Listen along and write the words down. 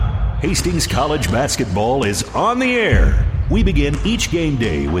Hastings College basketball is on the air. We begin each game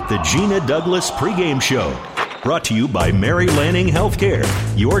day with the Gina Douglas pregame show. Brought to you by Mary Lanning Healthcare.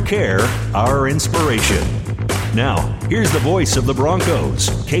 Your care, our inspiration. Now, here's the voice of the Broncos,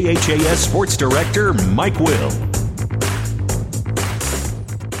 KHAS Sports Director Mike Will.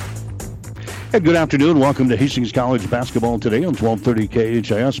 Hey, good afternoon. Welcome to Hastings College basketball today on 1230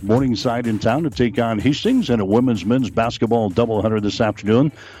 KHIS. Morningside in town to take on Hastings and a men's basketball doubleheader this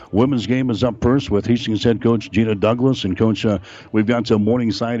afternoon. Women's game is up first with Hastings head coach Gina Douglas. And, Coach, we've got to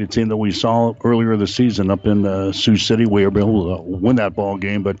Morningside, a team that we saw earlier this season up in Sioux City. We were able to win that ball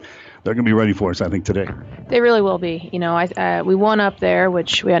game, but they're going to be ready for us, I think, today. They really will be. You know, we won up there,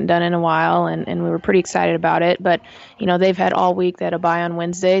 which we hadn't done in a while, and we were pretty excited about it. But, you know, they've had all week. They had a bye on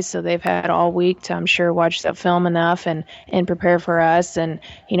Wednesday, so they've had all week to, I'm sure, watch that film enough and prepare for us. And,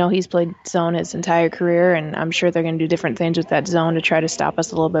 you know, he's played zone his entire career, and I'm sure they're going to do different things with that zone to try to stop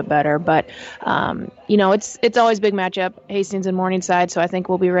us a little bit better. But, you know, it's always a big matchup, Hastings and Morningside, so I think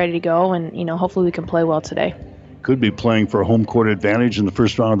we'll be ready to go, and, you know, hopefully we can play well today. Could be playing for a home court advantage in the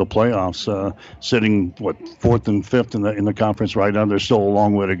first round of the playoffs, sitting fourth and fifth in the conference right now. There's still a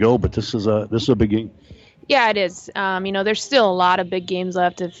long way to go, but this is a big game. Yeah, it is. You know, there's still a lot of big games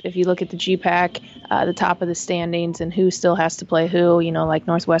left. If you look at the GPAC, the top of the standings, and who still has to play who, you know, like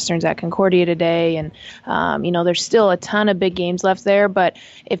Northwestern's at Concordia today. And, you know, there's still a ton of big games left there. But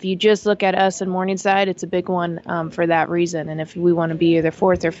if you just look at us in Morningside, it's a big one for that reason. And if we want to be either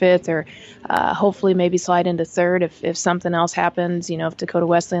fourth or fifth or hopefully maybe slide into third if something else happens, you know, if Dakota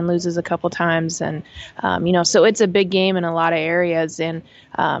Wesleyan loses a couple times. And, you know, so it's a big game in a lot of areas. And,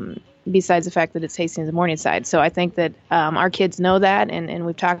 besides the fact that it's Hastings and Morningside. So I think that our kids know that, and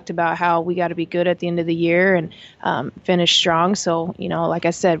we've talked about how we got to be good at the end of the year and finish strong. So, you know, like I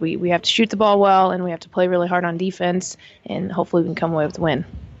said, we have to shoot the ball well, and we have to play really hard on defense, and hopefully we can come away with a win.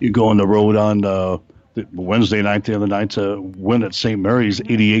 You go on the road on Wednesday night, the other night, to win at St. Mary's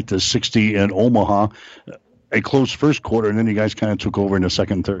 88-60 in Omaha. A close first quarter, and then you guys kind of took over in the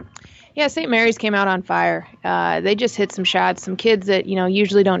second and third. Yeah, St. Mary's came out on fire. They just hit some shots. Some kids that, you know,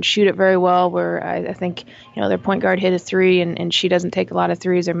 usually don't shoot it very well, where I think, you know, their point guard hit a three, and she doesn't take a lot of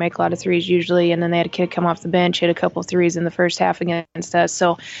threes or make a lot of threes usually. And then they had a kid come off the bench, hit a couple of threes in the first half against us.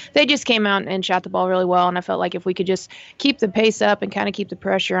 So they just came out and shot the ball really well. And I felt like if we could just keep the pace up and kind of keep the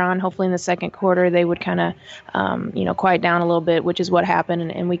pressure on, hopefully in the second quarter they would kind of, you know, quiet down a little bit, which is what happened.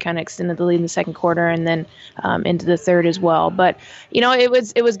 And we kind of extended the lead in the second quarter and then into the third as well. But, you know, it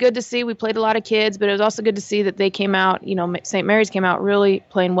was good to see. We played a lot of kids, but it was also good to see that they came out, you know, St. Mary's came out really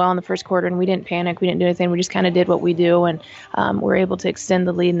playing well in the first quarter, and we didn't panic. We didn't do anything. We just kind of did what we do, and we're able to extend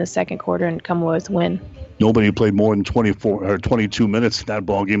the lead in the second quarter and come away with a win. Nobody played more than 24 or 22 minutes in that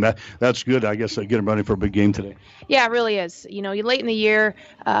ball game. That's good. I guess I get them ready for a big game today. Yeah, it really is. You know, late in the year,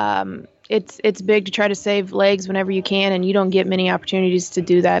 it's big to try to save legs whenever you can, and you don't get many opportunities to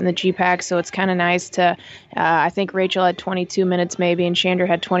do that in the GPAC, so it's kind of nice to I think Rachel had 22 minutes maybe, and Chandra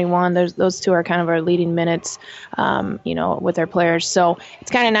had 21. Those two are kind of our leading minutes, you know, with our players. So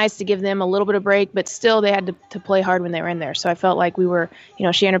it's kind of nice to give them a little bit of break, but still they had to play hard when they were in there. So I felt like we were, you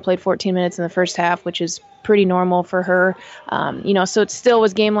know, Chandra played 14 minutes in the first half, which is pretty normal for her. You know, so it still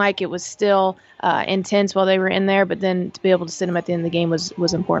was game-like. It was still intense while they were in there, but then to be able to sit them at the end of the game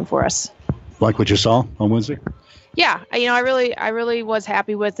was important for us. Like what you saw on Wednesday? Yeah, you know, I really was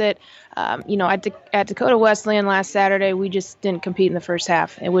happy with it. You know, at Dakota Wesleyan last Saturday, we just didn't compete in the first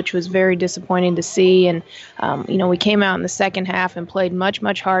half, which was very disappointing to see. And, you know, we came out in the second half and played much,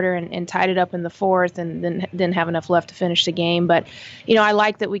 much harder and tied it up in the fourth and then didn't have enough left to finish the game. But, you know, I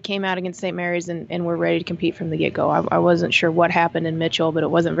like that we came out against St. Mary's and we're ready to compete from the get-go. I wasn't sure what happened in Mitchell, but it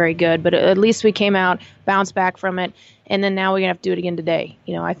wasn't very good. But at least we came out, bounced back from it. And then now we're going to have to do it again today.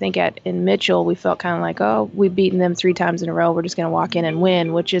 You know, I think in Mitchell, we felt kind of like, oh, we've beaten them 3 times in a row. We're just going to walk in and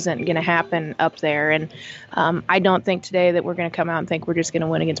win, which isn't going to happen up there. And I don't think today that we're going to come out and think we're just going to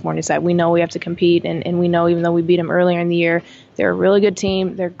win against Morningside. We know we have to compete, and we know even though we beat them earlier in the year, they're a really good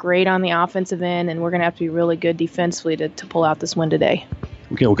team. They're great on the offensive end, and we're going to have to be really good defensively to pull out this win today.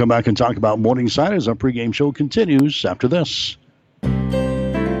 Okay, we'll come back and talk about Morningside as our pregame show continues after this.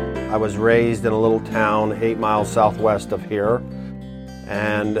 I was raised in a little town 8 miles southwest of here.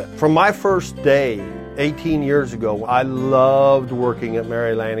 And from my first day, 18 years ago, I loved working at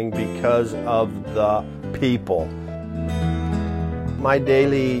Mary Lanning because of the people. My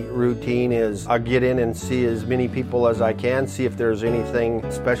daily routine is I get in and see as many people as I can, see if there's anything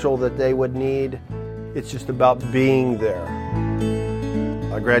special that they would need. It's just about being there.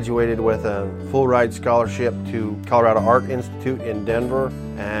 I graduated with a full-ride scholarship to Colorado Art Institute in Denver,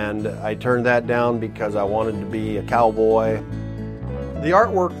 and I turned that down because I wanted to be a cowboy. The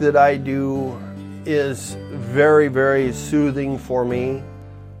artwork that I do is very, very soothing for me,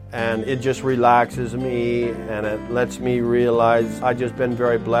 and it just relaxes me and it lets me realize I've just been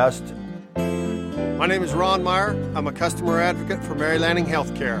very blessed. My name is Ron Meyer. I'm a customer advocate for Mary Lanning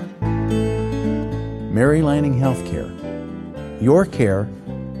Healthcare. Mary Lanning Healthcare. Your care,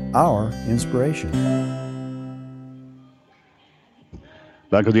 our inspiration.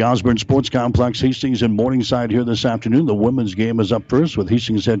 Back at the Osborne Sports Complex, Hastings and Morningside here this afternoon. The women's game is up first with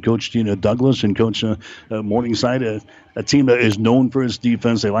Hastings head coach Gina Douglas and coach Morningside, a team that is known for its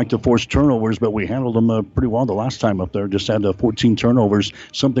defense. They like to force turnovers, but we handled them pretty well the last time up there. Just had 14 turnovers,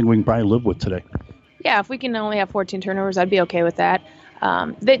 something we can probably live with today. Yeah, if we can only have 14 turnovers, I'd be okay with that.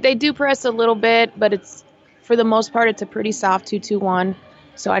 They do press a little bit, but it's for the most part it's a pretty soft 2-2-1.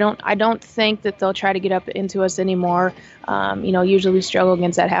 So I don't think that they'll try to get up into us anymore. Usually we struggle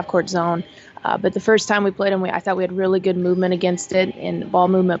against that half-court zone. But the first time we played them, I thought we had really good movement against it, and ball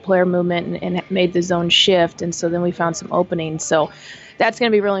movement, player movement, and made the zone shift. And so then we found some openings. So that's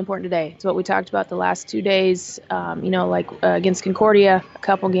going to be really important today. It's what we talked about the last 2 days. Against Concordia a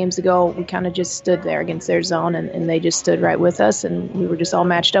couple games ago, we kind of just stood there against their zone, and they just stood right with us, and we were just all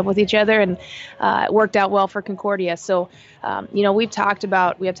matched up with each other, and it worked out well for Concordia. So, we've talked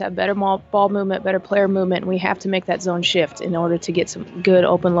about we have to have better ball movement, better player movement, and we have to make that zone shift in order to get some good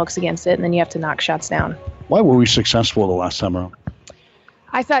open looks against it, and then you have to knock shots down. Why were we successful the last time around?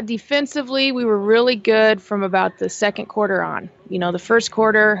 I thought defensively we were really good from about the second quarter on. The first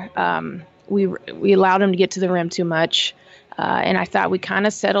quarter we allowed them to get to the rim too much, and I thought we kind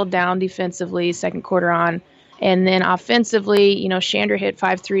of settled down defensively second quarter on. And then offensively, Chandra hit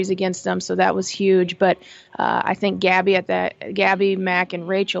 5 threes against them, so that was huge. But I think Gabby, Mac, and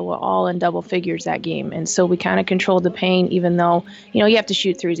Rachel were all in double figures that game. And so we kind of controlled the paint, even though, you have to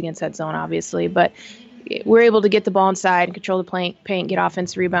shoot threes against that zone, obviously. But we're able to get the ball inside and control the paint, get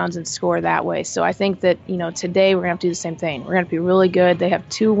offensive rebounds, and score that way. So I think that, today we're going to have to do the same thing. We're going to be really good. They have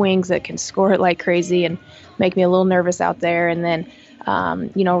 2 wings that can score it like crazy and make me a little nervous out there. And then, we're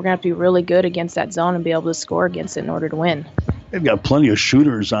going to have to be really good against that zone and be able to score against it in order to win. They've got plenty of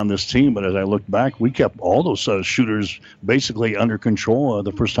shooters on this team, but as I look back, we kept all those shooters basically under control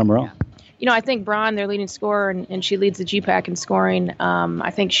the first time around. Yeah. I think Braun, their leading scorer, and she leads the GPAC in scoring.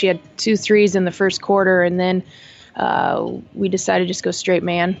 I think she had 2 threes in the first quarter, and then we decided to just go straight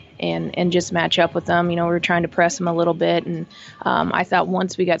man and just match up with them. We were trying to press them a little bit, and I thought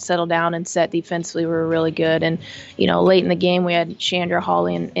once we got settled down and set defensively, we were really good. And, late in the game, we had Chandra,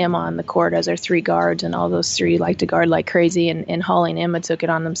 Holly, and Emma on the court as our 3 guards, and all those 3 like to guard like crazy, and Holly and Emma took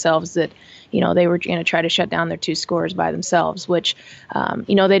it on themselves that they were going to try to shut down their 2 scorers by themselves, which,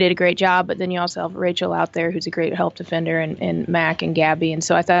 they did a great job. But then you also have Rachel out there, who's a great help defender, and Mac and Gabby. And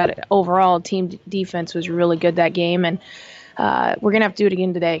so I thought overall team defense was really good that game. And we're going to have to do it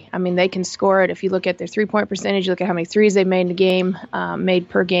again today. I mean, they can score it. If you look at their 3-point percentage, look at how many threes they made in the game, made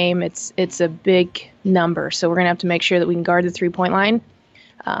per game, it's a big number. So we're going to have to make sure that we can guard the 3-point line.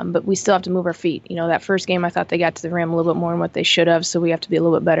 But we still have to move our feet. That first game, I thought they got to the rim a little bit more than what they should have, so we have to be a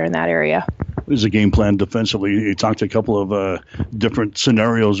little bit better in that area. What is the game plan defensively? You talked a couple of different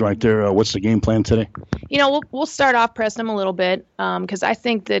scenarios right there. What's the game plan today? We'll start off pressing them a little bit because I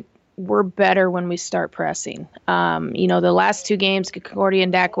think that we're better when we start pressing. The last 2 games, Concordia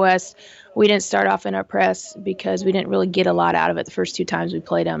and DAC West, we didn't start off in our press because we didn't really get a lot out of it the first 2 times we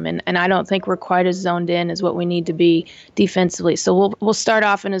played them. And I don't think we're quite as zoned in as what we need to be defensively. So we'll start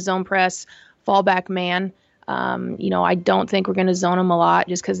off in a zone press, fall back man. I don't think we're going to zone them a lot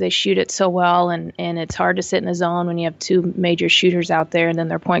just because they shoot it so well. And it's hard to sit in a zone when you have 2 major shooters out there, and then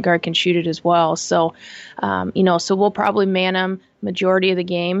their point guard can shoot it as well. So, so we'll probably man them majority of the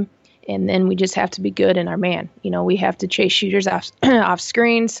game. And then we just have to be good in our man. We have to chase shooters off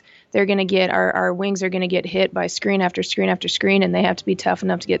screens. They're going to get our wings are going to get hit by screen after screen after screen, and they have to be tough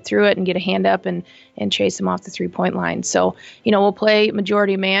enough to get through it and get a hand up and chase them off the 3-point line. So, we'll play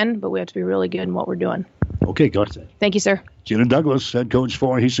majority man, but we have to be really good in what we're doing. Okay, go ahead. Thank you, sir. Gina Douglas, head coach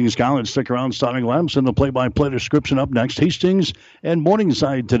for Hastings College. Stick around, starting lamps and the play-by-play description up next. Hastings and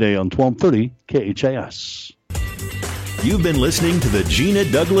Morningside today on 1230 KHAS. You've been listening to the Gina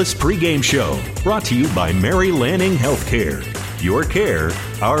Douglas pregame show, brought to you by Mary Lanning Healthcare. Your care,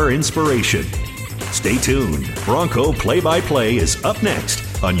 our inspiration. Stay tuned. Bronco play-by-play is up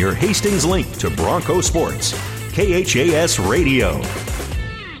next on your Hastings link to Bronco Sports, KHAS Radio.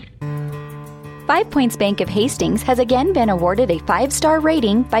 5 Points Bank of Hastings has again been awarded a 5-star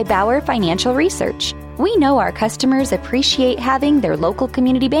rating by Bauer Financial Research. We know our customers appreciate having their local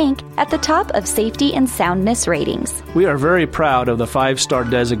community bank at the top of safety and soundness ratings. We are very proud of the 5-star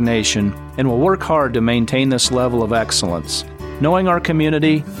designation and will work hard to maintain this level of excellence. knowing our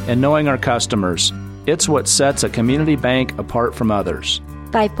community and knowing our customers. It's what sets a community bank apart from others.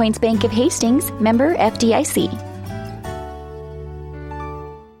 5 Points Bank of Hastings, member FDIC.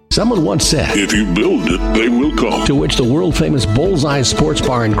 Someone once said, "If you build it, they will come." To which the world-famous Bullseye's Sports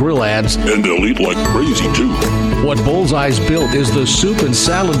Bar and Grill adds, "And they'll eat like crazy, too." What Bullseye's built is the soup and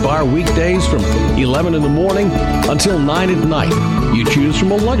salad bar weekdays from 11 in the morning until 9 at night. You choose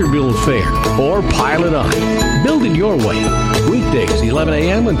from a lighter bill of fare or pile it on. Build it your way. Weekdays, 11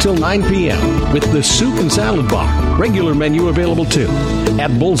 a.m. until 9 p.m. with the soup and salad bar. Regular menu available, too.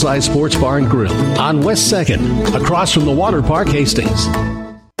 At Bullseye's Sports Bar and Grill on West 2nd, across from the Water Park, Hastings.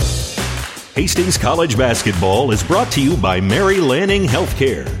 Hastings College basketball is brought to you by Mary Lanning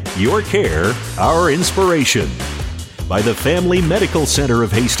Healthcare. Your care, our inspiration. By the Family Medical Center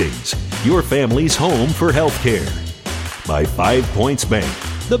of Hastings, your family's home for healthcare. By 5 Points Bank,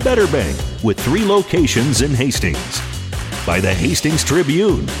 the better bank with 3 locations in Hastings. By the Hastings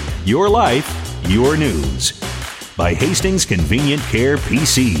Tribune, your life, your news. By Hastings Convenient Care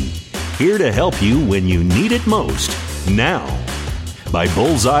PC, here to help you when you need it most, now. By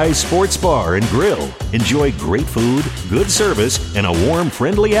Bullseye Sports Bar and Grill. Enjoy great food, good service, and a warm,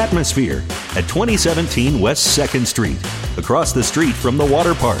 friendly atmosphere at 2017 West 2nd Street, across the street from the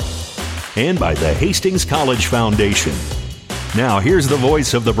water park. And by the Hastings College Foundation. Now, here's the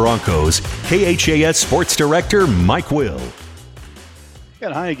voice of the Broncos, KHAS Sports Director Mike Will.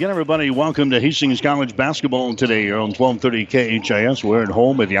 And hi again, everybody. Welcome to Hastings College basketball today here on 1230 KHAS. We're at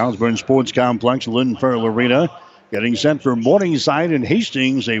home at the Osborne Sports Complex, Lynn Farrell Arena. Getting set for Morningside and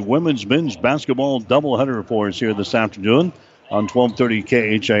Hastings, a women's men's basketball doubleheader for us here this afternoon on 1230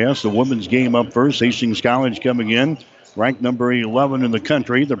 KHAS. The women's game up first. Hastings College coming in, ranked number 11 in the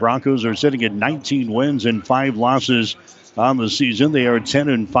country. The Broncos are sitting at 19 wins and 5 losses on the season. They are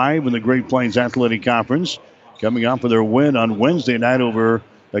 10-5 in the Great Plains Athletic Conference. Coming off of their win on Wednesday night over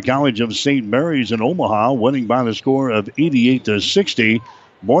the College of St. Mary's in Omaha, winning by the score of 88-60.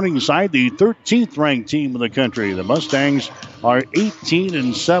 Morningside, the 13th ranked team in the country. The Mustangs are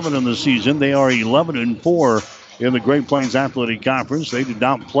 18-7 in the season. They are 11-4 in the Great Plains Athletic Conference. They did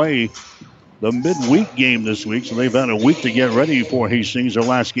not play the midweek game this week, so they've had a week to get ready for Hastings. Their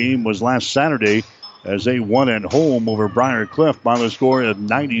last game was last Saturday as they won at home over Briar Cliff by the score of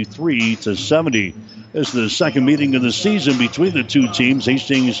 93-70. This is the second meeting of the season between the two teams.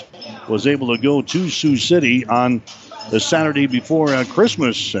 Hastings was able to go to Sioux City on the Saturday before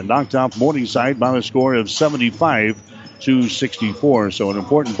Christmas and knocked off Morningside by the score of 75-64. So an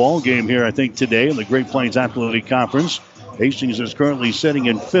important ball game here, I think, today in the Great Plains Athletic Conference. Hastings is currently sitting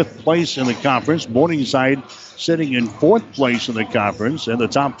in 5th place in the conference. Morningside sitting in 4th place in the conference. And the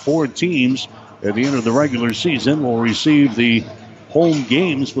top 4 teams at the end of the regular season will receive the home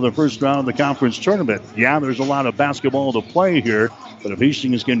games for the first round of the conference tournament. Yeah, there's a lot of basketball to play here, but if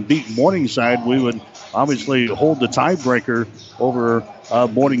Hastings can beat Morningside, we would obviously hold the tiebreaker over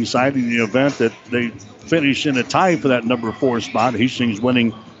Morningside in the event that they finish in a tie for that number 4 spot. Hastings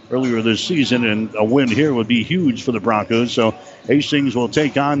winning earlier this season, and a win here would be huge for the Broncos. So Hastings will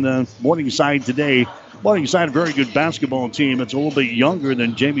take on Morningside today. Morningside, a very good basketball team. It's a little bit younger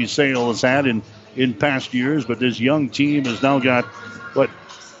than Jamie Sale has had in past years, but this young team has now got,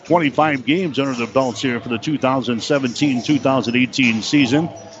 25 games under the belts here for the 2017-2018 season.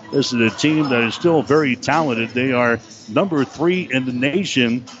 This is a team that is still very talented. They are number 3 in the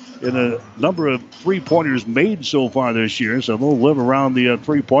nation in a number of three-pointers made so far this year, so they'll live around the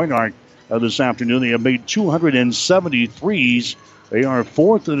three-point arc this afternoon. They have made 273s. They are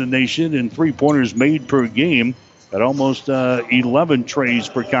 4th in the nation in three-pointers made per game at almost 11 trays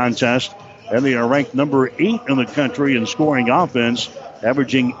per contest. And they are ranked number 8 in the country in scoring offense,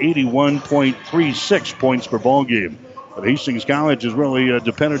 averaging 81.36 points per ball game. But Hastings College has really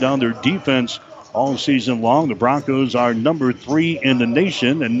depended on their defense all season long. The Broncos are number 3 in the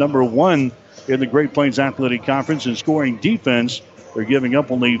nation and number 1 in the Great Plains Athletic Conference in scoring defense. They're giving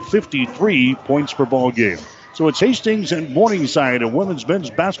up only 53 points per ball game. So it's Hastings and Morningside, a women's men's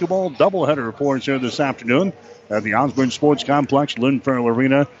basketball doubleheader for us here this afternoon at the Osborne Sports Complex, Lynn Farrell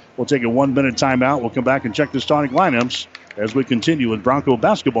Arena. We'll take a 1-minute timeout. We'll come back and check the starting lineups as we continue with Bronco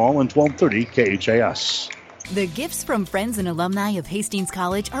basketball on 1230 KHAS. The gifts from friends and alumni of Hastings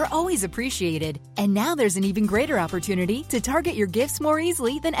College are always appreciated. And now there's an even greater opportunity to target your gifts more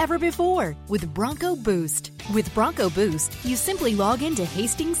easily than ever before with Bronco Boost. With Bronco Boost, you simply log into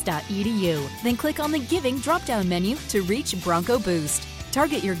hastings.edu, then click on the Giving drop-down menu to reach Bronco Boost.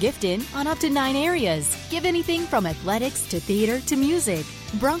 Target your gift in on up to 9 areas. Give anything from athletics to theater to music.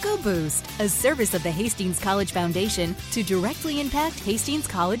 Bronco Boost, a service of the Hastings College Foundation to directly impact Hastings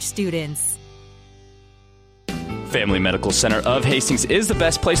College students. Family Medical Center of Hastings is the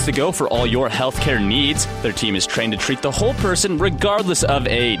best place to go for all your healthcare needs. Their team is trained to treat the whole person regardless of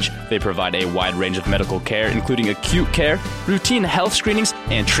age. They provide a wide range of medical care, including acute care, routine health screenings,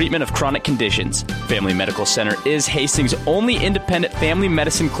 and treatment of chronic conditions. Family Medical Center is Hastings' only independent family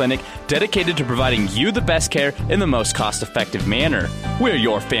medicine clinic dedicated to providing you the best care in the most cost-effective manner. We're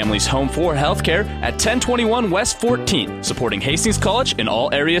your family's home for healthcare at 1021 West 14th, supporting Hastings College and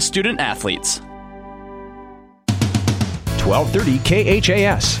all area student athletes. 1230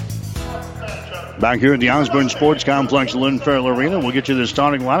 KHAS. Back here at the Osborne Sports Complex, Lynn Farrell Arena, we'll get you the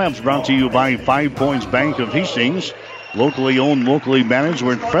starting lineups brought to you by 5 Points Bank of Hastings. Locally owned, locally managed,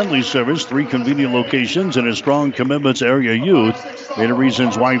 with friendly service, 3 convenient locations, and a strong commitment to area youth. Many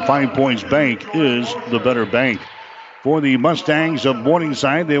reasons why 5 Points Bank is the better bank. For the Mustangs of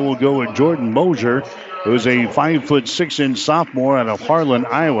Morningside, they will go with Jordan Mosier, who is a 5'6" sophomore out of Harlan,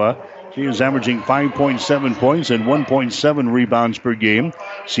 Iowa. She is averaging 5.7 points and 1.7 rebounds per game.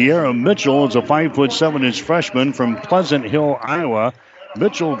 Sierra Mitchell is a 5'7" freshman from Pleasant Hill, Iowa.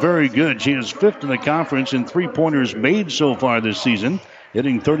 Mitchell, very good. She is 5th in the conference in three-pointers made so far this season,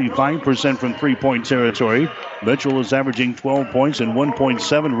 hitting 35% from three-point territory. Mitchell is averaging 12 points and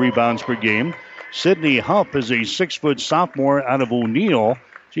 1.7 rebounds per game. Sydney Hupp is a 6' sophomore out of O'Neill.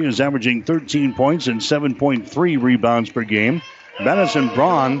 She is averaging 13 points and 7.3 rebounds per game. Madison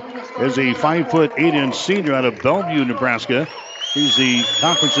Braun is a 5'8" senior out of Bellevue, Nebraska. He's the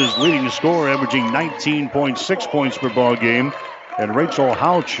conference's leading scorer, averaging 19.6 points per ball game. And Rachel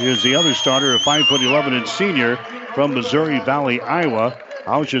Houch is the other starter, a 5'11" senior from Missouri Valley, Iowa.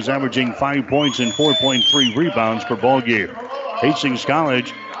 Houch is averaging 5 points and 4.3 rebounds per ball game. Hastings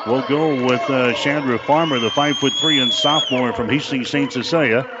College will go with Chandra Farmer, the 5'3" sophomore from Hastings St.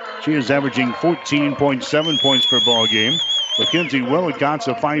 Cecilia. She is averaging 14.7 points per ball game. Mackenzie Willicott's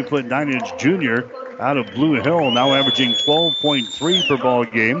a 5'9" junior out of Blue Hill, now averaging 12.3 per ball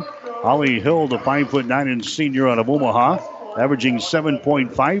game. Holly Hill, the 5'9" senior out of Omaha, averaging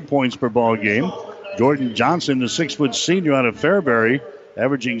 7.5 points per ball game. Jordan Johnson, the 6' senior out of Fairbury,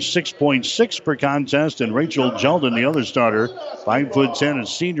 averaging 6.6 per contest. And Rachel Jeldon, the other starter, 5'10", a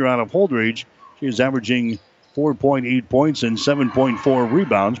senior out of Holdridge. She is averaging 4.8 points and 7.4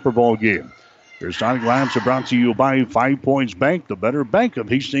 rebounds per ball game. Your starting lineups are brought to you by 5 Points Bank, the better bank of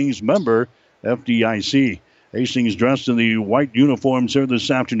Hastings, member FDIC. Hastings dressed in the white uniforms here this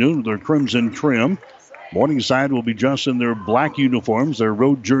afternoon with their crimson trim. Morningside will be dressed in their black uniforms, their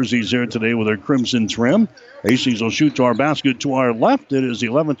road jerseys here today with their crimson trim. Hastings will shoot to our basket to our left. It is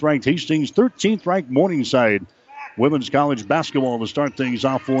 11th ranked Hastings, 13th ranked Morningside. Women's college basketball to start things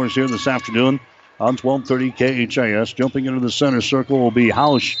off for us here this afternoon on 1230 KHIS. Jumping into the center circle will be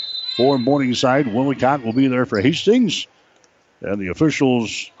Housh for Morningside. Willicott will be there for Hastings. And the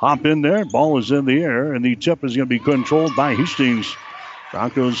officials hop in there. Ball is in the air, and the tip is going to be controlled by Hastings.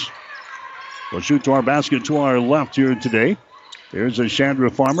 Broncos will shoot to our basket to our left here today. There's a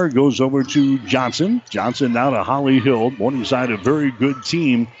Chandra Farmer, goes over to Johnson. Johnson now to Holly Hill. Morningside, a very good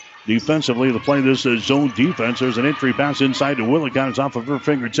team defensively to play this zone defense. There's an entry pass inside to Willicott. It's off of her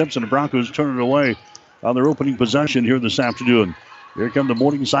fingertips, and the Broncos turn it away on their opening possession here this afternoon. Here come the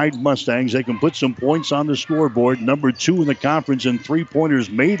Morningside Mustangs. They can put some points on the scoreboard. Number 2 in the conference in three-pointers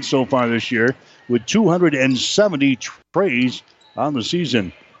made so far this year with 270 trays on the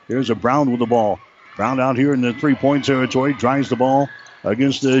season. Here's a Brown with the ball. Brown out here in the three-point territory. Drives the ball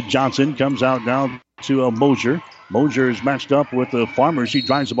against Johnson. Comes out now to Mosier. Mosier is matched up with the Farmer. She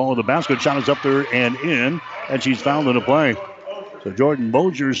drives the ball to the basket. Shot is up there and in. And she's fouled in the play. So Jordan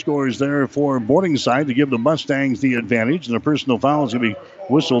Mosier scores there for Morningside to give the Mustangs the advantage. And a personal foul is going to be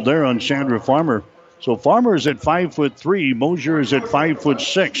whistled there on Chandra Farmer. So Farmer is at 5'3". Mosier is at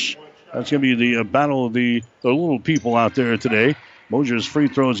 5'6". That's going to be the battle of the little people out there today. Mosier's free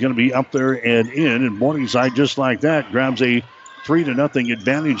throw is going to be up there and in. And Morningside, just like that, grabs a 3-0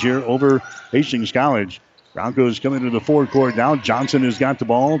 advantage here over Hastings College. Broncos coming to the forecourt now. Johnson has got the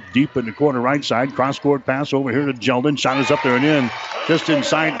ball deep in the corner right side. Cross-court pass over here to Jeldon. Shot is up there and in. Just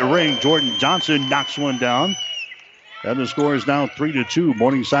inside the ring, Jordan Johnson knocks one down. And the score is now 3-2.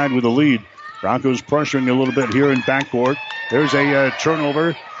 Morningside with the lead. Broncos pressuring a little bit here in backcourt. There's a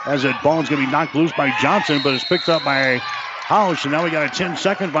turnover as that ball is going to be knocked loose by Johnson, but it's picked up by Housh. And now we got a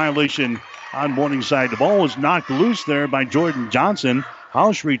 10-second violation on Morningside. The ball was knocked loose there by Jordan Johnson.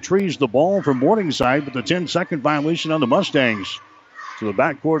 Housh retrieves the ball from Morningside, but the 10-second violation on the Mustangs. So the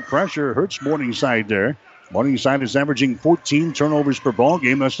backcourt pressure hurts Morningside there. Morningside is averaging 14 turnovers per ball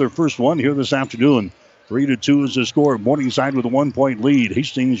game. That's their first one here this afternoon. 3-2 is the score. Morningside with a 1-point lead.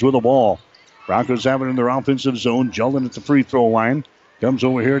 Hastings with the ball. Broncos have it in their offensive zone. Jeldon at the free throw line. Comes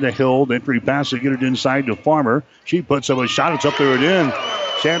over here to Hill. Entry pass to get it inside to Farmer. She puts up a shot. It's up there and in.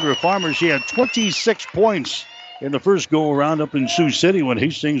 Chandra Farmer, she had 26 points in the first go-around up in Sioux City when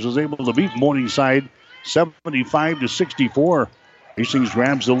Hastings was able to beat Morningside 75-64. Hastings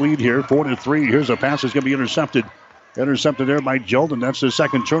grabs the lead here, 4-3. Here's a pass that's going to be intercepted. Intercepted there by Jelden. That's the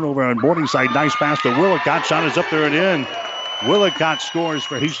second turnover on Morningside. Nice pass to Willicott. Shot is up there and in. Willicott scores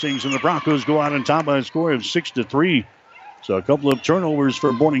for Hastings, and the Broncos go out on top by a score of 6-3. So a couple of turnovers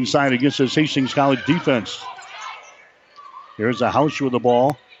for Morningside against this Hastings College defense. Here's a Hausch with the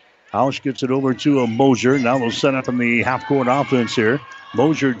ball. Hausch gets it over to a Mosier. Now they'll set up in the half-court offense here.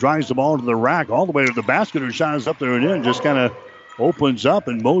 Mosier drives the ball to the rack all the way to the basket. Her shot is up there and in. Just kind of opens up,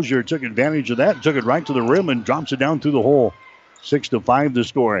 and Mosier took advantage of that. Took it right to the rim and drops it down through the hole. 6-5 the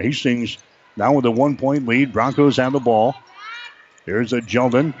score. Hastings now with a 1-point lead. Broncos have the ball. Here's a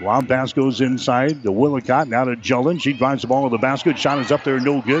Jelden. Lob pass goes inside to Willicott. Now to Jelden. She drives the ball to the basket. Shot is up there,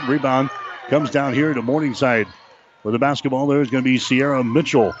 no good. Rebound comes down here to Morningside. With the basketball there is going to be Sierra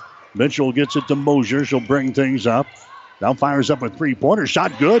Mitchell. Mitchell gets it to Mosier. She'll bring things up. Now fires up a three-pointer.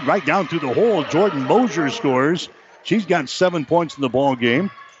 Shot good. Right down through the hole. Jordan Mosier scores. She's got 7 points in the ball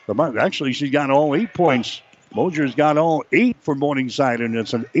game. Actually, she's got all 8 points. Mosier's got all 8 for Morningside, and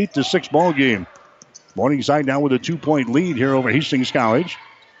it's an 8-6 ball game. Morningside now with a 2-point lead here over Hastings College.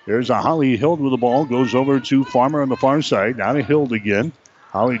 There's a Holly Hild with the ball. Goes over to Farmer on the far side. Now to Hild again.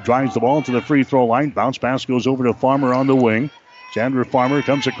 Holly drives the ball to the free throw line. Bounce pass goes over to Farmer on the wing. Chandra Farmer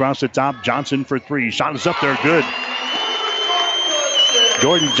comes across the top. Johnson for three. Shot is up there. Good.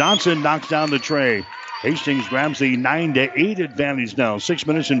 Jordan Johnson knocks down the tray. Hastings grabs the 9-8 advantage now. 6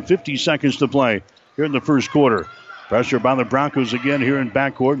 minutes and 50 seconds to play here in the first quarter. Pressure by the Broncos again here in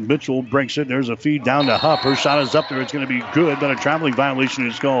backcourt. Mitchell breaks it. There's a feed down to Hupp. Her shot is up there. It's going to be good, but a traveling violation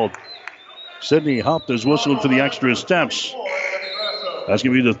is called. Sydney Hupp is whistled for the extra steps. That's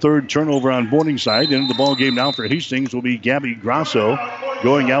going to be the third turnover on Morningside. Into the ball game now for Hastings will be Gabby Grasso.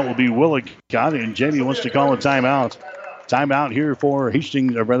 Going out will be Willicott, and Jamie wants to call a timeout. Timeout here for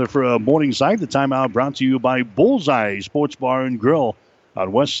Hastings, or rather for Morningside. The timeout brought to you by Bullseye Sports Bar and Grill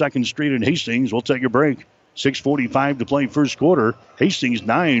on West 2nd Street in Hastings. We'll take a break. 6:45 to play first quarter. Hastings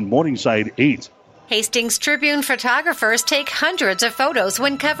 9, Morningside 8. Hastings Tribune photographers take hundreds of photos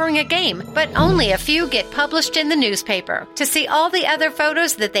when covering a game, but only a few get published in the newspaper. To see all the other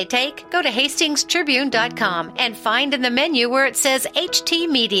photos that they take, go to hastingstribune.com and find in the menu where it says HT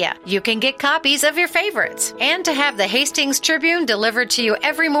Media. You can get copies of your favorites. And to have the Hastings Tribune delivered to you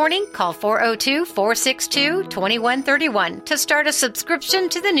every morning, call 402-462-2131 to start a subscription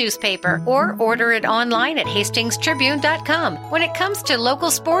to the newspaper or order it online at hastingstribune.com. When it comes to local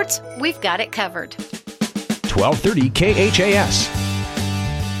sports, we've got it covered. 1230 KHAS.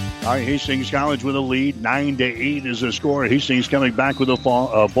 All right, Hastings College with a lead. 9-8 is the score. Hastings coming back with a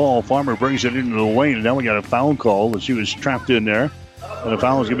ball. Farmer brings it into the lane, and now we got a foul call as she was trapped in there. And the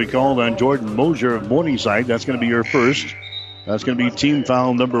foul is going to be called on Jordan Mosier of Morningside. That's going to be her first. That's going to be team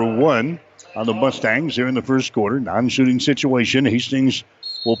foul number 1 on the Mustangs here in the first quarter. Non-shooting situation. Hastings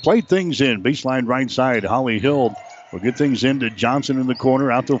will play things in. Baseline right side. Holly Hill will get things into Johnson in the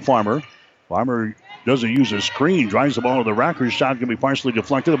corner. Out to Farmer. Farmer doesn't use a screen. Drives the ball to the rack. Her shot can be partially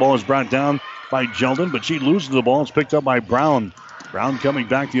deflected. The ball is brought down by Jelden, but she loses the ball. It's picked up by Brown. Brown coming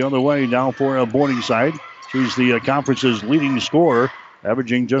back the other way now for Morningside. She's the conference's leading scorer,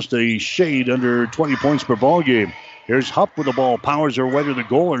 averaging just a shade under 20 points per ball game. Here's Hupp with the ball. Powers her way to the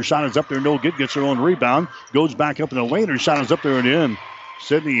goal. Her shot is up there. No good. Gets her own rebound. Goes back up in the lane. Her shot is up there and in.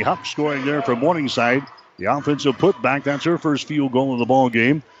 Sydney Hupp scoring there for Morningside. The offensive putback. That's her first field goal of the ball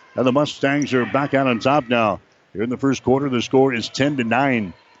game. And the Mustangs are back out on top now. Here in the first quarter, the score is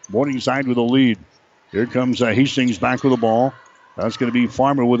 10-9. Morningside with a lead. Here comes Hastings back with the ball. That's going to be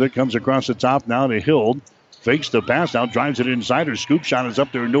Farmer with it. Comes across the top now to Hild. Fakes the pass out. Drives it inside. Her scoop shot is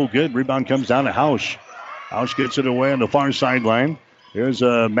up there. No good. Rebound comes down to Hausch. Hausch gets it away on the far sideline. Here's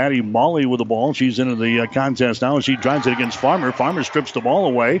Maddie Molly with the ball. She's into the contest now. She drives it against Farmer. Farmer strips the ball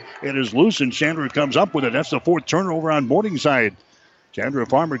away. It is loose, and Chandra comes up with it. That's the fourth turnover on Morningside. Chandra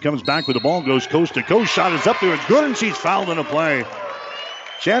Farmer comes back with the ball, goes coast to coast. Shot is up there. It's good, and she's fouled in a play.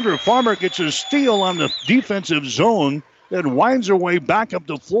 Chandra Farmer gets a steal on the defensive zone, then winds her way back up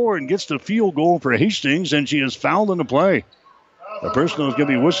the floor and gets the field goal for Hastings, and she is fouled in the play. The personal is going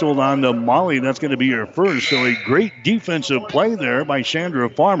to be whistled on the Molly. That's going to be her first. So a great defensive play there by Chandra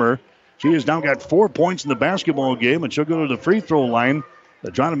Farmer. She has now got 4 points in the basketball game, and she'll go to the free throw line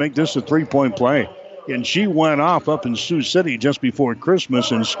trying to make this a three-point play. And she went off up in Sioux City just before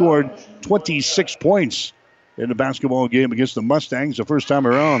Christmas and scored 26 points in the basketball game against the Mustangs the first time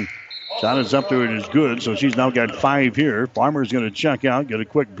around. Shot is up there. It is good. So she's now got 5 here. Farmer's going to check out, get a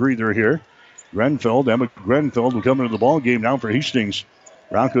quick breather here. Emma Grenfell will come into the ball game now for Hastings.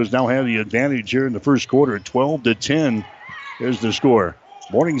 Broncos now have the advantage here in the first quarter. 12-10 is the score.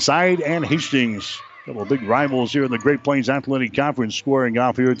 Morningside and Hastings. A couple of big rivals here in the Great Plains Athletic Conference squaring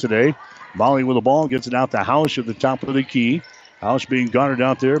off here today. Molly with the ball gets it out to House at the top of the key. House being guarded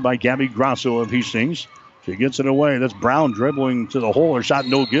out there by Gabby Grasso of Hastings. She gets it away. That's Brown dribbling to the hole. Her shot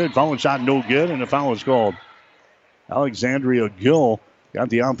no good. Foul shot no good, and a foul is called. Alexandria Gill got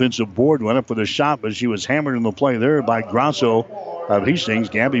the offensive board, went up for the shot, but she was hammered in the play there by Grasso of Hastings.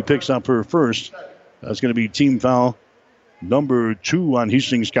 Gabby picks up her first. That's going to be team foul number 2 on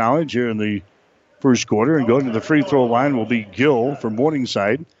Hastings College here in the first quarter. And going to the free throw line will be Gill from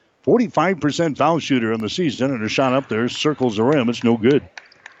Morningside. 45% foul shooter on the season, and her shot up there circles the rim. It's no good.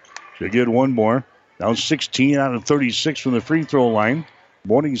 She'll get one more. Now 16 out of 36 from the free throw line.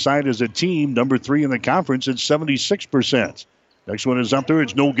 Morningside is a team, number 3 in the conference at 76%. Next one is up there.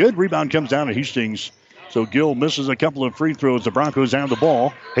 It's no good. Rebound comes down to Hastings. So Gill misses a couple of free throws. The Broncos have the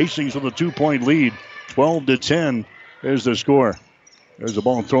ball. Hastings with a 2-point lead. 12-10 is the score. There's the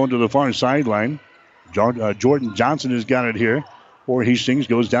ball thrown to the far sideline. Jordan Johnson has got it here for Hastings.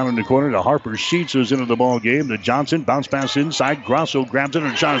 Goes down in the corner to Harper Sheets, who's into the ball game. To Johnson. Bounce pass inside. Grasso grabs it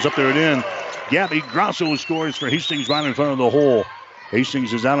and shot is up there and in. Gabby Grasso scores for Hastings right in front of the hole.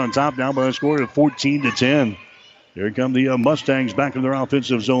 Hastings is out on top now by a score of 14-10. Here come the Mustangs back in their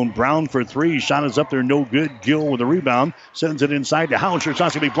offensive zone. Brown for 3. Shot is up there, no good. Gill with a rebound. Sends it inside to House. Her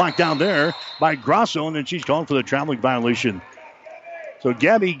shot's going to be blocked down there by Grasso, and then she's called for the traveling violation. So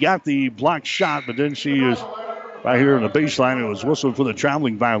Gabby got the blocked shot, but then she is right here in the baseline. It was whistled for the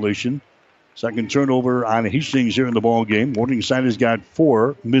traveling violation. Second turnover on Hastings here in the ball game. Morningside has got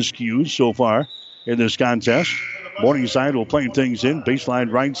 4 miscues so far in this contest. Morningside will play things in.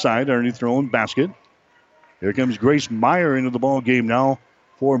 Baseline right side underneath their own basket. Here comes Grace Meyer into the ball game now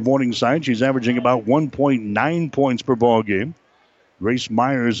for Morningside. She's averaging about 1.9 points per ball game. Grace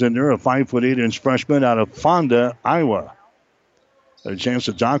Meyer is in there, a 5'8" freshman out of Fonda, Iowa. Had a chance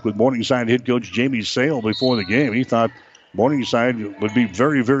to talk with Morningside head coach Jamie Sale before the game. He thought Morningside would be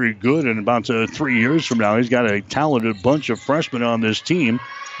very, very good in about 3 years from now. He's got a talented bunch of freshmen on this team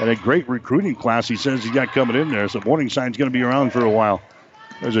and a great recruiting class he says he's got coming in there. So Morningside's going to be around for a while.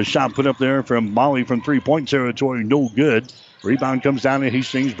 There's a shot put up there from Molly from three-point territory. No good. Rebound comes down to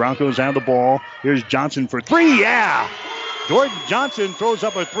Hastings. Broncos have the ball. Here's Johnson for 3. Yeah! Jordan Johnson throws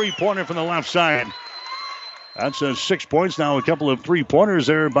up a three-pointer from the left side. That's 6 points now. A couple of three-pointers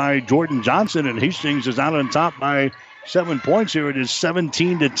there by Jordan Johnson. And Hastings is out on top by 7 points here. It is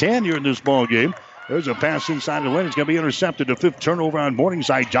 17-10 here in this ball game. There's a pass inside the lane. It's going to be intercepted. The 5th turnover on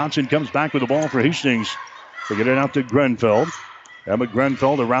Morningside. Johnson comes back with the ball for Hastings. They get it out to Grenfell. Emma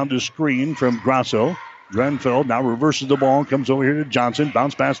Grenfell around the screen from Grasso. Grenfell now reverses the ball, comes over here to Johnson.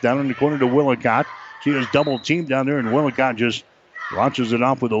 Bounce pass down in the corner to Willicott. She is double teamed down there, and Willicott just launches it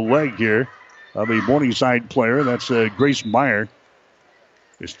off with a leg here of a Morningside player. That's Grace Meyer.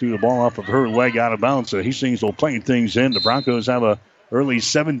 Just threw the ball off of her leg out of bounds. So Hastings will play things in. The Broncos have a early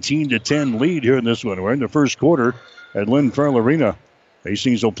 17-10 lead here in this one. We're in the first quarter at Lynn Farrell Arena.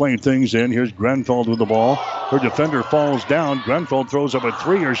 Hastings will play things in. Here's Grenfell with the ball. Her defender falls down. Grenfell throws up a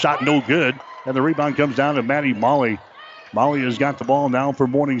 3. Her shot no good. And the rebound comes down to Maddie Molly. Molly has got the ball now for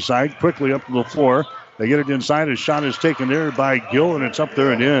Morningside. Quickly up to the floor. They get it inside. A shot is taken there by Gill, and it's up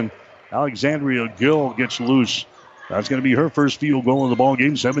there and in. Alexandria Gill gets loose. That's going to be her first field goal in the ball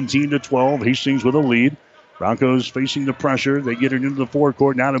game. 17-12. Hastings with a lead. Broncos facing the pressure. They get it into the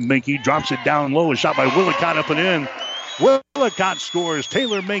forecourt. Now to Menke. Drops it down low. A shot by Willicott up and in. Willicott scores.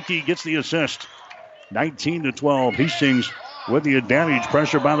 Taylor Menke gets the assist. 19-12. Hastings with the advantage.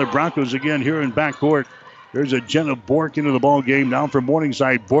 Pressure by the Broncos again here in backcourt. There's a Jenna Bork into the ball game now for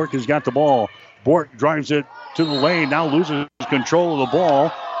Morningside. Bork has got the ball. Bork drives it to the lane. Now loses control of the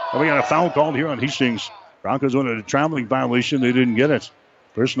ball. And we got a foul called here on Hastings. Broncos wanted a traveling violation. They didn't get it.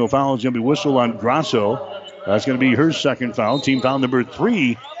 Personal foul is going to be whistled on Grasso. That's going to be her second foul. Team foul number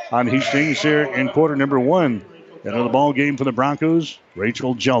 3 on Hastings here in quarter number 1. Into the ball game for the Broncos.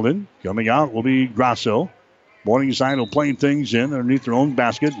 Rachel Jeldon. Coming out will be Grasso. Morningside will play things in underneath their own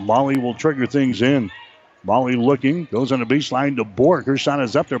basket. Molly will trigger things in. Molly looking. Goes on the baseline to Bork. Her shot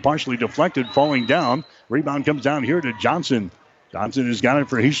is up there, partially deflected, falling down. Rebound comes down here to Johnson. Johnson has got it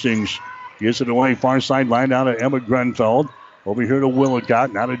for Hastings. Gets it away far sideline out to Emma Grenfell. Over here to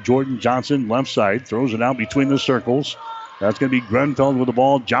Willicott. Now to Jordan Johnson, left side. Throws it out between the circles. That's going to be Grenfell with the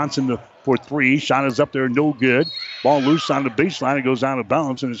ball. Johnson for 3. Shot is up there, no good. Ball loose on the baseline. It goes out of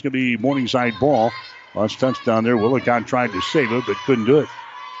bounds, and it's going to be Morningside ball. Last touchdown there. Willicott tried to save it, but couldn't do it.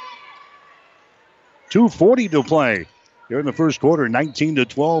 2:40 to play here in the first quarter.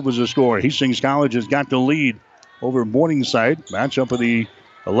 19-12 is the score. Hastings College has got the lead over Morningside. Matchup of the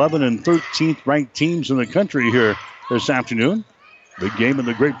 11 and 13th ranked teams in the country here this afternoon. Big game in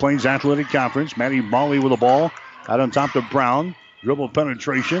the Great Plains Athletic Conference. Maddie Molly with the ball out on top to Brown. Dribble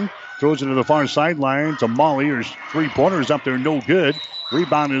penetration. Throws it to the far sideline to Molly. Her three-pointers up there, no good.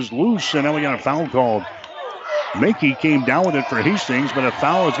 Rebound is loose, and now we got a foul called. Minky came down with it for Hastings, but a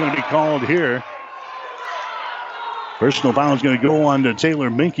foul is going to be called here. Personal foul is going to go on to Taylor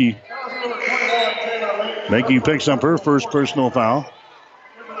Minky. Minky picks up her first personal foul.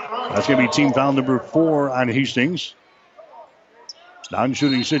 That's going to be team foul number 4 on Hastings.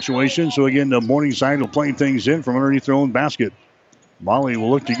 Non-shooting situation, so again, the Morningside will play things in from underneath their own basket. Molly will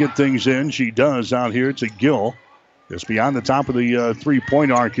look to get things in. She does out here to Gill. Just beyond the top of the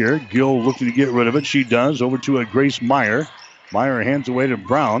three-point arc here. Gill looking to get rid of it. She does. Over to Grace Meyer. Meyer hands away to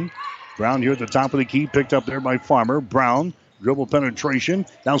Brown. Brown here at the top of the key, picked up there by Farmer. Brown, dribble penetration.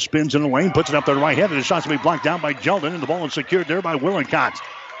 Now spins in the lane, puts it up there right hand, and the shot's going to be blocked down by Jeldon, and the ball is secured there by Willicott.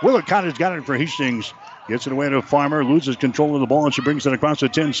 Willicott has got it for Hastings. Gets it away to Farmer, loses control of the ball, and she brings it across the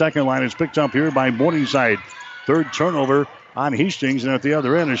 10-second line. It's picked up here by Morningside. Third turnover on Hastings, and at the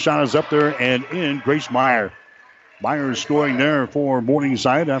other end, the shot is up there and in. Grace Meyer. Meyer is scoring there for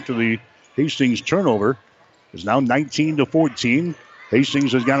Morningside after the Hastings turnover. It's now 19-14.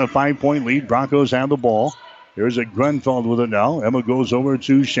 Hastings has got a 5-point lead. Broncos have the ball. There's a Grenfell with it now. Emma goes over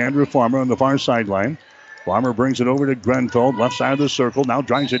to Chandra Farmer on the far sideline. Farmer brings it over to Grenfell, left side of the circle. Now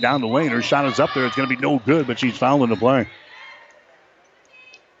drives it down the lane. Her shot is up there. It's going to be no good, but she's fouling the play.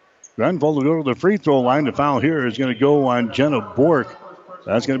 Grenfell will go to the free throw line. The foul here is going to go on Jenna Bork.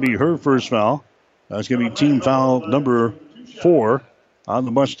 That's going to be her first foul. That's going to be team foul number 4 on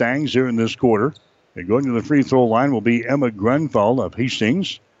the Mustangs here in this quarter. And going to the free throw line will be Emma Grenfell of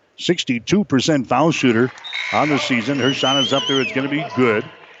Hastings. 62% foul shooter on the season. Her shot is up there. It's going to be good.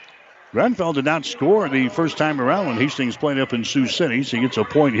 Grenfell did not score the first time around when Hastings played up in Sioux City. So he gets a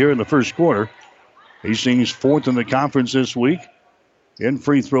point here in the first quarter. Hastings 4th in the conference this week in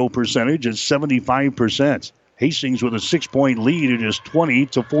free throw percentage at 75%. Hastings with a 6-point lead. It is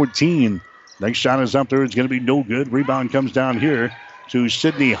 20-14. Next shot is up there. It's going to be no good. Rebound comes down here to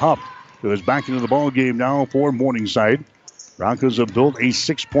Sydney Hupp, who is back into the ball game now for Morningside. Broncos have built a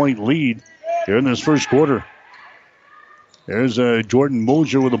 6-point lead here in this first quarter. There's Jordan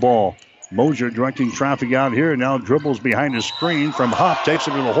Mosier with the ball. Mosier directing traffic out here. Now dribbles behind the screen from Hupp. Takes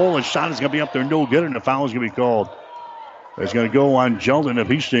it to the hole. His shot is going to be up there no good, and the foul is going to be called. It's going to go on Jeldon of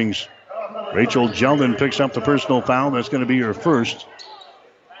Hastings. Rachel Jeldon picks up the personal foul. That's going to be her first.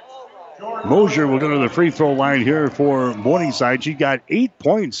 Mosier will go to the free throw line here for Morningside. She got 8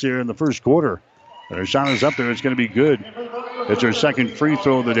 points here in the first quarter. And her shot is up there. It's going to be good. It's her second free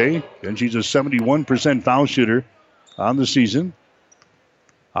throw of the day. And she's a 71% foul shooter on the season.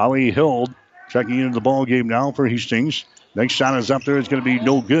 Holly Hild checking into the ball game now for Hastings. Next shot is up there. It's going to be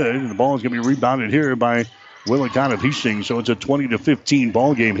no good. And the ball is going to be rebounded here by Willicott of Hastings. So it's a 20-15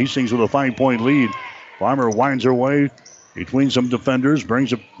 ball game. Hastings with a 5-point lead. Farmer winds her way between some defenders,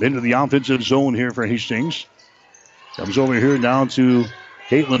 brings it into the offensive zone here for Hastings. Comes over here now to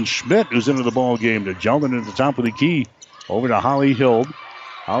Caitlin Schmidt, who's into the ball game. To Jeldon at the top of the key. Over to Holly Hild.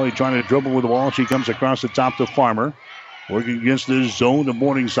 Holly trying to dribble with the ball. She comes across the top to Farmer. Working against the zone to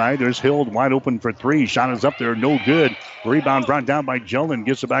Morningside. There's Hild wide open for 3. Shot is up there. No good. Rebound brought down by Jeldon.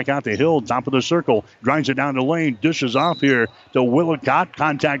 Gets it back out to Hild. Top of the circle. Drives it down the lane. Dishes off here to Willicott.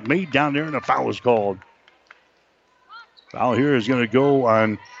 Contact made down there, and a foul is called. Foul here is going to go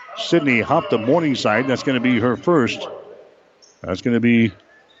on Sydney Hupp to Morningside. That's going to be her first. That's going to be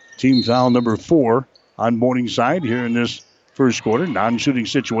team foul number 4 on Morningside here in this first quarter. Non-shooting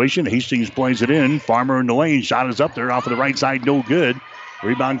situation. Hastings plays it in. Farmer in the lane. Shot is up there off of the right side. No good.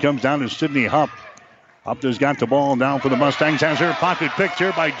 Rebound comes down to Sydney Hupp. Hupp has got the ball now for the Mustangs. Has her pocket picked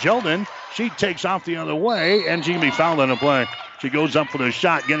here by Jeldon. She takes off the other way, and she can be fouled on the play. She goes up for the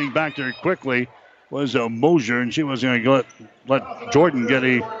shot. Getting back there quickly was Mosier, and she was going to let Jordan get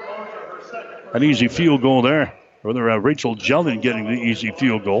an easy field goal there. Or Rachel Jeldon getting the easy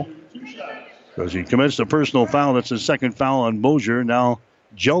field goal. Because he commits the personal foul. That's his second foul on Mosier. Now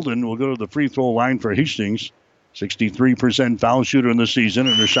Jeldon will go to the free throw line for Hastings. 63% foul shooter in the season,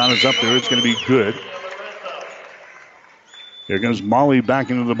 and her shot is up there. It's going to be good. Here comes Molly back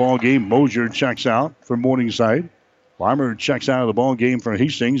into the ball game. Mosier checks out for Morningside. Farmer checks out of the ball game for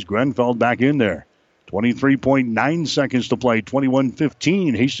Hastings. Grenfell back in there. 23.9 seconds to play.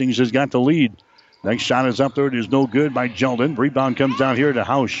 21-15. Hastings has got the lead. Next shot is up there. It is no good by Jeldon. Rebound comes down here to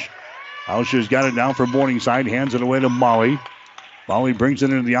Hausch. Hausch has got it now for Morningside. Hands it away to Molly. Molly brings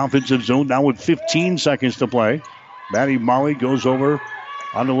it into the offensive zone now with 15 seconds to play. Maddie Molly goes over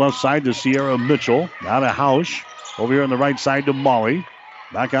on the left side to Sierra Mitchell. Now to Hausch. Over here on the right side to Molly.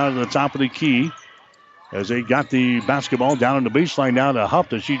 Back out to the top of the key as they got the basketball down on the baseline now to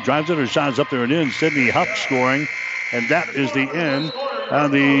Huff. As she drives it, her shot is up there and in. Sydney Huff scoring. And that is the end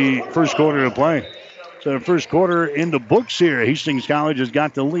of the first quarter of play. So the first quarter in the books here. Hastings College has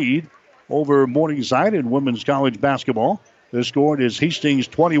got the lead over Morningside in women's college basketball. The score is Hastings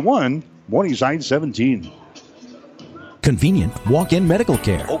 21, Morningside 17. Convenient walk-in medical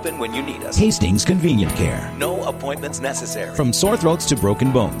care. Open when you need us. Hastings Convenient Care. No appointments necessary. From sore throats to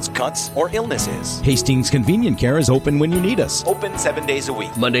broken bones, cuts, or illnesses. Hastings Convenient Care is open when you need us. Open 7 days a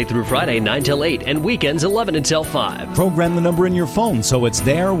week. Monday through Friday, 9 till 8, and weekends 11 until 5. Program the number in your phone so it's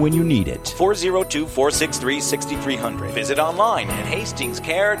there when you need it. 402-463-6300. Visit online at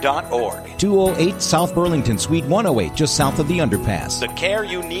hastingscare.org. 208 South Burlington, Suite 108, just south of the underpass. The care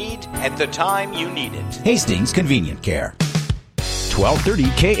you need at the time you need it. Hastings Convenient Care. 1230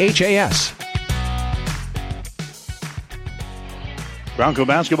 KHAS. Bronco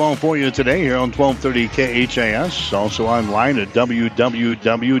basketball for you today here on 1230 KHAS. Also online at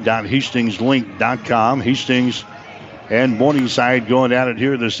www.hastingslink.com. Hastings and Morningside going at it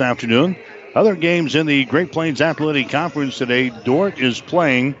here this afternoon. Other games in the Great Plains Athletic Conference today. Dordt is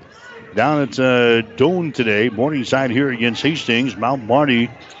playing down at Doane today. Morningside here against Hastings. Mount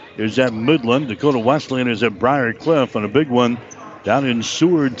Marty is at Midland. Dakota Wesleyan is at Briar Cliff. And a big one down in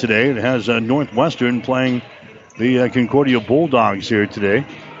Seward today. It has Northwestern playing the Concordia Bulldogs here today.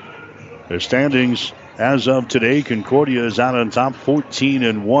 The standings as of today, Concordia is out on top,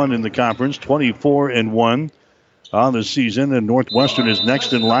 14-1 in the conference, 24-1 on the season, and Northwestern is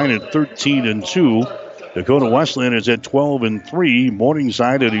next in line at 13-2. Dakota Wesleyan is at 12-3,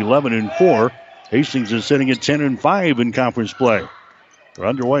 Morningside at 11-4. Hastings is sitting at 10-5 in conference play. We're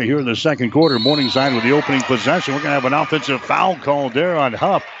underway here in the second quarter. Morningside with the opening possession. We're going to have an offensive foul called there on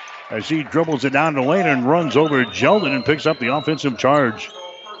Huff as he dribbles it down the lane and runs over Jeldon and picks up the offensive charge.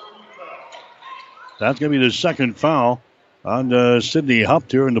 That's going to be the second foul on Sydney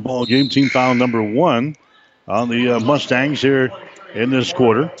Huff here in the ball game. Team foul number 1 on the Mustangs here in this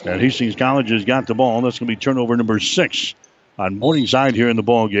quarter. And Hastings College has got the ball. That's going to be turnover number 6 on Morningside here in the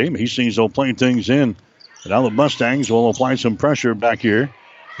ball game. Hastings will play things in. And now the Mustangs will apply some pressure back here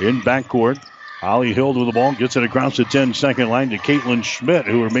in backcourt. Holly Hild with the ball, gets it across the 10-second line to Caitlin Schmidt,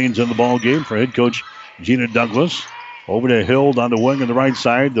 who remains in the ball game for head coach Gina Douglas. Over to Hild on the wing on the right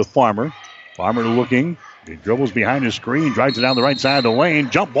side to Farmer. Farmer looking. He dribbles behind the screen, drives it down the right side of the lane.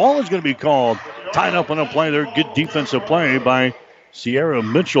 Jump ball is going to be called. Tied up on a play there. Good defensive play by Sierra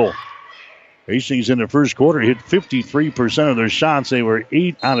Mitchell. Hastings in the first quarter hit 53% of their shots. They were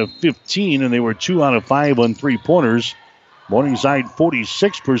 8 out of 15, and they were 2 out of 5 on three-pointers. Morningside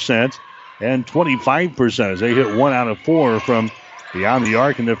 46% and 25% as they hit 1 out of 4 from beyond the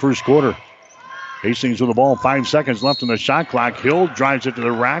arc in the first quarter. Hastings with the ball, 5 seconds left on the shot clock. Hill drives it to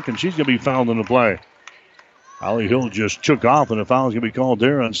the rack, and she's going to be fouled in the play. Holly Hill just took off, and a foul is going to be called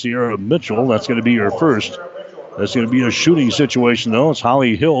there on Sierra Mitchell. That's going to be her first. That's going to be a shooting situation, though. It's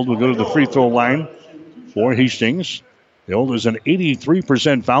Holly Hild will go to the free throw line for Hastings. Hild is an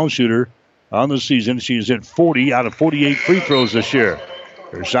 83% foul shooter on the season. She is at 40 out of 48 free throws this year.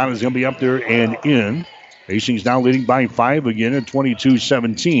 Her shot is going to be up there and in. Hastings now leading by 5 again at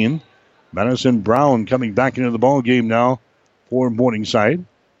 22-17. Madison Brown coming back into the ball game now for Morningside.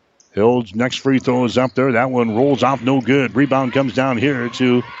 Hild's next free throw is up there. That one rolls off, no good. Rebound comes down here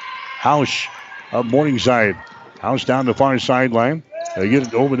to Hausch of Morningside. House down the far sideline. They get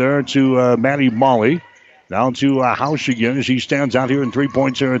it over there to Maddie Molly. Down to Hausch again as he stands out here in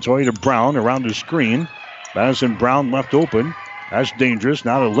three-point territory to Brown around the screen. Madison Brown left open. That's dangerous.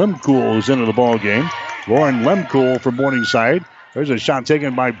 Now to Lemkool who's into the ball game. Lauren Lemkool for Morningside. There's a shot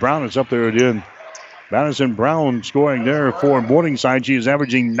taken by Brown. It's up there again. Madison Brown scoring there for Morningside. She is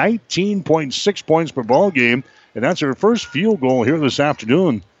averaging 19.6 points per ball game, and that's her first field goal here this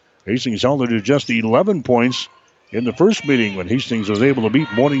afternoon. Hastings held her to just 11 points in the first meeting when Hastings was able to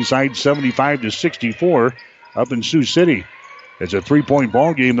beat Morningside 75-64 up in Sioux City. It's a 3-point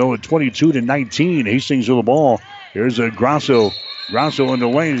ball game, though, at 22-19. Hastings with the ball. Here's a Grasso. Grasso in the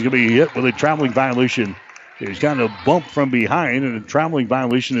lane is going to be hit with a traveling violation. He's got a bump from behind, and a traveling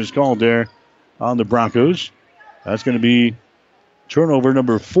violation is called there on the Broncos. That's going to be turnover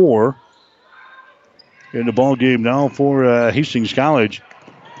number 4 in the ball game now for Hastings College.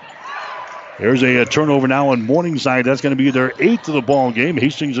 There's a turnover now on Morningside. That's going to be their 8th of the ball game.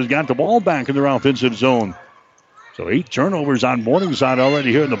 Hastings has got the ball back in their offensive zone. So 8 turnovers on Morningside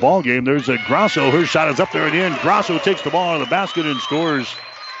already here in the ball game. There's a Grosso. Her shot is up there at the end. Grosso takes the ball out of the basket and scores.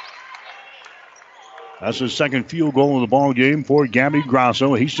 That's the second field goal of the ball game for Gabby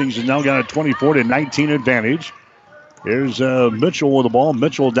Grosso. Hastings has now got a 24-19 advantage. Here's Mitchell with the ball.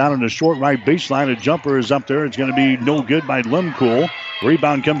 Mitchell down in the short right baseline. A jumper is up there. It's going to be no good by Lemcool.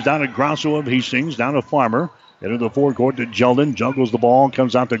 Rebound comes down to Grosso of Hastings. Down to Farmer. Into the forecourt to Jeldon. Juggles the ball.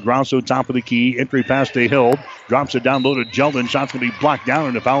 Comes out to Grosso, top of the key. Entry pass to Hill. Drops it down low to Jeldon. Shot's going to be blocked down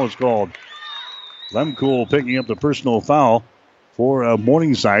and the foul is called. Lemcool picking up the personal foul for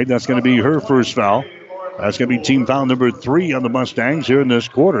Morningside. That's going to be her first foul. That's going to be team foul number 3 on the Mustangs here in this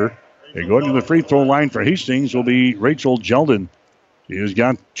quarter. And going to the free throw line for Hastings will be Rachel Jeldon. She has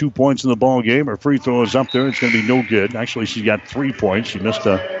got 2 points in the ball game. Her free throw is up there. It's going to be no good. Actually, she's got 3 points. She missed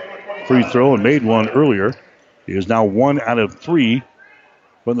a free throw and made one earlier. She is now 1 out of 3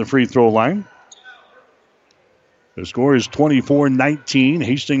 from the free throw line. The score is 24-19.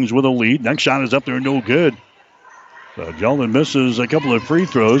 Hastings with a lead. Next shot is up there, no good. So Jeldon misses a couple of free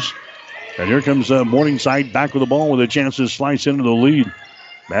throws. And here comes Morningside back with the ball with a chance to slice into the lead.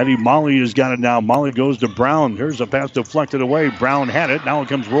 Maddie Molly has got it now. Molly goes to Brown. Here's a pass deflected away. Brown had it. Now it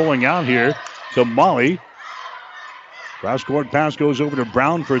comes rolling out here to Molly. Cross-court pass goes over to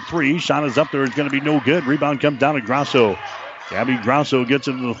Brown for 3. Shot is up there. It's going to be no good. Rebound comes down to Grosso. Gabby Grosso gets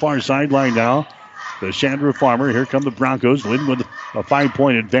it to the far sideline now. To Chandra Farmer. Here come the Broncos. Leading with a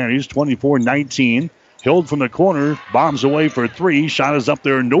 5-point advantage. 24-19. Hilled from the corner. Bombs away for 3. Shot is up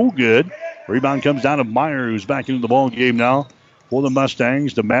there. No good. Rebound comes down to Meyer, who's back into the ball game now for the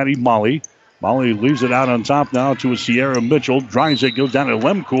Mustangs. To Maddie Molly. Molly leaves it out on top now to a Sierra Mitchell. Drives it. Goes down to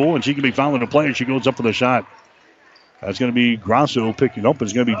Lemcool. And she can be fouled in the play. She goes up for the shot. That's going to be Grosso picking up.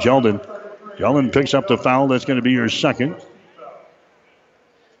 It's going to be Jeldon. Jeldon picks up the foul. That's going to be her second.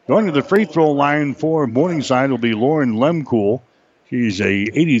 Going to the free throw line for Morningside will be Lauren Lemcool. She's a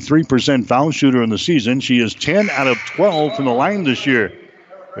 83% foul shooter in the season. She is 10 out of 12 from the line this year.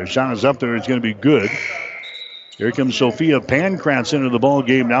 Her shot is up there. It's going to be good. Here comes Sophia Pankratz into the ball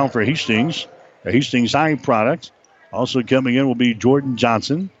game now for Hastings. A Hastings High product. Also coming in will be Jordan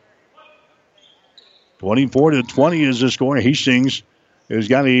Johnson. 24-20 is the score. Hastings has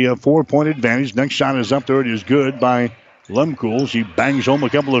got a 4-point advantage. Next shot is up there. It is good by Lemcool. She bangs home a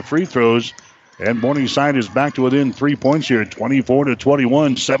couple of free throws. And Morningside is back to within 3 points here.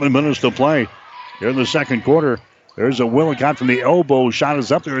 24-21. 7 minutes to play here in the second quarter. There's a Willicott from the elbow. Shot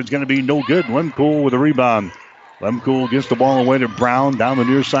is up there. It's going to be no good. Lemcool with a rebound. Lemcool gets the ball away to Brown down the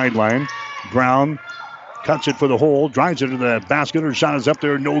near sideline. Brown cuts it for the hole, drives it to the basket. Her shot is up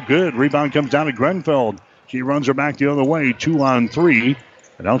there, no good. Rebound comes down to Grenfeld. She runs her back the other way, 2-on-3.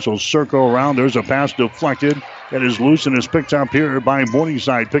 And also circle around. There's a pass deflected. It is loose and is picked up here by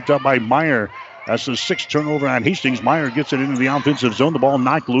Morningside. Picked up by Meyer. That's the 6th turnover on Hastings. Meyer gets it into the offensive zone. The ball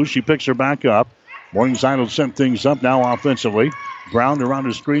knocked loose. She picks her back up. Morningside will set things up now offensively. Brown around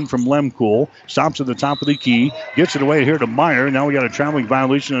the screen from Lemcool. Stops at the top of the key. Gets it away here to Meyer. Now we got a traveling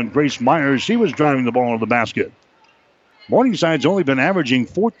violation on Grace Meyer. She was driving the ball to the basket. Morningside's only been averaging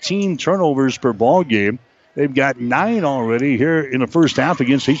 14 turnovers per ball game. They've got 9 already here in the first half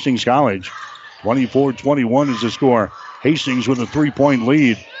against Hastings College. 24-21 is the score. Hastings with a 3-point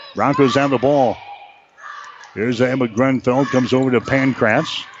lead. Broncos have the ball. Here's Emma Grenfeld. Comes over to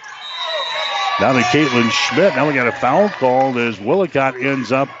Pankratz. Now to Caitlin Schmidt. Now we got a foul called as Willicott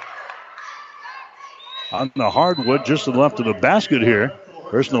ends up on the hardwood just to the left of the basket here.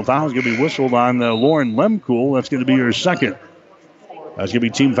 Personal foul is going to be whistled on Lauren Lemcool. That's going to be her second. That's going to be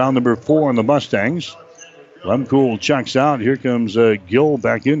team foul number 4 on the Mustangs. Lemcool checks out. Here comes Gill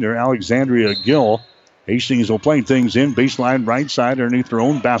back in there. Alexandria Gill. Hastings will play things in. Baseline right side underneath their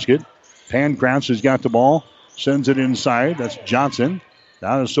own basket. Pankratz has got the ball. Sends it inside. That's Johnson.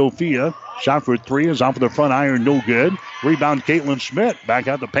 Now to Sophia. Shot for 3 is off of the front iron. No good. Rebound Caitlin Schmidt. Back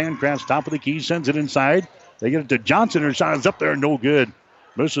out to Pankratz. Top of the key. Sends it inside. They get it to Johnson. Her shot is up there. No good.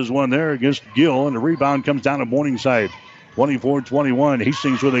 Misses one there against Gill. And the rebound comes down to Morningside. 24-21.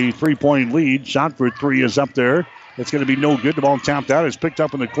 Hastings with a 3-point lead. Shot for 3 is up there. It's going to be no good. The ball tapped out. It's picked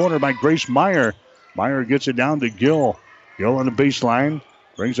up in the corner by Grace Meyer. Meyer gets it down to Gill. Gill on the baseline.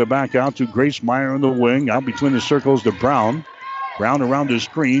 Brings it back out to Grace Meyer on the wing. Out between the circles to Brown. Brown around the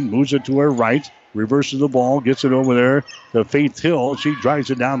screen. Moves it to her right. Reverses the ball. Gets it over there to Faith Hill. She drives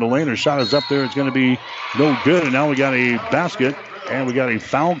it down the lane. Her shot is up there. It's going to be no good. And now we got a basket. And we got a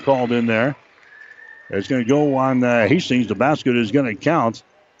foul called in there. It's going to go on Hastings. The basket is going to count.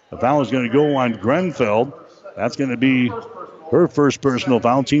 The foul is going to go on Grenfeld. That's going to be her first personal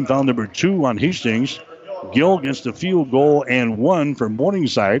foul. Team foul number 2 on Hastings. Gill gets the field goal and 1 for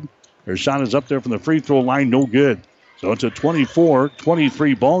Morningside. Her shot is up there from the free throw line. No good. So it's a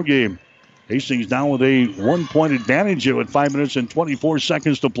 24-23 ball game. Hastings now with a 1-point advantage here with 5 minutes and 24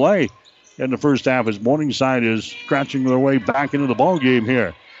 seconds to play in the first half as Morningside is scratching their way back into the ball game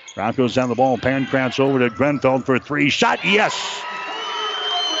here. Broncos down the ball. Pancratz over to Grenfell for three. Shot, yes!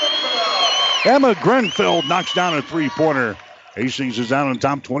 Emma Grenfell knocks down a three-pointer. Hastings is out on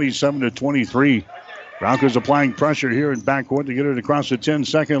top 27-23. Broncos applying pressure here in backcourt to get it across the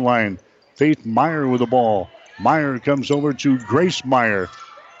 10-second line. Faith Meyer with the ball. Meyer comes over to Grace Meyer.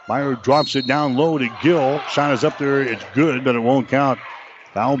 Meyer drops it down low to Gill. Shot is up there. It's good, but it won't count.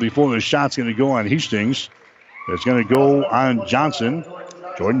 Foul before the shot's going to go on Hastings. It's going to go on Johnson.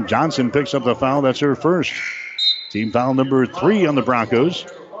 Jordan Johnson picks up the foul. That's her first. Team foul number 3 on the Broncos.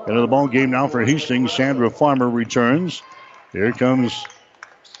 Into the ball game now for Hastings. Sandra Farmer returns. Here comes,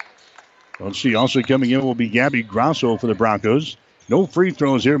 let's see, also coming in will be Gabby Grasso for the Broncos. No free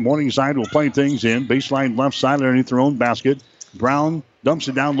throws here. Morningside will play things in. Baseline left side underneath their own basket. Brown dumps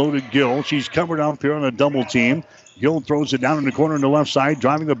it down low to Gill. She's covered up here on a double team. Gill throws it down in the corner on the left side,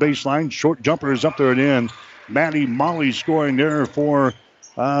 driving the baseline. Short jumper is up there and in. Maddie Molly scoring there for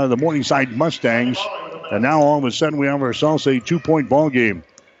the Morningside Mustangs. And now all of a sudden we have ourselves a 2-point ball game.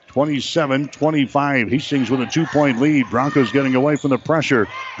 27-25. Hastings with a 2-point lead. Broncos getting away from the pressure.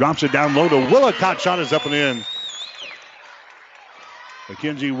 Drops it down low to Willicott. Shot is up and in.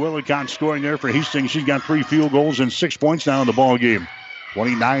 Mackenzie Willicott scoring there for Hastings. She's got 3 field goals and 6 points now in the ball game.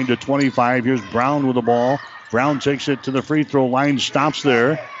 29-25. Here's Brown with the ball. Brown takes it to the free throw line. Stops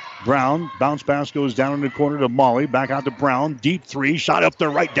there. Brown. Bounce pass goes down in the corner to Molly. Back out to Brown. Deep 3. Shot up there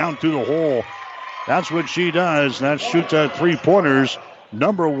right down through the hole. That's what she does. That shoots at 3-pointers.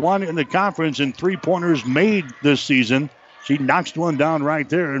 Number 1 in the conference in 3-pointers made this season. She knocks one down right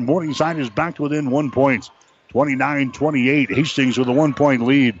there, and Morningside is back to within 1 point. 29-28. Hastings with a 1-point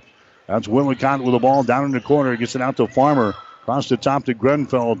lead. That's Willicott with the ball down in the corner. Gets it out to Farmer. Across the top to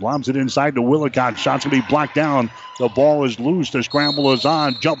Grenfell. Lobs it inside to Willicott. Shot's going to be blocked down. The ball is loose. The scramble is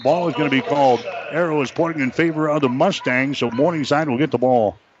on. Jump ball is going to be called. Arrow is pointing in favor of the Mustangs, so Morningside will get the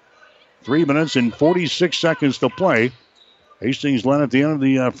ball. 3 minutes and 46 seconds to play. Hastings led at the end of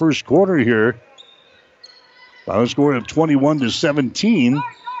the first quarter here. By a score of 21-17.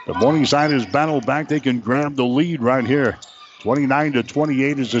 The Morningside has battled back. They can grab the lead right here.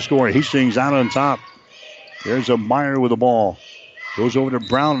 29-28 is the score. Hastings out on top. There's a Meyer with the ball. Goes over to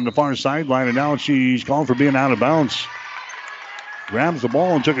Brown on the far sideline, and now she's called for being out of bounds. Grabs the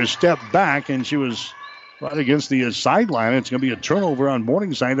ball and took a step back, and she was right against the sideline. It's going to be a turnover on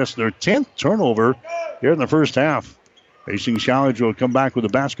Morningside. That's their 10th turnover here in the first half. Hastings College will come back with the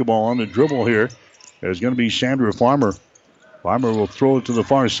basketball on the dribble here. There's going to be Sandra Farmer. Farmer will throw it to the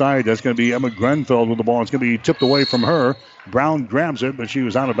far side. That's going to be Emma Grenfell with the ball. It's going to be tipped away from her. Brown grabs it, but she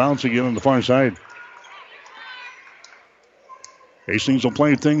was out of bounds again on the far side. Hastings will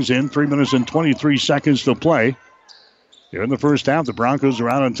play things in. 3 minutes and 23 seconds to play. Here in the first half, the Broncos are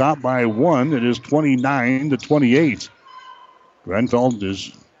out on top by 1. It is 29-28. Grenfell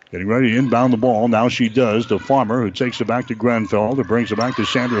is getting ready to inbound the ball. Now she does to Farmer, who takes it back to Grenfell. That brings it back to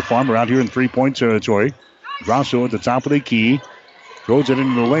Sandra Farmer out here in 3-point territory. Grasso at the top of the key. Throws it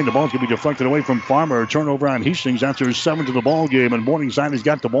into the lane. The ball's going to be deflected away from Farmer. Turnover on Hastings. That's her 7th of the ball game. And Morningside has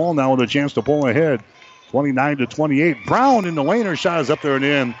got the ball now with a chance to pull ahead. 29-28. Brown in the lane. Her shot is up there and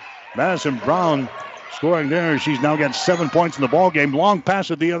in. Madison Brown scoring there. She's now got 7 points in the ball game. Long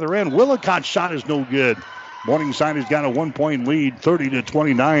pass at the other end. Willicott's shot is no good. Morningside has got a 1-point lead,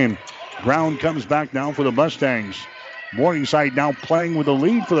 30-29. Brown comes back now for the Mustangs. Morningside now playing with a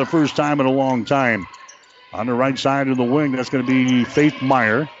lead for the first time in a long time. On the right side of the wing, that's going to be Faith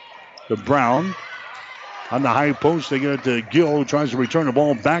Meyer. To Brown. On the high post, they get it to Gill, who tries to return the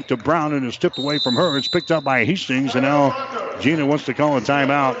ball back to Brown, and it's tipped away from her. It's picked up by Hastings, and now Gina wants to call a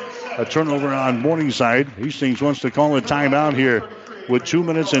timeout. A turnover on Morningside. Hastings wants to call a timeout here with 2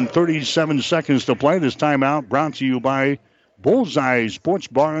 minutes and 37 seconds to play. This timeout brought to you by Bullseye Sports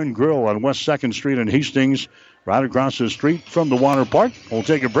Bar and Grill on West 2nd Street in Hastings, right across the street from the water park. We'll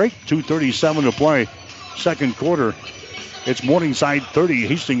take a break. 2:37 to play. Second quarter. It's Morningside 30,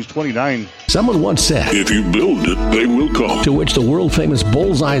 Hastings 29. Someone once said, if you build it, they will come. To which the world-famous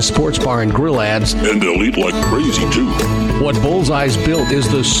Bullseye Sports Bar and Grill adds, and they'll eat like crazy, too. What Bullseye's built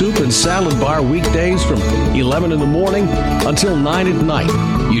is the soup and salad bar weekdays from 11 in the morning until 9 at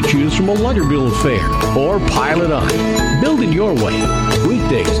night. You choose from a Luggerbill affair or pile it on. Build it your way.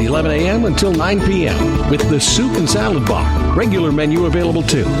 Weekdays, 11 a.m. until 9 p.m. with the soup and salad bar. Regular menu available,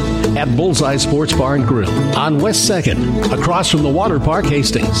 too, at Bullseye Sports Bar and Grill on West 2nd, across from the Water Park,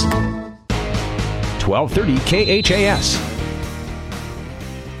 Hastings. 1230 KHAS.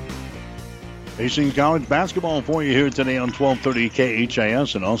 Hastings College basketball for you here today on 1230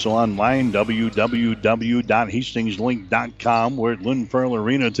 KHIS and also online, www.hastingslink.com. We're at Lynn Farrell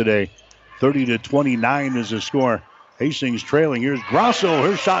Arena today. 30-29 is the score. Hastings trailing. Here's Grosso.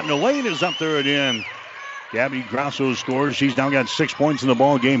 Her shot in the lane is up there again. Gabby Grosso scores. She's now got 6 points in the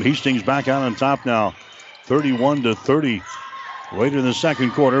ball game. Hastings back out on top now. 31-30. Later in the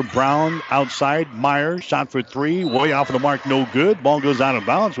second quarter, Brown outside. Meyer shot for three. Way off of the mark. No good. Ball goes out of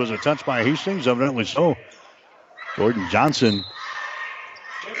bounds. Was a touch by Hastings? Evidently so. Jordan Johnson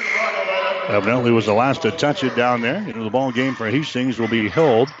evidently was the last to touch it down there. The ball game for Hastings will be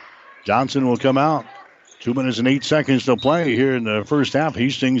held. Johnson will come out. 2 minutes and 8 seconds to play here in the first half.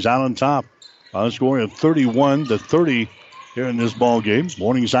 Hastings out on top. A score of 31-30 here in this ball game.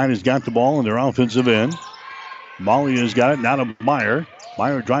 Morningside has got the ball in their offensive end. Molly has got it. Now to Meyer.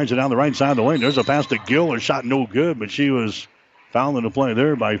 Meyer drives it down the right side of the lane. There's a pass to Gill. Her shot no good, but she was fouled in the play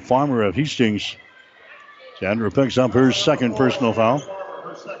there by Farmer of Hastings. Chandra picks up her second personal foul.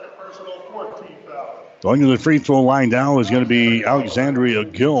 Going to the free throw line now is going to be Alexandria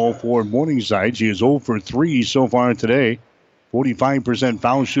Gill for Morningside. She is 0 for 3 so far today. 45%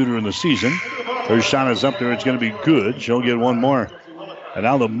 foul shooter in the season. Her shot is up there. It's going to be good. She'll get one more. And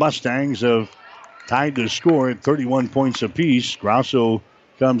now the Mustangs have tied the score at 31 points apiece. Grosso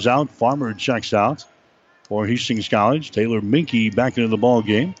comes out. Farmer checks out for Hastings College. Taylor Minke back into the ball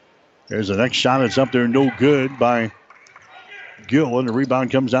game. There's the next shot. It's up there. No good by Gill. And the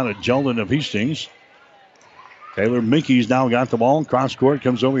rebound comes out of Jeldon of Hastings. Taylor Minke's now got the ball. Cross court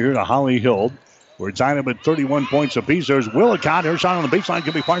comes over here to Holly Hill. We're tied up at 31 points apiece. There's Willicott. Her shot on the baseline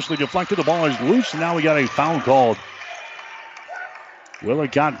can be partially deflected. The ball is loose, and now we got a foul called.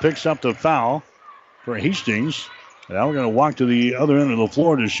 Willicott picks up the foul for Hastings. And now we're going to walk to the other end of the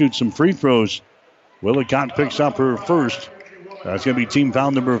floor to shoot some free throws. Willicott picks up her first. That's going to be team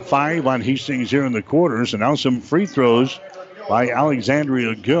foul number 5 on Hastings here in the quarters. And now some free throws by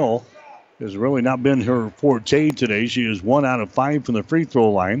Alexandria Gill. Has really not been her forte today. She is 1 out of 5 from the free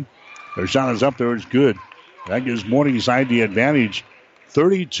throw line. Her shot is up there. It's good. That gives Morningside the advantage.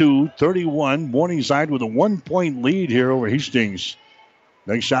 32-31. Morningside with a 1-point lead here over Hastings.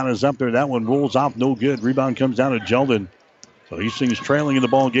 Next shot is up there. That one rolls off. No good. Rebound comes down to Jeldon. So Hastings trailing in the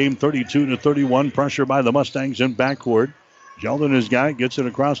ball game 32-31. Pressure by the Mustangs in backcourt. Jeldon has got it. Gets it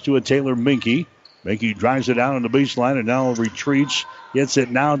across to a Taylor Minke. Minke drives it down on the baseline and now retreats. Gets it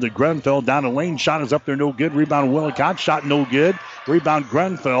now to Grenfell. Down the lane. Shot is up there. No good. Rebound Willicott. Shot no good. Rebound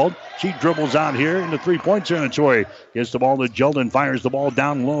Grenfell. She dribbles out here in the three-point territory. Gets the ball to Jeldon. Fires the ball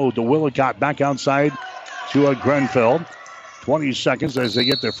down low to Willicott. Back outside to a Grenfell. 20 seconds as they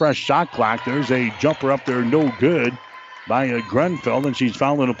get the fresh shot clock. There's a jumper up there. No good by a Grenfell. And she's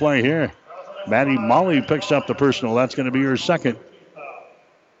fouling the play here. Maddie Molly picks up the personal. That's going to be her second.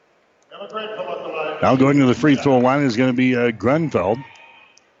 Now going to the free throw line is going to be Grenfell.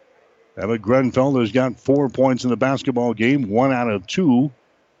 Emma Grenfell has got 4 points in the basketball game. 1 out of 2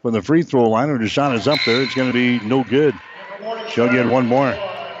 from the free throw line. Her shot is up there. It's going to be no good. She'll get one more.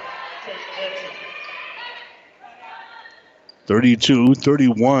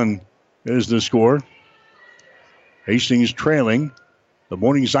 32-31 is the score. Hastings trailing. The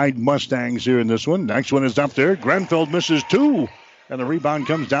Morningside Mustangs here in this one. Next one is up there. Grenfell misses 2. And the rebound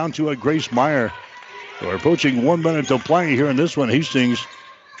comes down to a Grace Meyer. So we're approaching 1 minute to play here in this one. Hastings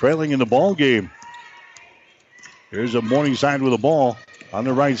trailing in the ball game. Here's a Morningside with the ball. On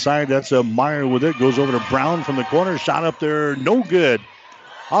the right side, that's a Meyer with it. Goes over to Brown from the corner. Shot up there, no good.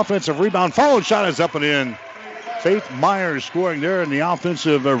 Offensive rebound. Followed shot is up and in. Faith Meyer scoring there in the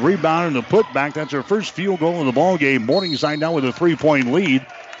offensive rebound and the putback. That's her first field goal in the ball game. Morningside now with a 3-point lead.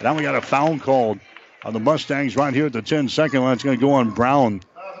 And now we got a foul called on the Mustangs right here at the 10-second line. It's going to go on Brown.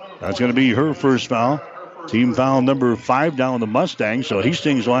 That's going to be her first foul. Team foul number 5 down on the Mustangs. So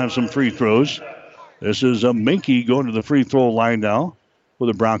Hastings will have some free throws. This is Minke going to the free throw line now for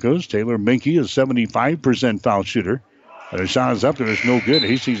the Broncos. Taylor Minke is 75% foul shooter. And her shot is up there. It's no good.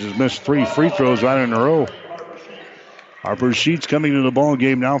 Hastings has missed 3 free throws right in a row. Harper Sheets coming to the ball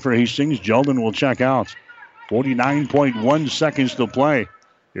game now for Hastings. Jeldon will check out. 49.1 seconds to play.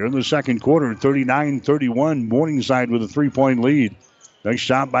 Here in the second quarter, 39-31. Morningside with a 3-point lead. Next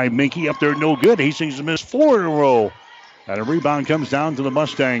shot by Minke up there, no good. Hastings has missed 4 in a row. And a rebound comes down to the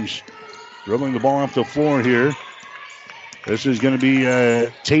Mustangs. Dribbling the ball off the floor here. This is going to be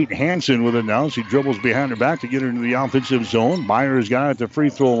Tate Hansen with it now. She dribbles behind her back to get her into the offensive zone. Myers got it at the free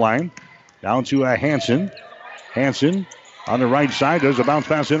throw line. Down to Hansen. Hansen on the right side. There's a bounce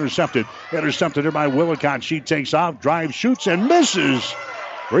pass intercepted. Intercepted there by Willicott. She takes off, drives, shoots, and misses.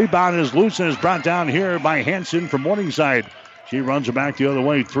 Rebound is loose and is brought down here by Hansen from Morningside. She runs it back the other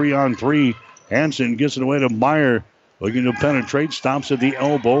way. 3-on-3. Hansen gets it away to Meyer. Looking to penetrate. Stops at the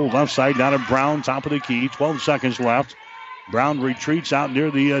elbow. Left side down to Brown. Top of the key. 12 seconds left. Brown retreats out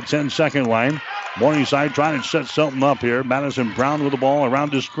near the 10-second line. Morningside trying to set something up here. Madison Brown with the ball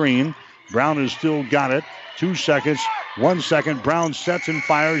around the screen. Brown has still got it. 2 seconds. 1 second. Brown sets and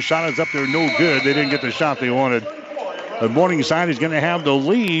fires. Shot is up there. No good. They didn't get the shot they wanted. But Morningside is going to have the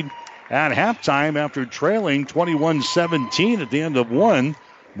lead at halftime after trailing 21-17 at the end of one.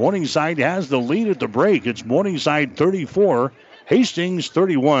 Morningside has the lead at the break. It's Morningside 34, Hastings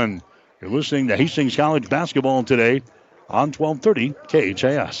 31. You're listening to Hastings College basketball today on 1230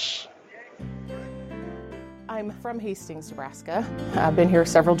 KHAS. I'm from Hastings, Nebraska. I've been here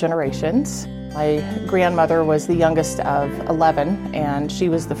several generations. My grandmother was the youngest of 11, and she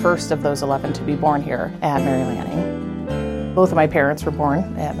was the first of those 11 to be born here at Mary Lanning. Both of my parents were born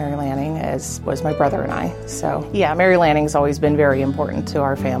at Mary Lanning, as was my brother and I. So, yeah, Mary Lanning's always been very important to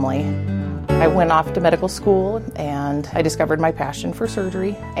our family. I went off to medical school, and I discovered my passion for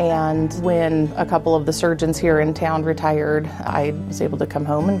surgery. And when a couple of the surgeons here in town retired, I was able to come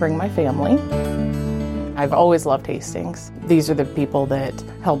home and bring my family. I've always loved Hastings. These are the people that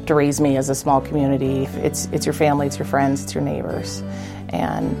helped raise me as a small community. It's your family, it's your friends, it's your neighbors.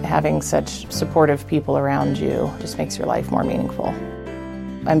 And having such supportive people around you just makes your life more meaningful.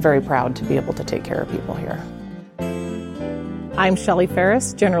 I'm very proud to be able to take care of people here. I'm Shelley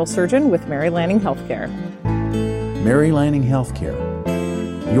Ferris, General Surgeon with Mary Lanning Healthcare. Mary Lanning Healthcare.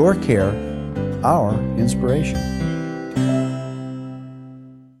 Your care, our inspiration.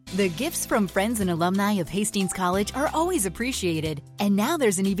 The gifts from friends and alumni of Hastings College are always appreciated. And now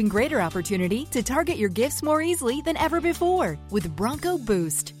there's an even greater opportunity to target your gifts more easily than ever before with Bronco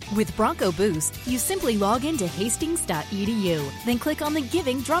Boost. With Bronco Boost, you simply log into hastings.edu, then click on the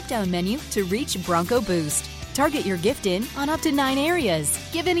Giving drop-down menu to reach Bronco Boost. Target your gift in on up to 9 areas.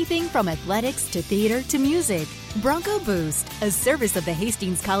 Give anything from athletics to theater to music. Bronco Boost, a service of the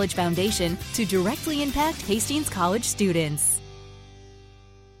Hastings College Foundation to directly impact Hastings College students.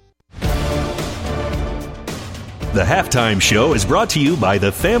 The Halftime Show is brought to you by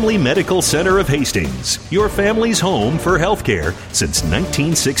the Family Medical Center of Hastings, your family's home for healthcare since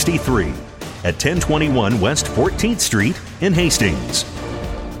 1963 at 1021 West 14th Street in Hastings.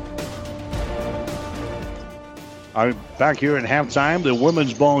 Back here at halftime, the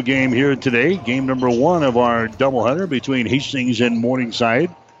women's ball game here today. Game number 1 of our doubleheader between Hastings and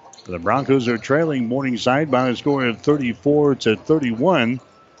Morningside. The Broncos are trailing Morningside by a score of 34-31.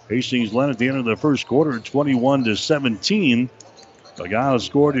 Hastings led at the end of the first quarter, 21-17. Gagao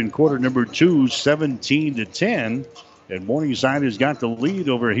scored in quarter number 2, 17-10. And Morningside has got the lead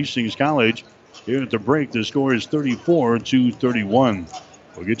over Hastings College. Here at the break, the score is 34-31.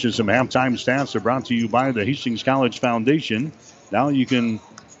 We'll get you some halftime stats. They're brought to you by the Hastings College Foundation. Now you can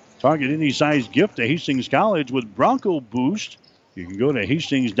target any size gift to Hastings College with Bronco Boost. You can go to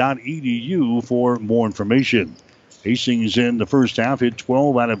hastings.edu for more information. Hastings in the first half hit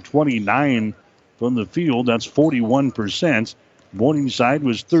 12 out of 29 from the field. That's 41%. Morningside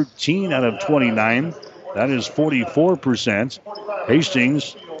was 13 out of 29. That is 44%.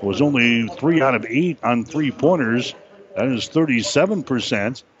 Hastings was only 3 out of 8 on three-pointers. That is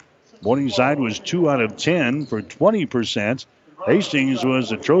 37%. Morningside was 2 out of 10 for 20%. Hastings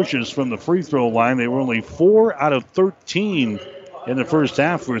was atrocious from the free throw line. They were only 4 out of 13 in the first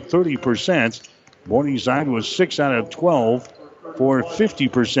half for 30%. Morningside was 6 out of 12 for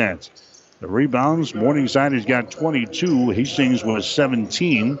 50%. The rebounds, Morningside has got 22. Hastings was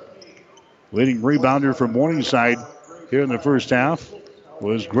 17. Leading rebounder for Morningside here in the first half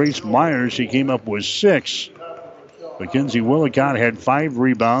was Grace Myers. She came up with 6. Mackenzie Willicott had 5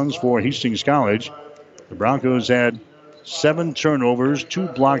 rebounds for Hastings College. The Broncos had 7 turnovers, 2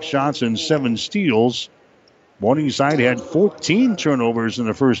 block shots, and 7 steals. Morningside had 14 turnovers in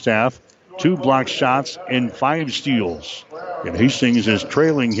the first half, 2 block shots, and 5 steals. And Hastings is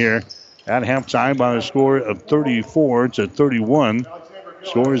trailing here at halftime by a score of 34-31.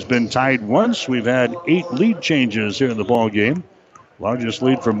 Score has been tied once. We've had 8 lead changes here in the ball game. Largest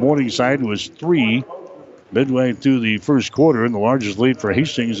lead for Morningside was 3 midway through the first quarter, and the largest lead for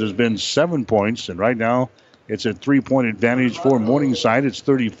Hastings has been 7 points. And right now, it's a 3-point advantage for Morningside. It's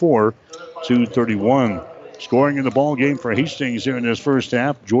 34-31. Scoring in the ball game for Hastings here in this first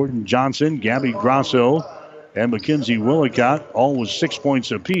half: Jordan Johnson, Gabby Grosso, and Mackenzie Willicott, all with 6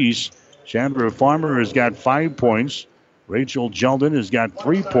 points apiece. Chandra Farmer has got 5 points. Rachel Jeldon has got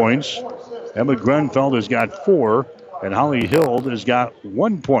 3 points. Emma Grunfeld has got 4. And Holly Hild has got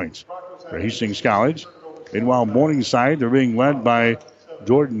 1 point for Hastings College. Meanwhile, Morningside, they're being led by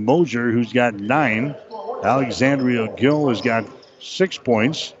Jordan Mosier, who's got 9. Alexandria Gill has got 6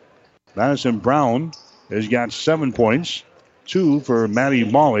 points. Madison Brown has got 7 points, 2 for Maddie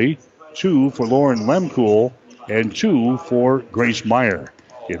Molly, 2 for Lauren Lemcool, and 2 for Grace Meyer.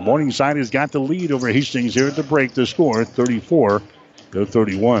 And Morningside has got the lead over Hastings here at the break. The score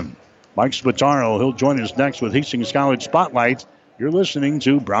 34-31. Mike Spataro, he'll join us next with Hastings College Spotlight. You're listening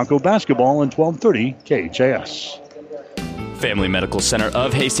to Bronco Basketball on 1230 KHAS. Family Medical Center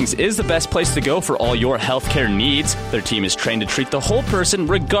of Hastings is the best place to go for all your healthcare needs. Their team is trained to treat the whole person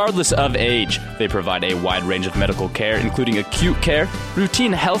regardless of age. They provide a wide range of medical care, including acute care,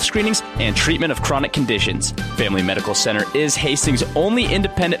 routine health screenings, and treatment of chronic conditions. Family Medical Center is Hastings' only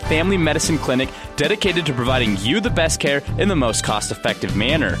independent family medicine clinic dedicated to providing you the best care in the most cost-effective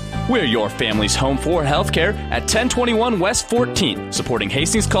manner. We're your family's home for healthcare at 1021 West 14th, supporting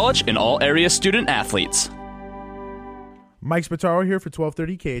Hastings College and all area student athletes. Mike Spataro here for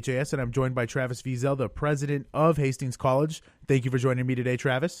 1230 KHAS, and I'm joined by Travis Wiesel, the president of Hastings College. Thank you for joining me today,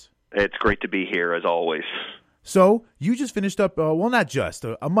 Travis. It's great to be here, as always. So you just finished up, not just,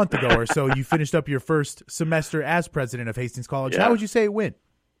 a month ago or so, you finished up your first semester as president of Hastings College. Yeah. How would you say it went?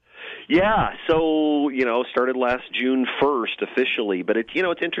 Yeah, so, started last June 1st officially, but it's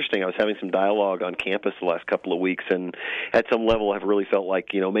interesting. I was having some dialogue on campus the last couple of weeks, and at some level I've really felt like,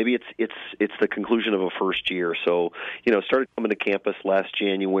 maybe it's the conclusion of a first year. So, started coming to campus last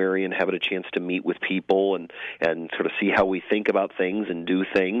January and having a chance to meet with people and sort of see how we think about things and do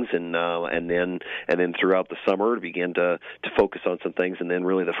things, and then throughout the summer began to focus on some things, and then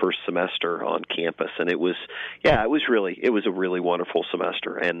really the first semester on campus. And it was a really wonderful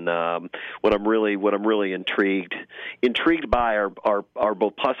semester. And what I'm really intrigued by are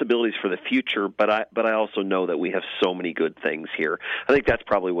both possibilities for the future, but I also know that we have so many good things here. I think that's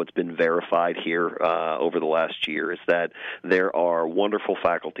probably what's been verified here over the last year, is that there are wonderful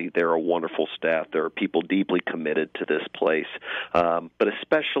faculty, there are wonderful staff, there are people deeply committed to this place, but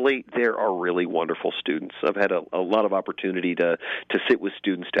especially there are really wonderful students. I've had a lot of opportunity to sit with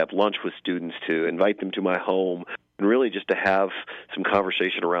students, to have lunch with students, to invite them to my home, and really just to have some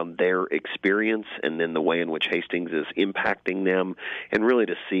conversation around their experience and then the way in which Hastings is impacting them, and really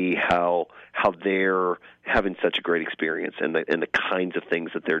to see how they're having such a great experience and the kinds of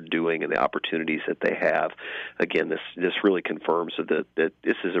things that they're doing and the opportunities that they have. Again, this really confirms that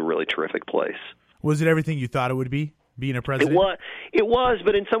this is a really terrific place. Was it everything you thought it would be, being a president? It was,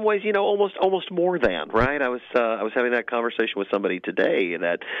 but in some ways, almost more than, right? I was having that conversation with somebody today,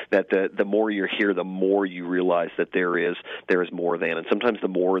 that the more you're here, the more you realize that there is more than, and sometimes the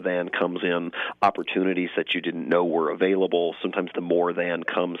more than comes in opportunities that you didn't know were available. Sometimes the more than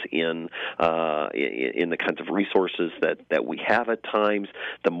comes in the kinds of resources that we have at times.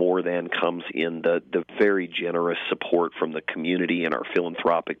 The more than comes in the very generous support from the community and our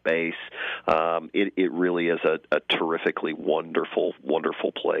philanthropic base. It really is a terrifically wonderful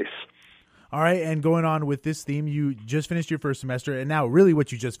place. All right, and going on with this theme, you just finished your first semester, and now really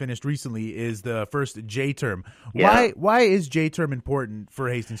what you just finished recently is the first J term. Yeah. Why is J term important for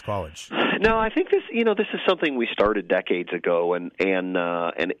Hastings College? No, I think this is something we started decades ago, and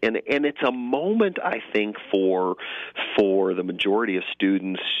it's a moment, I think, for the majority of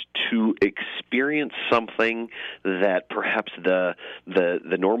students to experience something that perhaps the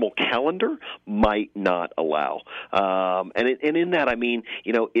normal calendar might not allow. And in that, I mean,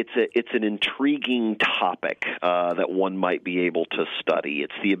 it's an intriguing topic that one might be able to study.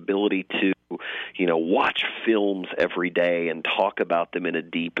 It's the ability to watch films every day and talk about them in a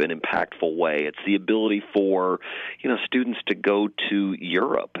deep and impactful way. It's the ability for, students to go to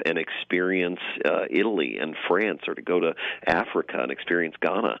Europe and experience Italy and France, or to go to Africa and experience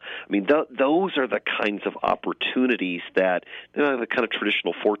Ghana. I mean, those are the kinds of opportunities that the kind of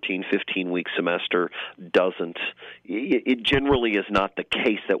traditional 14, 15-week semester doesn't. It generally is not the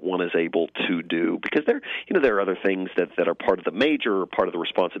case that one is able to do, because there are other things that are part of the major or part of the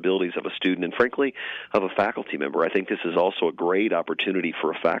responsibilities of a student, and frankly, of a faculty member. I think this is also a great opportunity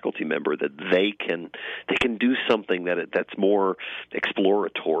for a faculty member that they can do something that's more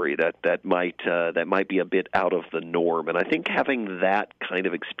exploratory, that might be a bit out of the norm. And I think having that kind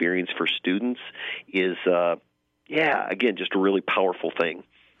of experience for students is, again, just a really powerful thing.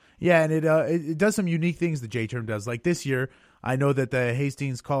 Yeah, and it does some unique things the J-term does. Like this year, I know that the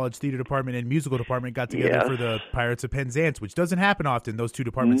Hastings College Theater Department and Musical Department got together for the Pirates of Penzance, which doesn't happen often, those two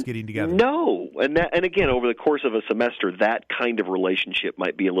departments getting together. No, and again, over the course of a semester, that kind of relationship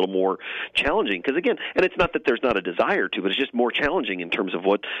might be a little more challenging. Because again, and it's not that there's not a desire to, but it's just more challenging in terms of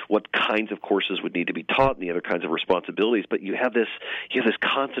what kinds of courses would need to be taught and the other kinds of responsibilities. But you have this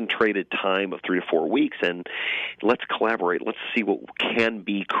concentrated time of 3 to 4 weeks, and let's collaborate. Let's see what can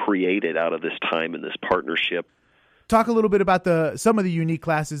be created out of this time and this partnership. talk a little bit about some of the unique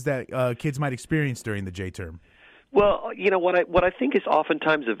classes that kids might experience during the J term. Well, what I think is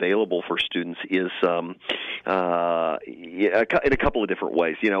oftentimes available for students is in a couple of different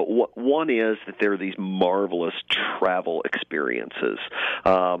ways. One is that there are these marvelous travel experiences.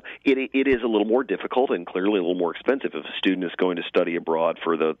 It is a little more difficult and clearly a little more expensive if a student is going to study abroad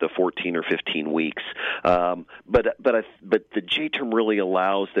for the 14 or 15 weeks. But the J term really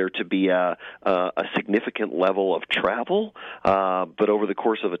allows there to be a significant level of travel, but over the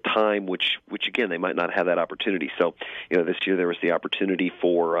course of a time, which again they might not have that opportunity. So, this year there was the opportunity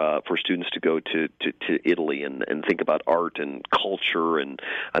for students to go to Italy and think about art and culture, and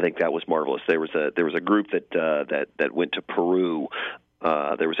I think that was marvelous. There was a group that went to Peru.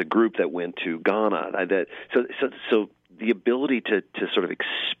 There was a group that went to Ghana. So the ability to sort of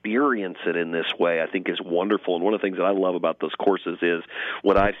experience it in this way, I think, is wonderful. And one of the things that I love about those courses is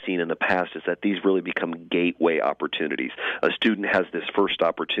what I've seen in the past is that these really become gateway opportunities. A student has this first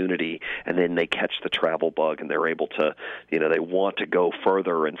opportunity, and then they catch the travel bug, and they're able to, they want to go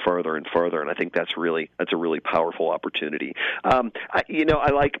further and further and further. And I think that's a really powerful opportunity. I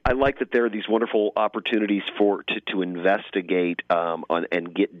like that there are these wonderful opportunities to investigate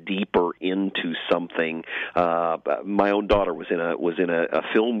and get deeper into something. My own daughter was in a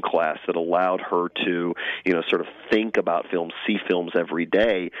film class that allowed her to sort of think about films, see films every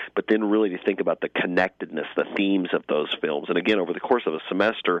day, but then really to think about the connectedness, the themes of those films. And again, over the course of a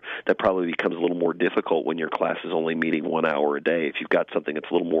semester, that probably becomes a little more difficult when your class is only meeting 1 hour a day. If you've got something that's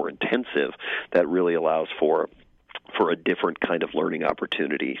a little more intensive, that really allows for a different kind of learning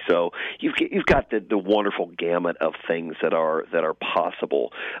opportunity. So you've got the wonderful gamut of things that are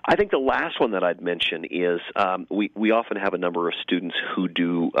possible. I think the last one that I'd mention is we often have a number of students who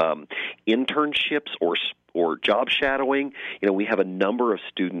do internships or job shadowing. We have a number of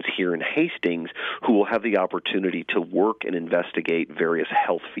students here in Hastings who will have the opportunity to work and investigate various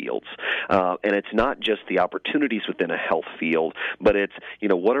health fields. And it's not just the opportunities within a health field, but it's,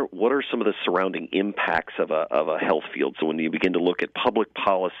 what are some of the surrounding impacts of a health field? So when you begin to look at public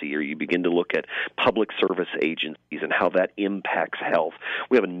policy or you begin to look at public service agencies and how that impacts health,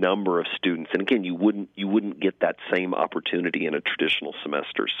 we have a number of students. And again, you wouldn't get that same opportunity in a traditional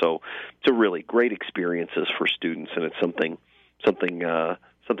semester. So it's a really great experience for students, and it's something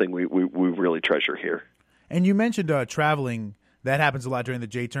we really treasure here. And you mentioned traveling. That happens a lot during the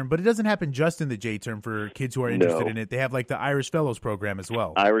J term, but it doesn't happen just in the J term for kids who are interested in it. They have like the Irish Fellows program as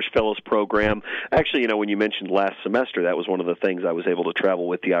well. Irish Fellows program. Actually, when you mentioned last semester, that was one of the things I was able to travel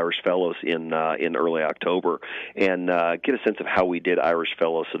with the Irish Fellows in early October and get a sense of how we did Irish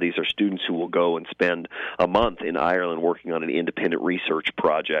Fellows. So these are students who will go and spend a month in Ireland working on an independent research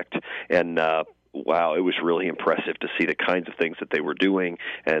project, and wow, it was really impressive to see the kinds of things that they were doing,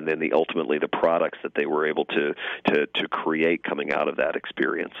 and then ultimately the products that they were able to create coming out of that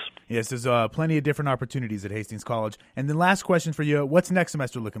experience. Yes, there's plenty of different opportunities at Hastings College. And then last question for you, what's next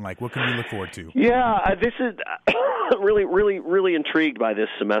semester looking like? What can we look forward to? Yeah, this is really intrigued by this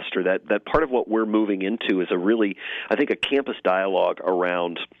semester. That part of what we're moving into is I think a campus dialogue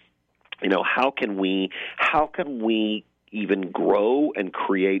around, how can we even grow and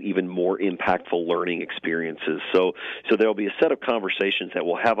create even more impactful learning experiences. So there'll be a set of conversations that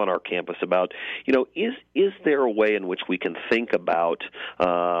we'll have on our campus about, is there a way in which we can think about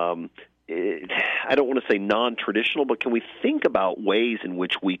I don't want to say non-traditional, but can we think about ways in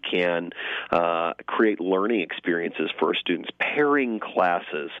which we can create learning experiences for our students, pairing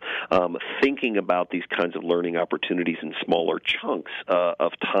classes, thinking about these kinds of learning opportunities in smaller chunks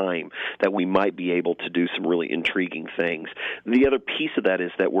of time that we might be able to do some really intriguing things. The other piece of that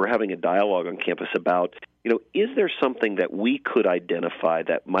is that we're having a dialogue on campus about, is there something that we could identify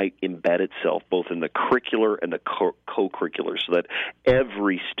that might embed itself both in the curricular and the co-curricular so that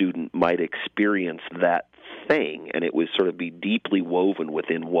every student might experience that thing, and it would sort of be deeply woven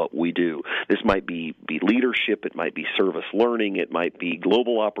within what we do. This might be leadership, it might be service learning, it might be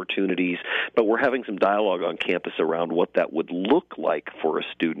global opportunities, but we're having some dialogue on campus around what that would look like for a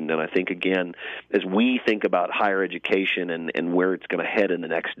student. And I think, again, as we think about higher education and where it's going to head in the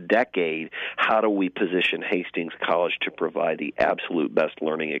next decade, how do we position Hastings College to provide the absolute best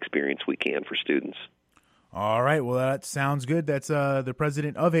learning experience we can for students? All right. Well, that sounds good. That's the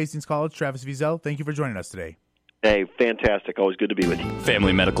president of Hastings College, Travis Wiesel. Thank you for joining us today. Hey, fantastic. Always good to be with you.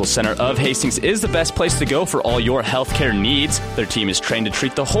 Family Medical Center of Hastings is the best place to go for all your healthcare needs. Their team is trained to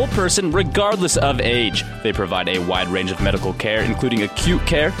treat the whole person regardless of age. They provide a wide range of medical care, including acute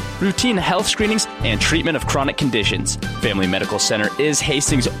care, routine health screenings, and treatment of chronic conditions. Family Medical Center is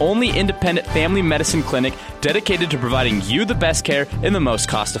Hastings' only independent family medicine clinic dedicated to providing you the best care in the most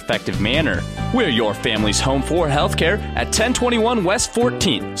cost-effective manner. We're your family's home for healthcare at 1021 West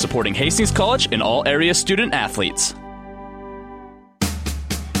 14th, supporting Hastings College and all area student athletes.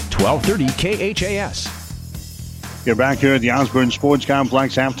 1230 KHAS. You're back here at the Osborne Sports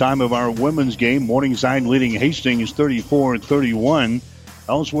Complex, halftime of our women's game. Morningside leading Hastings 34-31.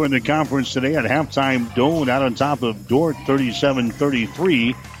 Elsewhere in the conference today at halftime, Doane out on top of Dordt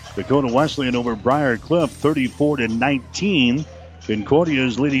 37-33. Dakota Wesleyan over Briar Cliff 34-19. Concordia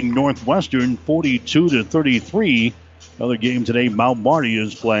is leading Northwestern 42-33. Another game today, Mount Marty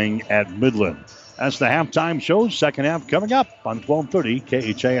is playing at Midland. That's the halftime show. Second half coming up on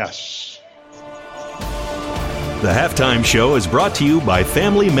 1230 KHAS. The halftime show is brought to you by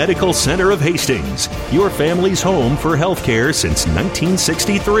Family Medical Center of Hastings, your family's home for healthcare since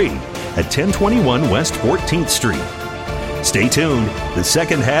 1963 at 1021 West 14th Street. Stay tuned. The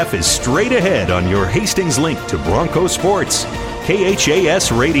second half is straight ahead on your Hastings link to Bronco Sports,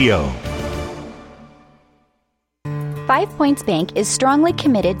 KHAS Radio. 5 Points Bank is strongly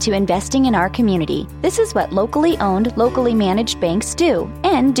committed to investing in our community. This is what locally owned, locally managed banks do,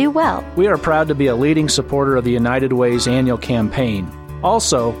 and do well. We are proud to be a leading supporter of the United Way's annual campaign.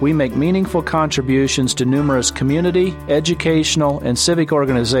 Also, we make meaningful contributions to numerous community, educational, and civic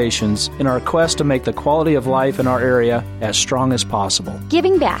organizations in our quest to make the quality of life in our area as strong as possible.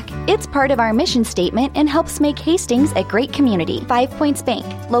 Giving back. It's part of our mission statement and helps make Hastings a great community. 5 Points Bank.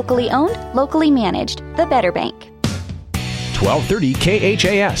 Locally owned, locally managed. The better bank. 1230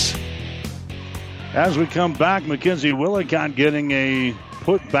 KHAS. As we come back, Mackenzie Willicott getting a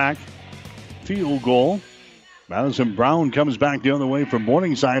putback field goal. Madison Brown comes back the other way from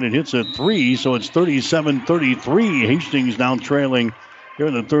Morningside and hits a three, so it's 37-33. Hastings now trailing here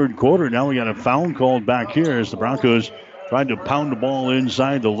in the third quarter. Now we got a foul called back here as the Broncos tried to pound the ball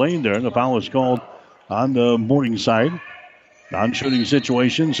inside the lane there. The foul is called on the Morningside. Non-shooting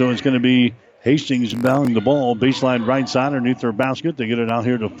situation, so it's going to be Hastings bouncing the ball baseline right side underneath their basket. They get it out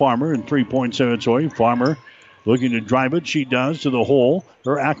here to Farmer in three-point territory. Farmer looking to drive it. She does to the hole.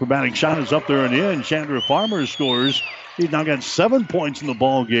 Her acrobatic shot is up there and in. Chandra Farmer scores. He's now got 7 points in the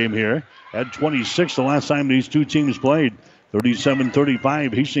ball game here. Had 26 the last time these two teams played.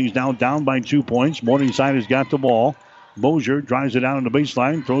 37-35. Hastings now down by 2 points. Morningside has got the ball. Mosier drives it out on the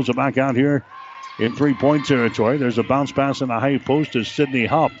baseline. Throws it back out here in three-point territory. There's a bounce pass in the high post to Sydney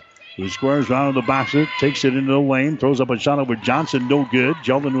Huff, who squares around the basket, takes it into the lane, throws up a shot over Johnson, no good.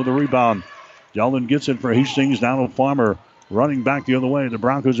 Jeldon with a rebound. Jeldon gets it for Hastings, down to Farmer, running back the other way. The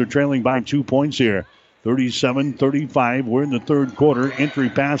Broncos are trailing by 2 points here. 37-35. We're in the third quarter. Entry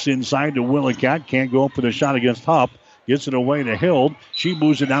pass inside to Willicott. Can't go up for the shot against Huff. Gets it away to Hild. She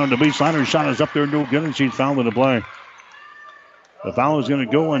moves it down to the baseline. Her shot is up there, no good, and she's fouled in the play. The foul is going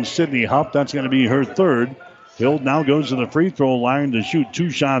to go on Sydney Huff. That's going to be her third. Hild now goes to the free throw line to shoot 2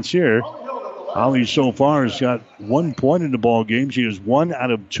 shots here. Holly so far has got 1 point in the ball game. She is 1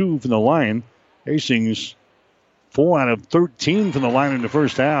 out of 2 from the line. Hastings 4 out of 13 from the line in the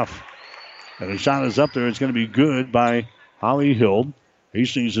first half. And the shot is up there. It's going to be good by Holly Hild.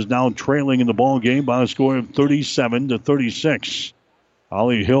 Hastings is now trailing in the ball game by a score of 37-36.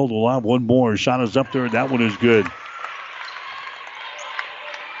 Holly Hild will have one more. Shot is up there. That one is good.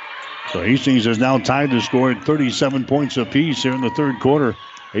 So Hastings has now tied the score at 37 points apiece here in the third quarter.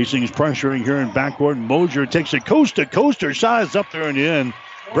 Hastings pressuring here in backcourt. Mosier takes it coast to coast. Her shot is up there and in.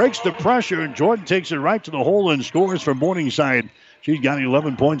 Breaks the pressure, and Jordan takes it right to the hole and scores for Morningside. She's got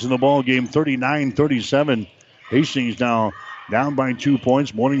 11 points in the ball game, 39-37. Hastings now down by 2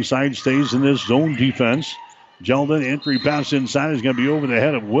 points. Morningside stays in this zone defense. Jeldon, entry pass inside is going to be over the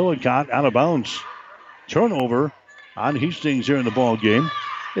head of Willicott, out of bounds. Turnover on Hastings here in the ball game.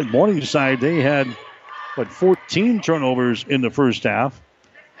 In Morningside, they had, 14 turnovers in the first half.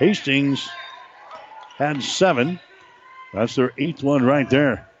 Hastings had 7. That's their 8th one right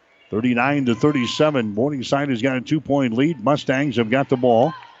there. 39-37. Morningside has got a 2-point lead. Mustangs have got the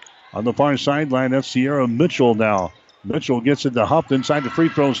ball. On the far sideline, that's Sierra Mitchell now. Mitchell gets it to Huff inside the free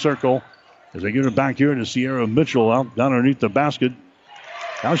throw circle. As they get it back here to Sierra Mitchell out down underneath the basket.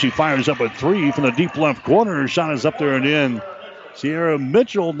 Now she fires up a 3 from the deep left corner. Her shot is up there and in. Sierra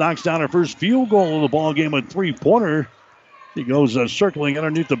Mitchell knocks down her first field goal of the ball game, a 3-pointer. She goes circling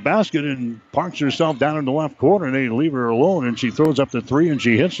underneath the basket and parks herself down in the left corner, and they leave her alone, and she throws up the 3 and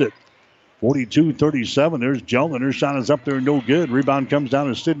she hits it. 42-37. There's Jeldon. Her shot is up there, no good. Rebound comes down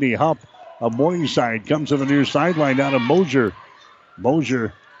to Sydney Hupp of Morningside. Comes to the near sideline down to Mosier.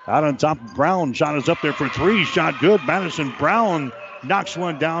 Mosier out on top of Brown. Shot is up there for three. Shot good. Madison Brown knocks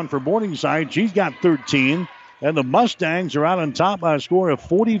one down for Morningside. She's got 13. And the Mustangs are out on top by a score of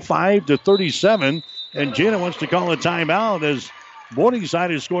 45-37. And Jana wants to call a timeout as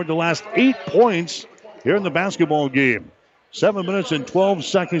Morningside has scored the last 8 points here in the basketball game. 7 minutes and 12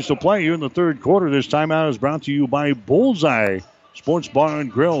 seconds to play here in the third quarter. This timeout is brought to you by Bullseye Sports Bar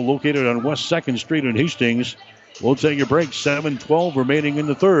and Grill, located on West 2nd Street in Hastings. We'll take a break. 7:12 remaining in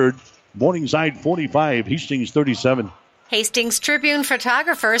the third. Morningside 45, Hastings 37. Hastings Tribune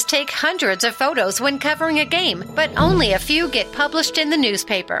photographers take hundreds of photos when covering a game, but only a few get published in the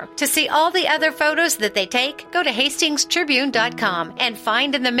newspaper. To see all the other photos that they take, go to hastingstribune.com and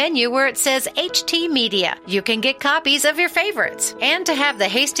find in the menu where it says HT Media. You can get copies of your favorites. And to have the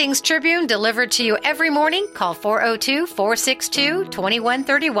Hastings Tribune delivered to you every morning, call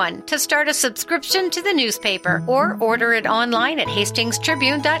 402-462-2131 to start a subscription to the newspaper or order it online at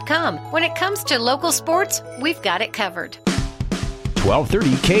hastingstribune.com. When it comes to local sports, we've got it covered.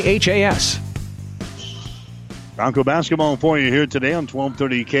 1230 KHAS. Bronco basketball for you here today on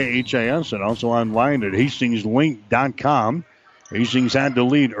 1230 KHAS and also online at hastingslink.com. Hastings had to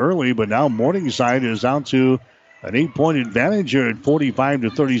lead early, but now Morningside is out to an 8-point advantage here at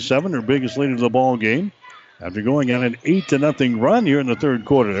 45-37, their biggest lead of the ball game. After going on an 8-0 run here in the third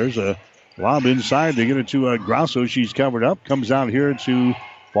quarter, there's a lob inside. They get it to Grasso. She's covered up. Comes out here to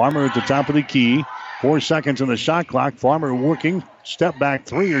Farmer at the top of the key. 4 seconds on the shot clock. Farmer working. Step back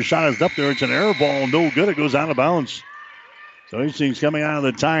three. Her shot is up there. It's an air ball. No good. It goes out of bounds. So Hastings coming out of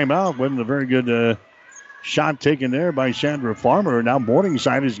the timeout. Wasn't a very good shot taken there by Chandra Farmer. Now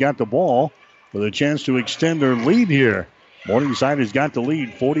Morningside has got the ball with a chance to extend their lead here. Morningside has got the lead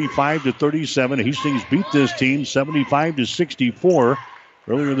 45-37. Hastings beat this team 75-64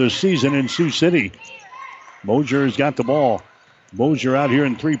 earlier this season in Sioux City. Mosier has got the ball. Mosier out here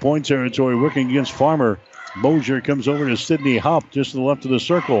in three-point territory working against Farmer. Mosier comes over to Sydney Hupp just to the left of the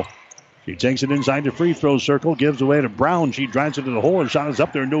circle. She takes it inside the free throw circle, gives away to Brown. She drives it to the hole. Her shot is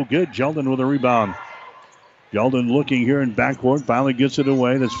up there, no good. Jeldon with a rebound. Jeldon looking here in backcourt, finally gets it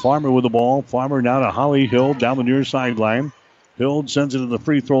away. That's Farmer with the ball. Farmer now to Holly Hill down the near sideline. Hill sends it to the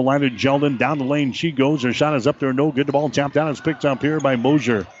free throw line to Jeldon. Down the lane she goes. Her shot is up there, no good. The ball tapped down. It's picked up here by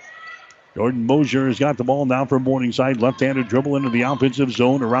Mosier. Jordan Mosier has got the ball now for Morningside. Left-handed dribble into the offensive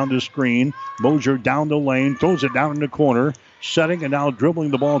zone around the screen. Mosier down the lane, throws it down in the corner. Setting and now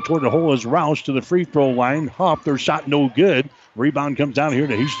dribbling the ball toward the hole is Roush to the free throw line. Huff, their shot no good. Rebound comes down here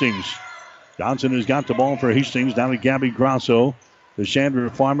to Hastings. Johnson has got the ball for Hastings. Down to Gabby Grasso. The Chandra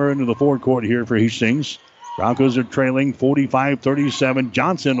Farmer into the forecourt here for Hastings. Broncos are trailing 45-37.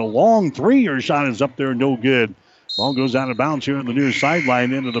 Johnson, a long three. Her shot is up there, no good. Ball goes out of bounds here on the near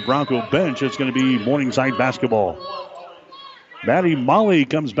sideline into the Bronco bench. It's going to be Morningside basketball. Maddie Molly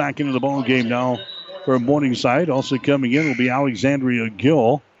comes back into the ball game now for Morningside. Also coming in will be Alexandria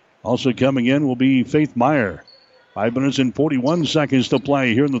Gill. Also coming in will be Faith Meyer. 5 minutes and 41 seconds to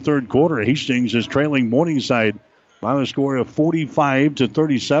play here in the third quarter. Hastings is trailing Morningside by a score of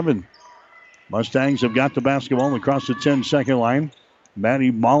 45-37. Mustangs have got the basketball across the 10-second line.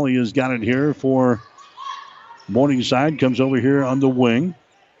 Maddie Molly has got it here for Morningside. Comes over here on the wing.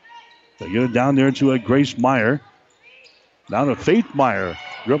 They get it down there to Grace Meyer. Down to Faith Meyer.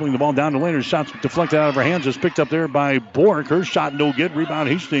 Dribbling the ball down the lane. Her shot's deflected out of her hands. It's picked up there by Bork. Her shot no good. Rebound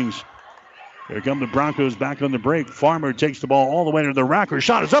Hastings. Here come the Broncos back on the break. Farmer takes the ball all the way to the rack. Her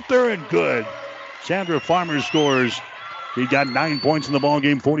shot is up there and good. Chandra Farmer scores. He got 9 points in the ball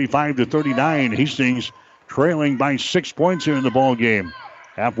game, 45-39. Hastings trailing by 6 points here in the ball game.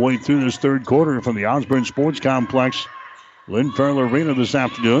 Halfway through this third quarter from the Osborne Sports Complex, Lynn Farrell Arena this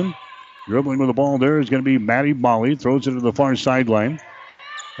afternoon. Dribbling with the ball there is going to be Maddie Molly. Throws it to the far sideline.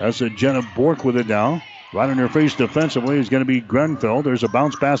 That's a Jenna Bork with it now. Right in her face defensively is going to be Grenfell. There's a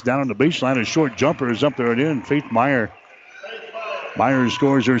bounce pass down on the baseline. A short jumper is up there and in. Faith Meyer. Meyer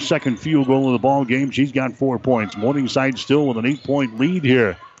scores her second field goal of the ball game. She's got 4 points. Morningside still with an 8-point lead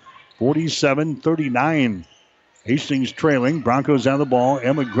here. 47-39. Hastings trailing. Broncos out of the ball.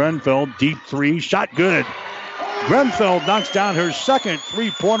 Emma Grenfell, deep three. Shot good. Grenfell knocks down her second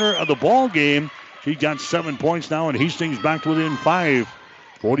three-pointer of the ball game. She got 7 points now, and Hastings back to within 5.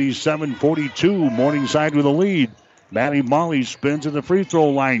 47-42. Morningside with a lead. Maddie Molly spins at the free throw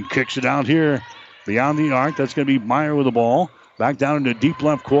line. Kicks it out here beyond the arc. That's going to be Meyer with the ball. Back down in the deep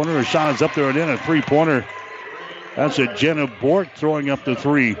left corner. Her shot is up there and in. A three-pointer. That's a Jenna Bork throwing up the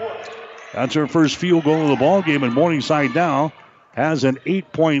three. That's her first field goal of the ball game, and Morningside now has an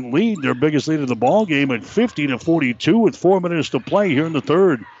 8-point lead, their biggest lead of the ball game, at 50-42 with 4 minutes to play here in the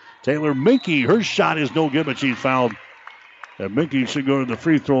third. Taylor Minky, her shot is no good, but she's fouled. And Minky should go to the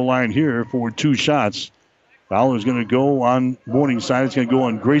free throw line here for 2 shots. Foul is going to go on Morningside. It's going to go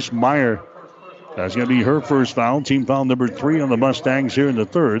on Grace Meyer. That's going to be her first foul. Team foul number 3 on the Mustangs here in the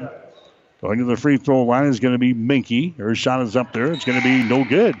third. Going to the free throw line is going to be Minky. Her shot is up there. It's going to be no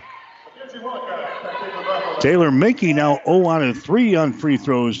good. Taylor Minky now 0 out of 3 on free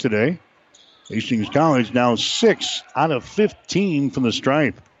throws today. Hastings College now 6 out of 15 from the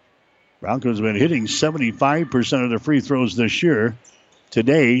stripe. Broncos have been hitting 75% of their free throws this year.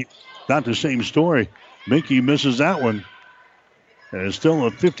 Today, not the same story. Minky misses that one. And it's still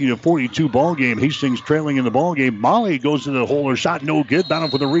a 50-42 ball game. Hastings trailing in the ball game. Molly goes to the hole. Her shot no good. Battle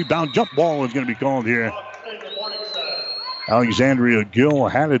for the rebound. Jump ball is going to be called here. Alexandria Gill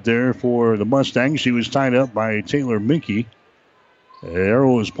had it there for the Mustangs. She was tied up by Taylor Minky. The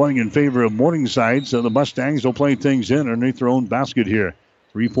arrow is playing in favor of Morningside, so the Mustangs will play things in underneath their own basket here.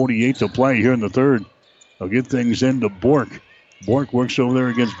 3:48 to play here in the third. They'll get things into Bork. Bork works over there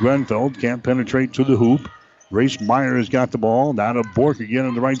against Grenfell. Can't penetrate to the hoop. Grace Meyer has got the ball. Now to Bork again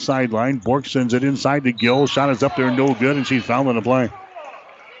on the right sideline. Bork sends it inside to Gill. Shot is up there, no good, and she's fouled on the play.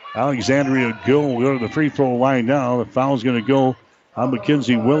 Alexandria Gill will go to the free throw line now. The foul's going to go on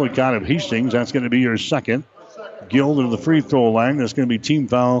Mackenzie Willicott of Hastings. That's going to be her second. Gill to the free throw line. That's going to be team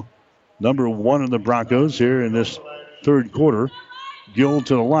foul number 1 of the Broncos here in this third quarter. Gill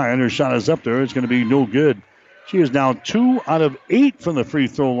to the line. Her shot is up there. It's going to be no good. She is now 2 out of 8 from the free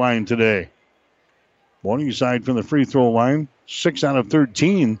throw line today. Morningside from the free throw line, 6 out of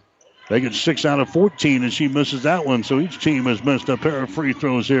 13. They get 6 out of 14, and she misses that one. So each team has missed a pair of free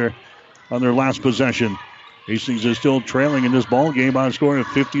throws here on their last possession. Hastings is still trailing in this ball game by a score of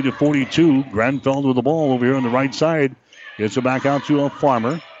 50-42. Grenfell with the ball over here on the right side. Gets it back out to a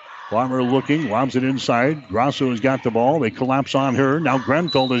Farmer. Farmer looking, lobs it inside. Grosso has got the ball. They collapse on her. Now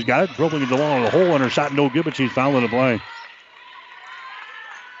Grenfell has got it. Dribbling the ball in the hole, and her shot no good, but she's fouled in the play.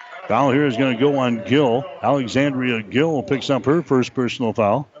 Foul here is going to go on Gill. Alexandria Gill picks up her first personal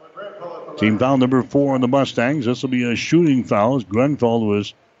foul. Team foul number 4 on the Mustangs. This will be a shooting foul as Grenfell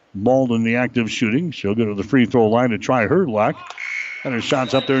was mauled in the act of shooting. She'll go to the free throw line to try her luck. And her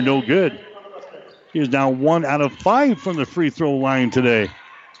shot's up there, no good. She is now 1 out of 5 from the free throw line today.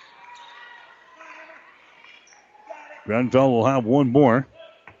 Grenfell will have one more.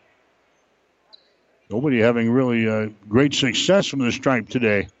 Nobody having really great success from the stripe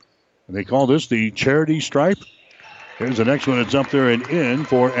today. And they call this the charity stripe. Here's the next one. It's up there and in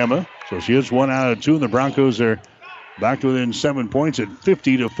for Emma. So she is 1 out of 2. And the Broncos are back to within 7 points at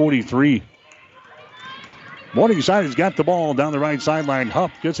 50-43. Morningside has got the ball down the right sideline.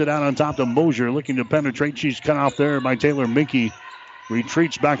 Huff gets it out on top to Mosier, looking to penetrate. She's cut off there by Taylor Minky.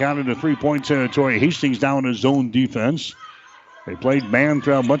 Retreats back out into 3-point territory. Hastings down in zone defense. They played man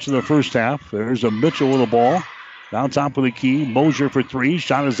throughout much of the first half. There's a Mitchell with the ball. Down top of the key. Mosier for 3.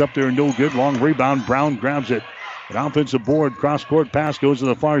 Shot is up there, no good. Long rebound. Brown grabs it. An offensive board. Cross-court pass goes to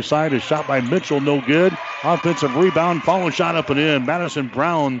the far side. A shot by Mitchell, no good. Offensive rebound. Follow shot up and in. Madison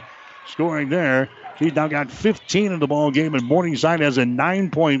Brown scoring there. She's now got 15 in the ball game, and Morningside has a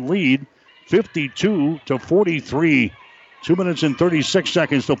 9-point lead. 52-43. 2 minutes and 36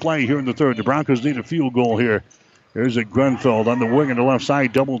 seconds to play here in the third. The Broncos need a field goal here. There's a Grenfell on the wing on the left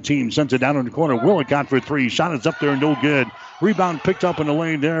side. Double team. Sends it down in the corner. Willicott for 3. Shot is up there. No good. Rebound picked up in the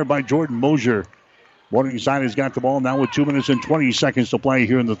lane there by Jordan Mosier. Morningside has got the ball now with 2 minutes and 20 seconds to play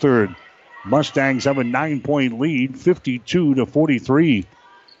here in the third. Mustangs have a 9-point lead. 52-43.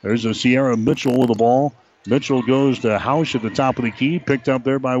 There's a Sierra Mitchell with the ball. Mitchell goes to Hausch at the top of the key. Picked up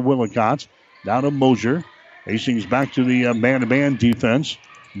there by Willicott. Down to Mosier. Hastings back to the man-to-man defense.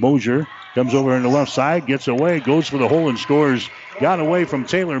 Mosier comes over on the left side, gets away, goes for the hole and scores. Got away from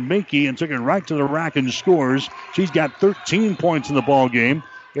Taylor Minky and took it right to the rack and scores. She's got 13 points in the ball game.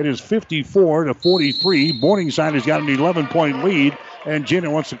 It is 54-43. Morningside has got an 11-point lead, and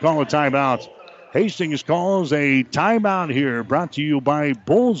Gina wants to call a timeout. Hastings calls a timeout here, brought to you by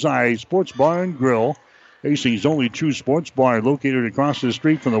Bullseye Sports Bar and Grill. Hastings' only true sports bar, located across the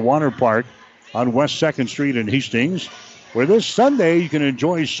street from the water park on West 2nd Street in Hastings, where this Sunday you can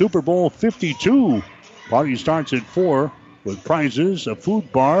enjoy Super Bowl 52. Party starts at 4 with prizes, a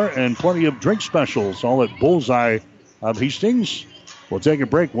food bar, and plenty of drink specials, all at Bullseye of Hastings. We'll take a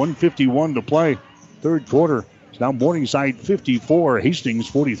break. 1:51 to play, third quarter. It's now Morningside 54, Hastings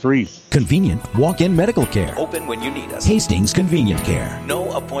 43. Convenient walk-in medical care. Open when you need us. Hastings Convenient Care.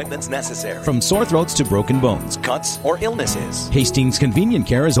 No appointments necessary. From sore throats to broken bones, cuts, or illnesses. Hastings Convenient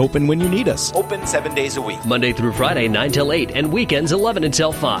Care is open when you need us. Open 7 days a week. Monday through Friday, 9 till 8, and weekends 11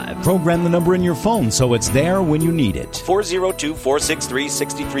 until 5. Program the number in your phone so it's there when you need it.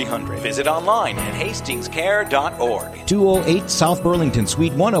 402-463-6300. Visit online at hastingscare.org. 208 South Burlington,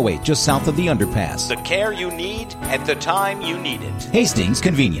 Suite 108, just south of the underpass. The care you need at the time you need it. Hastings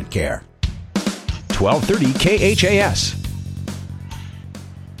Convenient Care. 1230 KHAS.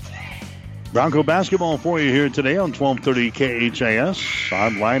 Bronco basketball for you here today on 1230 KHAS.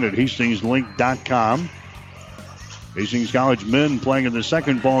 Online at hastingslink.com. Hastings College men playing in the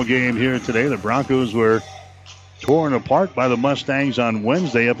second ball game here today. The Broncos were torn apart by the Mustangs on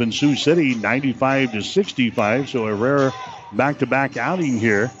Wednesday up in Sioux City, 95-65. So a rare back-to-back outing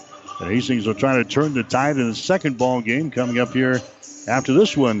here. And Hastings will try to turn the tide in the second ball game coming up here after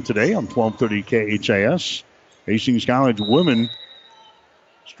this one today on 1230 KHAS. Hastings College women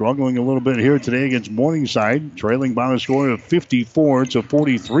struggling a little bit here today against Morningside, trailing by the score of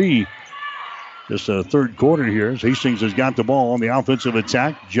 54-43. Just a third quarter here. Hastings has got the ball on the offensive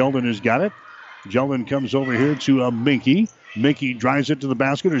attack. Jeldon has got it. Jeldon comes over here to Minky. Minky drives it to the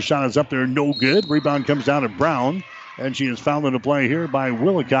basket. Her shot is up there, no good. Rebound comes down to Brown, and she is fouled into play here by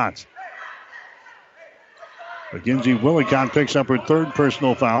Willicott. Mackenzie Willicott picks up her third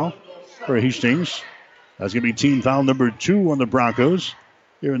personal foul for Hastings. That's going to be team foul number 2 on the Broncos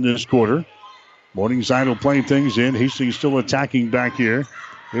here in this quarter. Morningside will play things in. Hastings still attacking back here.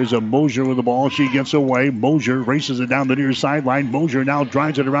 Here's a Mosier with the ball. She gets away. Mosier races it down the near sideline. Mosier now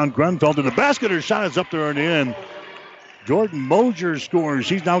drives it around Grunfeld to the basket. Her shot is up there and in. Jordan Mosier scores.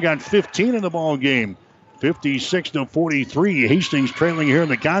 She's now got 15 in the ball game. 56-43. Hastings trailing here in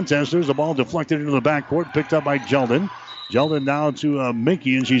the contest. There's a ball deflected into the backcourt, picked up by Jeldon. Jeldon now to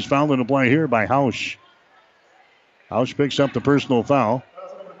Minky, and she's fouled into play here by Hausch. Hausch picks up the personal foul.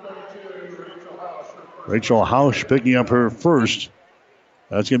 Rachel Hausch picking up her first.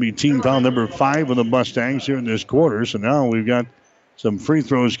 That's going to be team foul number 5 of the Mustangs here in this quarter. So now we've got some free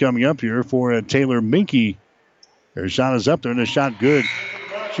throws coming up here for Taylor Minky. Her shot is up there, and the shot good.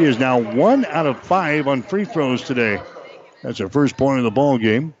 She is now 1 out of 5 on free throws today. That's her first point of the ball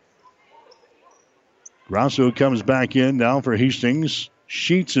game. Grosso comes back in now for Hastings.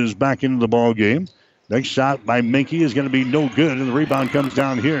 Sheets is back into the ball game. Next shot by Minky is going to be no good, and the rebound comes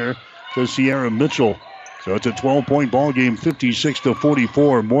down here to Sierra Mitchell. So it's a 12-point ball game,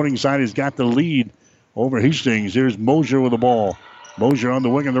 56-44. Morningside has got the lead over Hastings. Here's Mosier with the ball. Mosier on the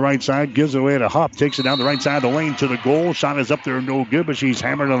wing on the right side, gives it away to Hupp, takes it down the right side of the lane to the goal. Shot is up there, no good, but she's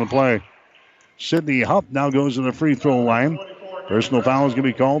hammered on the play. Sydney Hupp now goes to the free throw line. Personal foul is going to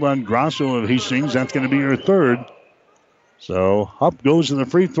be called on Grosso of Hastings. That's going to be her third. So Hupp goes to the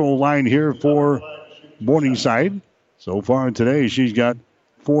free throw line here for Morningside. So far today, she's got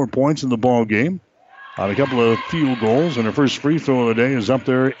 4 points in the ball game on a couple of field goals, and her first free throw of the day is up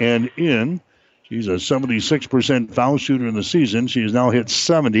there and in. She's a 76% foul shooter in the season. She has now hit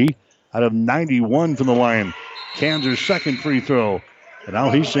 70 out of 91 from the line. Cans her second free throw. And now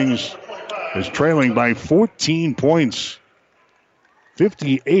Hastings is trailing by 14 points.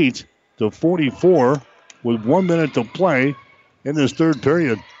 58-44 with 1 minute to play in this third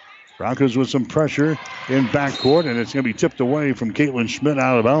period. Broncos with some pressure in backcourt, and it's going to be tipped away from Caitlin Schmidt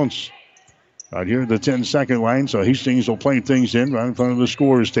out of bounds. Right here at the 10-second line, so Hastings will play things in right in front of the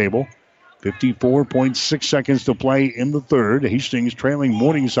scorer's table. 54.6 seconds to play in the third. Hastings trailing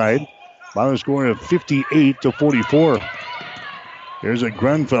Morningside by the score of 58-44. Here's a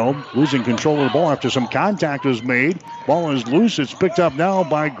Grunfeld losing control of the ball after some contact was made. Ball is loose. It's picked up now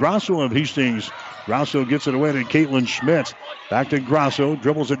by Grosso of Hastings. Grosso gets it away to Caitlin Schmidt. Back to Grosso.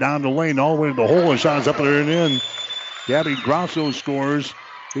 Dribbles it down the lane all the way to the hole. And shot is up there and in. Gabby Grosso scores.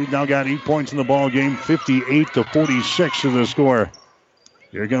 He's now got 8 points in the ball game. 58-46 to the score.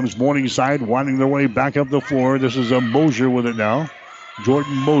 Here comes Morningside winding their way back up the floor. This is a Mosier with it now.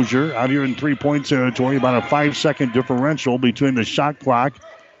 Jordan Mosier out here in 3-point territory. About a 5-second differential between the shot clock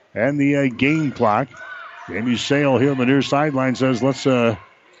and the game clock. Jamie Sale here on the near sideline says, let's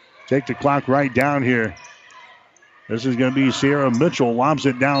take the clock right down here. This is going to be Sierra Mitchell. Lobs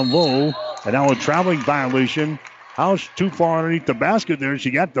it down low. And now a traveling violation. House too far underneath the basket there.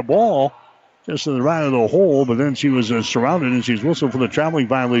 She got the ball just to the right of the hole, but then she was surrounded, and she's whistled for the traveling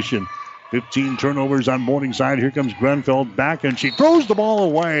violation. 15 turnovers on Morningside. Here comes Grunfeld back, and she throws the ball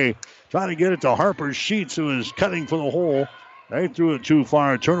away. Trying to get it to Harper Sheets, who is cutting for the hole. They threw it too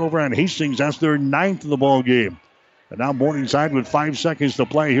far. Turnover on Hastings. That's their 9th of the ball game. And now Morningside with 5 seconds to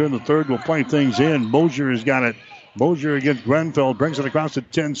play here in the third will play things in. Mosier has got it. Mosier against Grenfell, brings it across the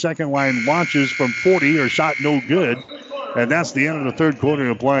 10-second line, launches from 40, or shot no good. And that's the end of the third quarter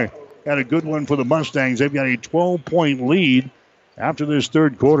of play. Had a good one for the Mustangs. They've got a 12-point lead after this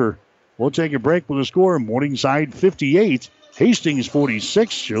third quarter. We'll take a break with the score. Morningside 58, Hastings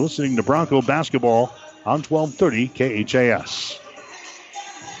 46. You're listening to Bronco basketball on 1230 KHAS.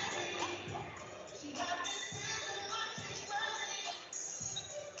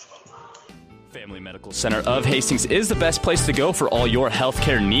 Family Medical Center of Hastings is the best place to go for all your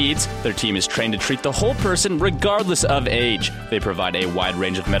healthcare needs. Their team is trained to treat the whole person regardless of age. They provide a wide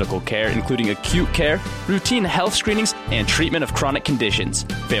range of medical care, including acute care, routine health screenings, and treatment of chronic conditions.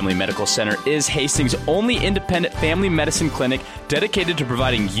 Family Medical Center is Hastings' only independent family medicine clinic dedicated to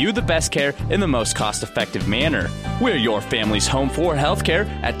providing you the best care in the most cost-effective manner. We're your family's home for healthcare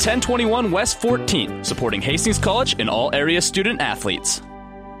at 1021 West 14th, supporting Hastings College and all area student athletes.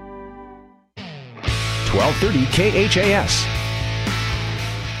 1230 KHAS.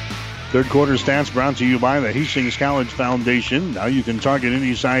 Third quarter stats brought to you by the Hastings College Foundation. Now you can target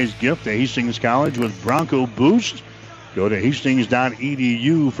any size gift to Hastings College with Bronco Boost. Go to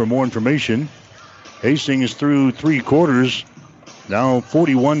hastings.edu for more information. Hastings through three quarters. Now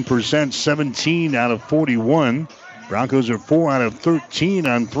 41%, 17 out of 41. Broncos are 4 out of 13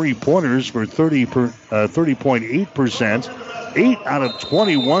 on three-pointers for 30.8%. 8 out of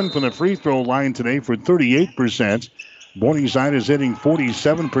 21 from the free throw line today for 38%. Morningside is hitting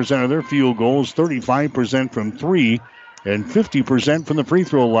 47% of their field goals, 35% from three, and 50% from the free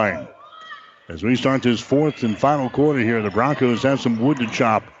throw line. As we start this fourth and final quarter here, the Broncos have some wood to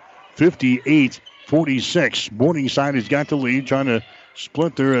chop. 58-46. Morningside has got the lead, trying to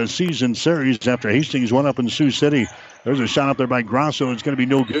split their season series after Hastings won up in Sioux City. There's a shot up there by Grosso. It's going to be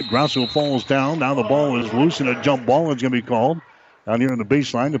no good. Grosso falls down. Now the ball is loose, and a jump ball is going to be called. Down here on the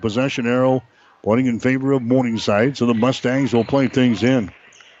baseline, the possession arrow pointing in favor of Morningside, so the Mustangs will play things in.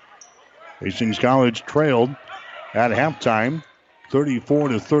 Hastings College trailed at halftime,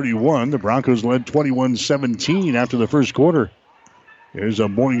 34-31. The Broncos led 21-17 after the first quarter. Here's a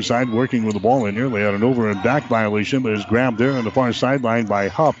Morningside working with the ball in here. They had an over and back violation, but is grabbed there on the far sideline by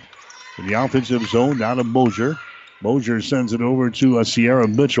Hupp. In the offensive zone, now to Mosier. Mosier sends it over to Sierra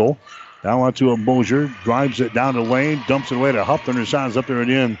Mitchell. Now on to a Mosier. Drives it down the lane. Dumps it away to Hupp. And her shot is up there and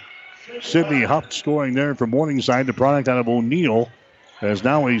in. Sydney Hupp scoring there for Morningside. The product out of O'Neill has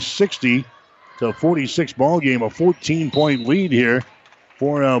now a 60-46 ball game. A 14-point lead here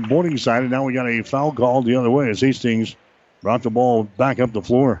for Morningside. And now we got a foul called the other way as Hastings brought the ball back up the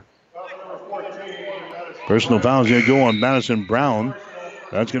floor. Personal foul is going to go on Madison Brown.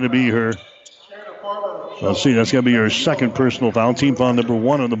 That's going to be her. Let's see, that's going to be her second personal foul. Team foul number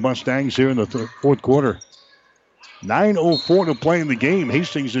 1 on the Mustangs here in the fourth quarter. 9:04 to play in the game.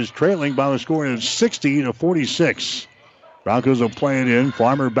 Hastings is trailing by the score of 60-46. Broncos are playing in.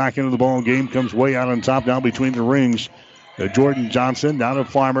 Farmer back into the ball game. Comes way out on top now between the rings. Jordan Johnson down to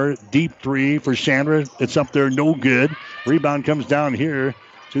Farmer. Deep three for Chandra. It's up there, no good. Rebound comes down here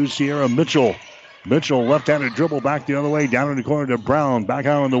to Sierra Mitchell. Mitchell left-handed dribble back the other way, down in the corner to Brown. Back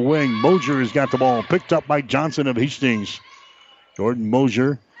out on the wing. Mosier has got the ball. Picked up by Johnson of Hastings. Jordan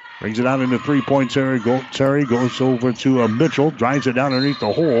Mosier brings it out into three-point territory. Goes over to Mitchell. Drives it down underneath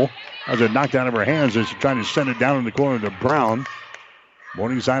the hole. Has it knocked out of her hands as she's trying to send it down in the corner to Brown.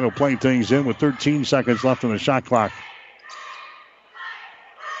 Morningside will play things in with 13 seconds left on the shot clock.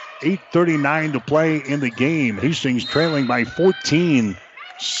 8:39 to play in the game. Hastings trailing by 14,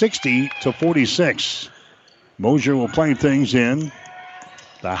 60-46. Mosier will play things in.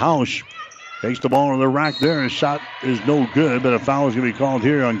 The House takes the ball to the rack there. His shot is no good, but a foul is going to be called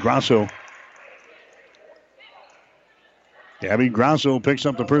here on Grosso. Gabby Grosso picks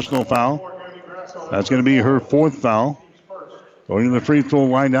up the personal foul. That's going to be her fourth foul. Going to the free throw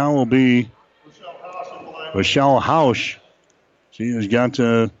line now will be Michelle Hausch. She has got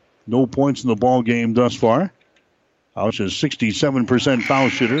no points in the ball game thus far. Hausch is 67% foul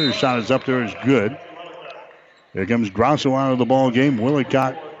shooter. Her shot is up there, is good. Here comes Grosso out of the ball game.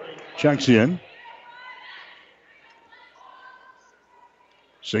 Willicott checks in.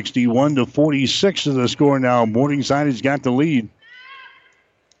 61-46 is the score now. Morningside has got the lead.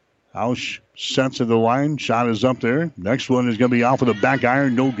 Hausch sets at the line. Shot is up there. Next one is going to be off of the back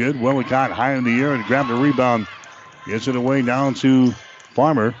iron. No good. Willicott high in the air and grabbed the rebound. Gets it away down to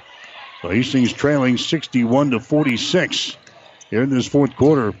Farmer. So Hastings trailing 61-46 here in this fourth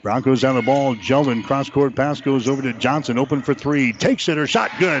quarter. Broncos on the ball. Jeldon cross-court pass goes over to Johnson. Open for three. Takes it. Her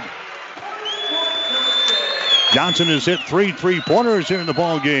shot good. Johnson has hit 3 3-pointers here in the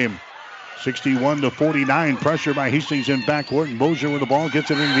ball game. 61-49. Pressure by Hastings in backcourt. And Mosier with the ball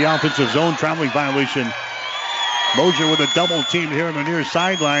gets it into the offensive zone. Traveling violation. Mosier with a double team here on the near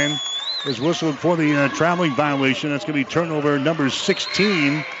sideline is whistled for the traveling violation. That's going to be turnover number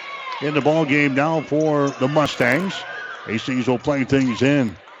 16 in the ball game now for the Mustangs. Hastings will play things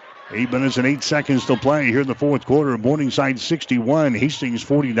in. 8 minutes and 8 seconds to play here in the fourth quarter. Morningside 61, Hastings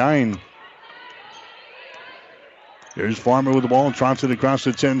 49. There's Farmer with the ball, trots it across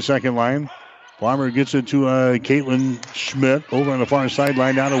the 10-second line. Farmer gets it to Caitlin Schmidt over on the far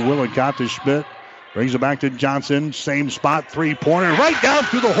sideline. Down to Willicott to Schmidt. Brings it back to Johnson. Same spot, three-pointer. Right down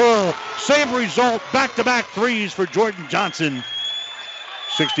through the hole. Same result. Back-to-back threes for Jordan Johnson.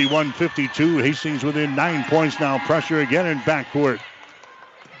 61-52. Hastings within 9 points now. Pressure again in backcourt.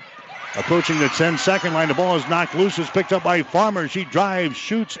 Approaching the 10-second line. The ball is knocked loose. It's picked up by Farmer. She drives,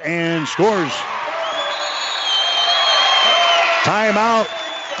 shoots, and scores. Timeout,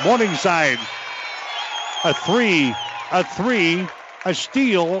 Morningside. A three, a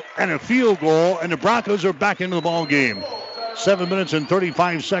steal, and a field goal, and the Broncos are back into the ball game. 7 minutes and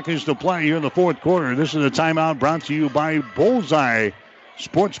 35 seconds to play here in the fourth quarter. This is a timeout brought to you by Bullseye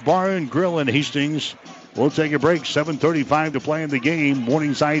Sports Bar and Grill in Hastings. We'll take a break. 7:35 to play in the game.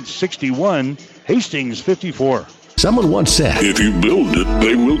 Morningside 61, Hastings 54. Someone once said, if you build it,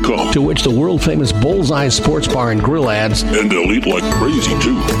 they will come. To which the world-famous Bullseye Sports Bar and Grill adds, and they'll eat like crazy,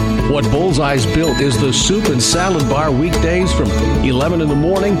 too. What Bullseye's built is the soup and salad bar weekdays from 11 in the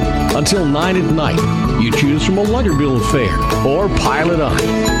morning until 9 at night. You choose from a Luggerbill fare or pile it on.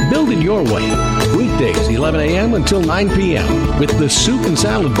 Build it your way. Weekdays, 11 a.m. until 9 p.m. with the soup and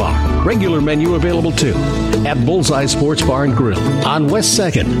salad bar. Regular menu available, too, at Bullseye Sports Bar and Grill on West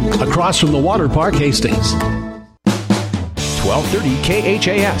 2nd, across from the Water Park, Hastings. 1230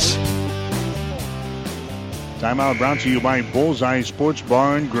 KHAS. Timeout brought to you by Bullseye Sports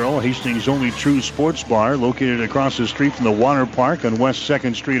Bar and Grill, Hastings' only true sports bar, located across the street from the Water Park on West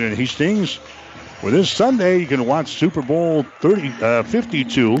 2nd Street in Hastings. For this Sunday, you can watch Super Bowl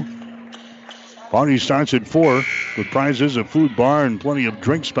 52. Party starts at 4 with prizes, a food bar, and plenty of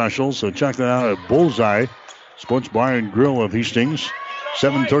drink specials. So check that out at Bullseye Sports Bar and Grill of Hastings.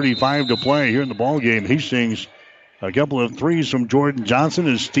 7:35 to play here in the ball game. Hastings, a couple of threes from Jordan Johnson,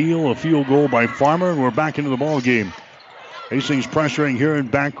 a steal, a field goal by Farmer, and we're back into the ball game. Hastings pressuring here in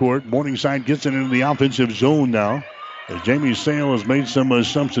backcourt. Morningside gets it into the offensive zone now, as Jamie Sale has made some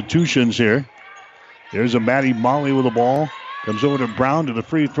substitutions here. There's a Maddie Molly with the ball. Comes over to Brown to the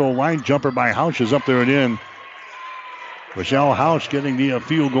free throw line. Jumper by Houch is up there and in. Michelle Houch getting the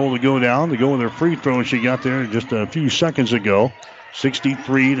field goal to go down, to go with her free throw she got there just a few seconds ago.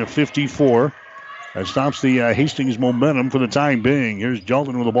 63-54. That stops the Hastings momentum for the time being. Here's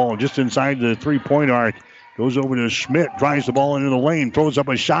Jelton with the ball just inside the three-point arc. Goes over to Schmidt, drives the ball into the lane, throws up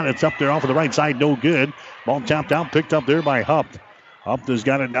a shot. It's up there off of the right side, no good. Ball tapped out, picked up there by Hupt. Hupt has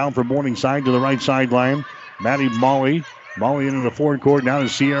got it down for Morningside to the right sideline. Maddie Molly. Molly into the forward court, now to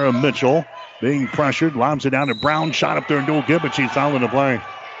Sierra Mitchell. Being pressured, lobs it down to Brown. Shot up there, no good, but she's fouled in the play.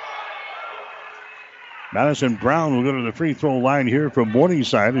 Madison Brown will go to the free throw line here from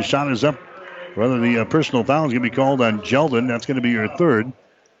Morningside. The shot is up. Rather, the personal foul is going to be called on Jeldon. That's going to be her third.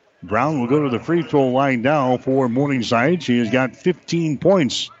 Brown will go to the free throw line now for Morningside. She has got 15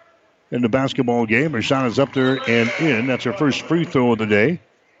 points in the basketball game. Her shot is up there and in. That's her first free throw of the day.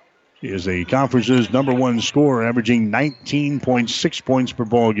 She is the conference's number one scorer, averaging 19.6 points per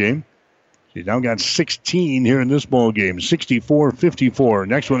ball game. She's now got 16 here in this ball game. 64-54.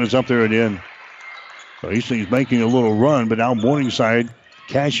 Next one is up there and in. So Hastings making a little run, but now Morningside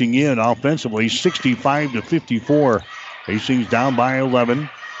cashing in offensively, 65-54. Hastings down by 11.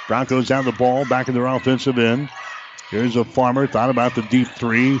 Broncos have the ball back in their offensive end. Here's a Farmer, thought about the deep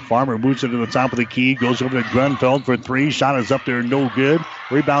three. Farmer boots it to the top of the key, goes over to Grunfeld for three. Shot is up there, no good.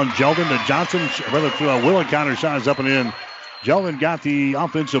 Rebound Jeldon to Johnson, rather to Willicott. Her shot is up and in. Jeldon got the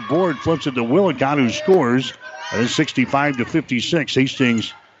offensive board, flips it to Willicott, who scores. And it's 65-56.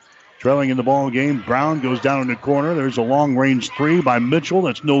 Hastings trailing in the ball game. Brown goes down in the corner. There's a long-range three by Mitchell.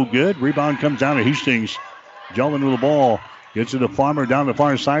 That's no good. Rebound comes down to Hastings. Jeldon with the ball. Gets it to Farmer down the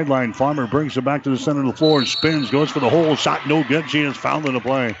far sideline. Farmer brings it back to the center of the floor. Spins, goes for the hole. Shot no good. She is fouled in the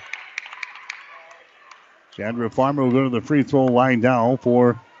play. Chandra Farmer will go to the free throw line now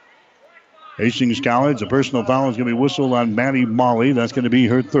for Hastings College. A personal foul is going to be whistled on Maddie Molly. That's going to be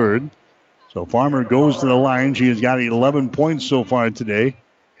her third. So Farmer goes to the line. She has got 11 points so far today.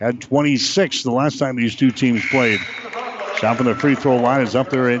 Had 26 the last time these two teams played. Shot from the free throw line is up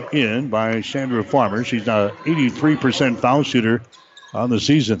there and in by Chandra Farmer. She's now 83% foul shooter on the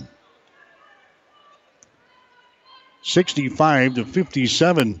season.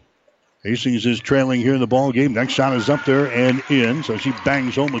 65-57. Hastings is trailing here in the ball game. Next shot is up there and in, so she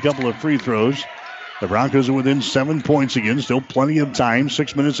bangs home a couple of free throws. The Broncos are within 7 points again. Still plenty of time.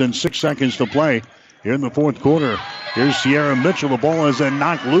 6 minutes and 6 seconds to play here in the fourth quarter. Here's Sierra Mitchell. The ball is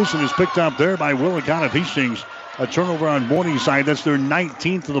knocked loose and is picked up there by Willicott of Hastings. A turnover on Morningside. That's their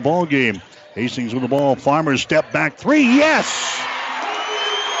 19th of the ball game. Hastings with the ball. Farmer step back three. Yes!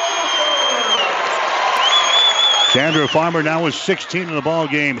 Chandra Farmer now with 16 in the ball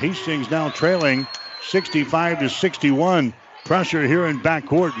game. Hastings now trailing 65-61. Pressure here in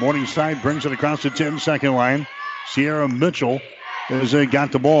backcourt. Morningside brings it across the 10-second line. Sierra Mitchell has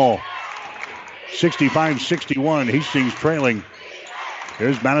got the ball. 65-61. Hastings trailing.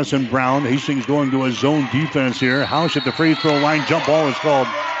 There's Madison Brown. Hastings going to a zone defense here. House at the free throw line. Jump ball is called.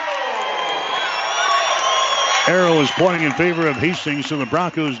 Arrow is pointing in favor of Hastings, so the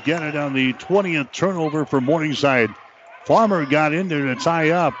Broncos get it on the 20th turnover for Morningside. Farmer got in there to tie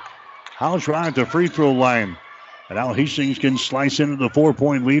up. House right at the free throw line. And now Hastings can slice into the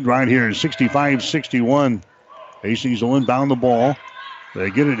 4-point lead right here, 65-61. Hastings will inbound the ball. They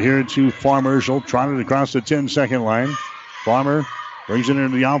get it here to Farmer. She'll trot it across the 10-second line. Farmer brings it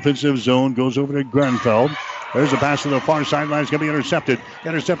into the offensive zone, goes over to Grenfell. There's a pass to the far sideline. It's going to be intercepted.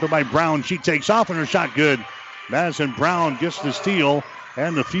 Intercepted by Brown. She takes off, and her shot good. Madison Brown gets the steal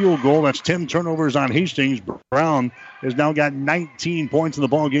and the field goal. That's 10 turnovers on Hastings. Brown has now got 19 points in the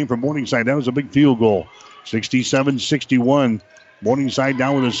ball game for Morningside. That was a big field goal. 67-61. Morningside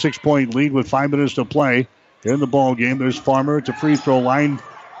down with a 6-point lead with 5 minutes to play in the ball game. There's Farmer at the free throw line.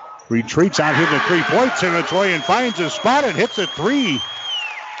 Retreats out here to 3-point territory and finds a spot and hits a three.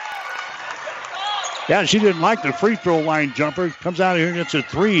 Yeah, she didn't like the free throw line jumper. Comes out here and hits a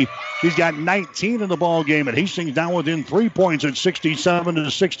three. She's got 19 in the ball game, and Hastings down within 3 points at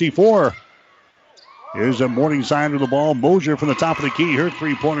 67-64. Here's a Morningside with the ball. Mosier from the top of the key. Her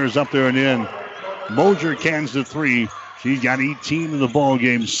three-pointers up there and in. Mosier cans the three. She's got 18 in the ball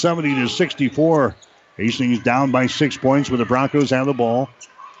game, 70-64. Hastings down by 6 points where the Broncos have the ball.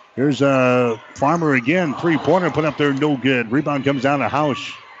 Here's Farmer again. Three-pointer put up there, no good. Rebound comes down to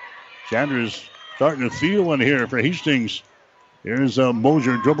House. Chandra's starting to feel one here for Hastings. Here's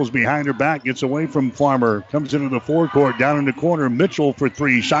Mosier, dribbles behind her back, gets away from Farmer. Comes into the forecourt, down in the corner. Mitchell for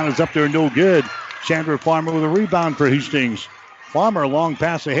three. Shot is up there, no good. Chandra Farmer with a rebound for Hastings. Farmer, long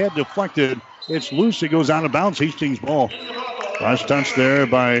pass ahead, deflected. It's loose. It goes out of bounds. Hastings ball. Last touch there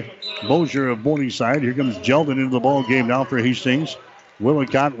by Mosier of Morningside. Here comes Jeldon into the ball game now for Hastings.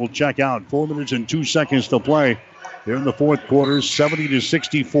 Willicott will check out. 4 minutes and 2 seconds to play. Here in the fourth quarter,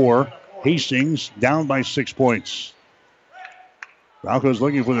 70-64. Hastings down by 6 points. Broncos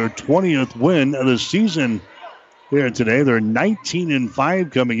looking for their 20th win of the season here today. They're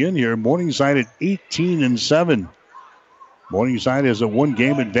 19-5 coming in here. Morningside at 18-7. Morningside has a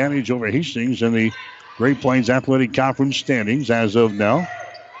one-game advantage over Hastings in the Great Plains Athletic Conference standings as of now.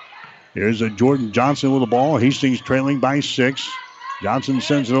 Here's a Jordan Johnson with the ball. Hastings trailing by 6. Johnson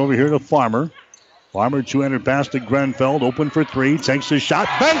sends it over here to Farmer. Farmer, 200 pass to Grenfell. Open for three. Takes the shot.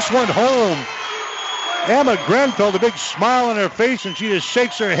 Banks one home. Emma Grenfell, the big smile on her face, and she just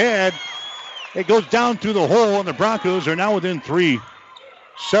shakes her head. It goes down through the hole, and the Broncos are now within 3.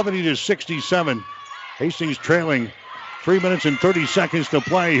 70-67. Hastings trailing. 3 minutes and 30 seconds to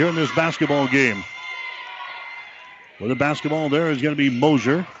play here in this basketball game. With the basketball there is going to be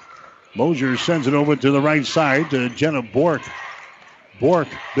Mosier. Mosier sends it over to the right side to Jenna Bork. Bork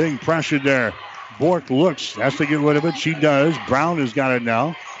being pressured there. Bork looks, has to get rid of it. She does. Brown has got it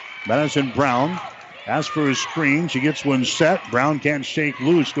now. Madison Brown asks for a screen. She gets one set. Brown can't shake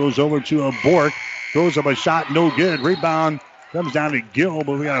loose. Goes over to a Bork. Throws up a shot. No good. Rebound comes down to Gill,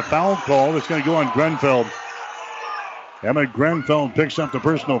 but we got a foul call that's going to go on Grenfell. Emma Grenfell picks up the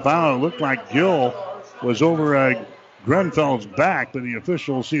personal foul. It looked like Gill was over Grenfell's back, but the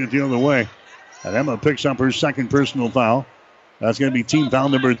officials see it the other way. And Emma picks up her second personal foul. That's going to be team foul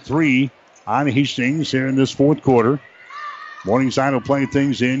number 3 on Hastings here in this fourth quarter. Morningside will play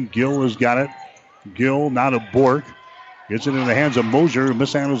things in. Gill has got it. Gill, not a Bork. Gets it in the hands of Mosier, who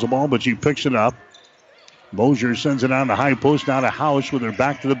mishandles the ball, but she picks it up. Mosier sends it on the high post, now to House with her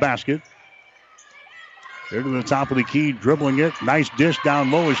back to the basket. There to the top of the key, dribbling it. Nice dish down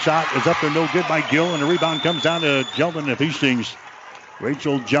low. A shot is up there, no good by Gill, and the rebound comes down to Jeldon of Hastings.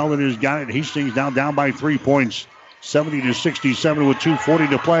 Rachel Jeldon has got it. Hastings now down by 3 points. 70-67 with 2:40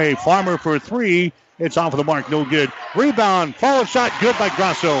 to play. Farmer for a three. It's off of the mark, no good. Rebound, follow shot, good by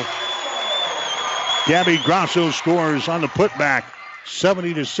Grasso. Gabby Grasso scores on the putback.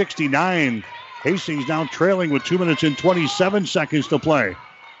 70-69. Hastings now trailing with 2 minutes and 27 seconds to play.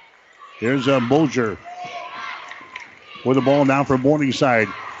 Here's Mosier. with the ball now for Morningside.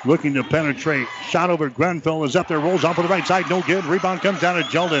 Looking to penetrate. Shot over Grenfell is up there. Rolls off to the right side. No good. Rebound comes down to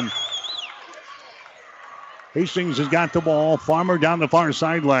Jeldon. Hastings has got the ball. Farmer down the far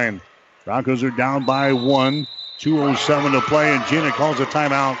sideline. Broncos are down by 1. 2:07 to play, and Gina calls a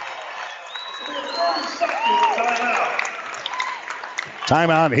timeout.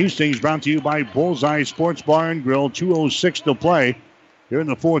 Timeout Hastings brought to you by Bullseye Sports Bar and Grill. 2:06 to play. Here in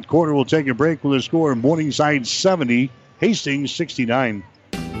the fourth quarter, we'll take a break with a score. Morningside 70, Hastings 69.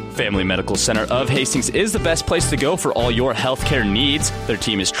 Family Medical Center of Hastings is the best place to go for all your healthcare needs. Their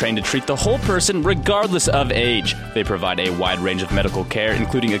team is trained to treat the whole person regardless of age. They provide a wide range of medical care,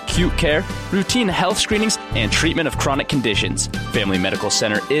 including acute care, routine health screenings, and treatment of chronic conditions. Family Medical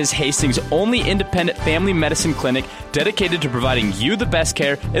Center is Hastings' only independent family medicine clinic dedicated to providing you the best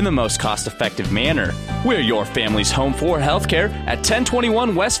care in the most cost-effective manner. We're your family's home for healthcare at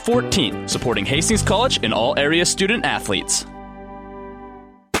 1021 West 14th, supporting Hastings College and all area student athletes.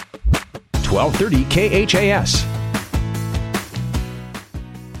 1230 KHAS.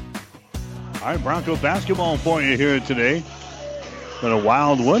 All right, Bronco basketball for you here today. Been a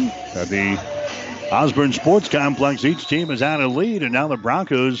wild one at the Osborne Sports Complex. Each team has had a lead, and now the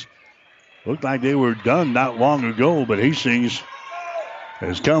Broncos looked like they were done not long ago, but Hastings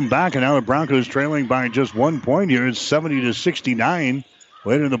has come back, and now the Broncos trailing by just 1 point here. It's 70-69.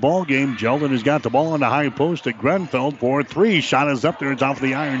 Later in the ball game, Jeldon has got the ball on the high post at Grenfell for 3. Shot is up there. It's off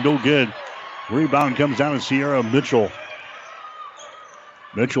the iron. No good. Rebound comes down to Sierra Mitchell.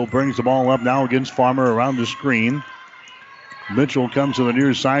 Mitchell brings the ball up now against Farmer around the screen. Mitchell comes to the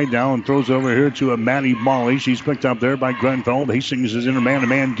near side now and throws it over here to a Maddie Molly. She's picked up there by Grenfell. Hastings is in a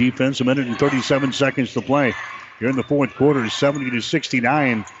man-to-man defense. 1 minute and 37 seconds to play. Here in the fourth quarter,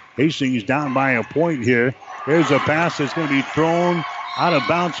 70-69. Hastings down by a point here. Here's a pass that's going to be thrown out of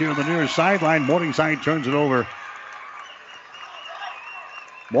bounds here on the near sideline. Morningside turns it over.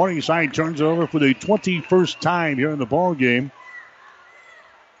 Morningside turns it over for the 21st time here in the ball game.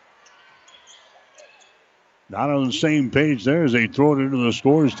 Not on the same page there as they throw it into the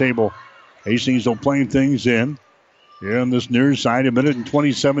scores table. Hastings will play things in. Here on this near side, 1 minute and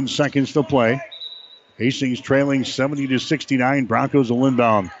 27 seconds to play. Hastings trailing 70-69. Broncos will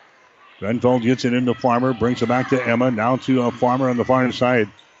inbound. Grenfell gets it into Farmer, brings it back to Emma. Now to Farmer on the far side.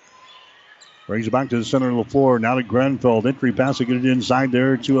 Brings it back to the center of the floor. Now to Grenfell. Entry pass to get it inside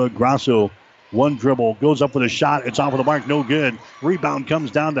there to Grasso. One dribble. Goes up with a shot. It's off of the mark. No good. Rebound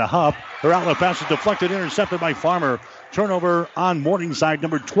comes down to Huff. Her outlet pass is deflected. Intercepted by Farmer. Turnover on Morningside.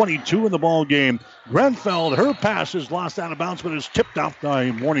 Number 22 in the ball game. Grenfell. Her pass is lost out of bounds, but is tipped off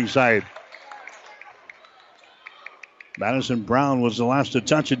by Morningside. Madison Brown was the last to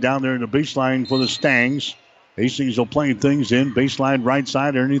touch it down there in the baseline for the Stangs. Hastings will play things in. Baseline right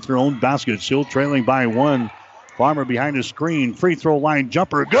side underneath their own basket. Still trailing by 1. Farmer behind the screen. Free throw line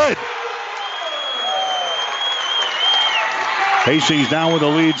jumper. Good. Hastings down with the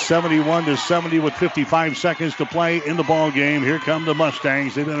lead 71-70 with 55 seconds to play in the ball game. Here come the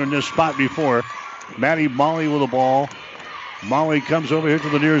Mustangs. They've been in this spot before. Maddie Molly with the ball. Molly comes over here to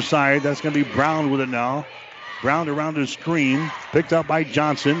the near side. That's going to be Brown with it now. Brown around the screen. Picked up by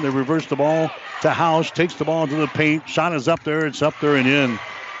Johnson. They reverse the ball to House. Takes the ball into the paint. Shot is up there. It's up there and in.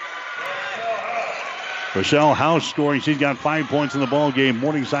 Rochelle House scoring. She's got 5 points in the ball game.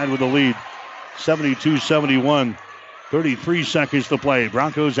 Morningside with the lead. 72-71. 33 seconds to play.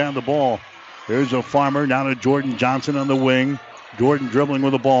 Broncos have the ball. There's a Farmer. Now to Jordan Johnson on the wing. Jordan dribbling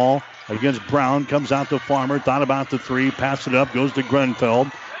with the ball against Brown. Comes out to Farmer. Thought about the 3. Pass it up. Goes to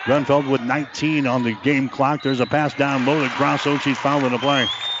Grenfell. Grenfell with 19 on the game clock. There's a pass down low to Grasso. She's fouled in the play.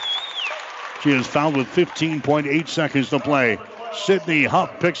 She is fouled with 15.8 seconds to play. Sydney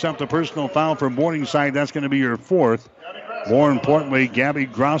Huff picks up the personal foul for Morningside. That's going to be her 4th. More importantly, Gabby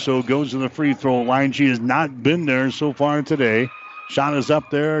Grasso goes to the free throw line. She has not been there so far today. Shot is up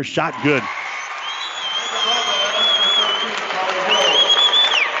there. Shot good.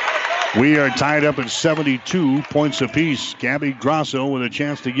 We are tied up at 72 points apiece. Gabby Grasso with a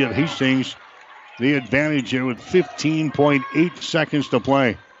chance to give Hastings the advantage here with 15.8 seconds to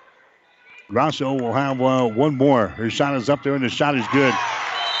play. Grasso will have one more. Her shot is up there, and the shot is good.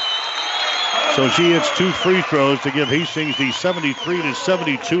 So she hits 2 free throws to give Hastings the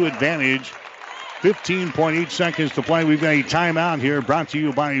 73-72 advantage. 15.8 seconds to play. We've got a timeout here brought to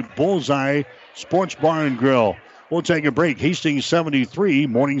you by Bullseye Sports Bar and Grill. We'll take a break. Hastings 73,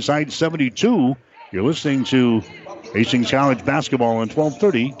 Morningside 72. You're listening to Hastings College basketball on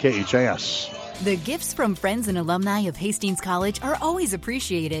 1230 KHAS. The gifts from friends and alumni of Hastings College are always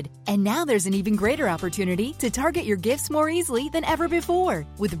appreciated. And now there's an even greater opportunity to target your gifts more easily than ever before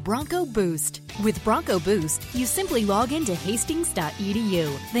with Bronco Boost. With Bronco Boost, you simply log into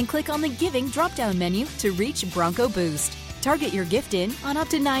hastings.edu, then click on the Giving drop-down menu to reach Bronco Boost. Target your gift in on up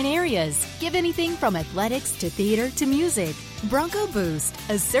to 9 areas. Give anything from athletics to theater to music. Bronco Boost,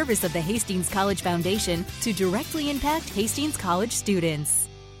 a service of the Hastings College Foundation to directly impact Hastings College students.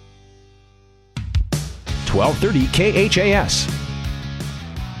 1230 KHAS.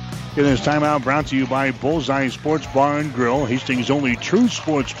 In this timeout brought to you by Bullseye Sports Bar and Grill, Hastings' only true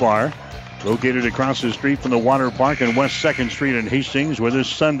sports bar, located across the street from the Water Park on West 2nd Street in Hastings, where this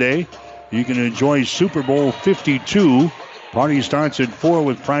Sunday you can enjoy Super Bowl 52. Party starts at 4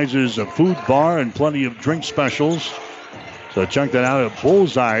 with prizes, a food bar, and plenty of drink specials. So check that out at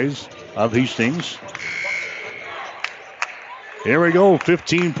Bullseyes of Hastings. Here we go,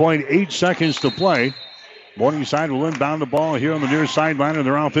 15.8 seconds to play. Morningside will inbound the ball here on the near sideline of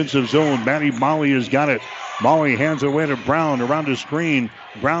their offensive zone. Maddie Molly has got it. Molly hands it away to Brown around the screen.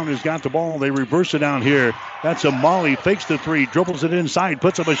 Brown has got the ball. They reverse it down here. That's a Molly. Fakes the three. Dribbles it inside.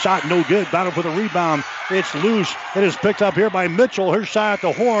 Puts up a shot. No good. Battle for the rebound. It's loose. It is picked up here by Mitchell. Her shot at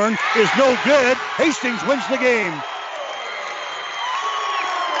the horn is no good. Hastings wins the game.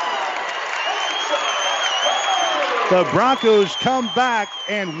 The Broncos come back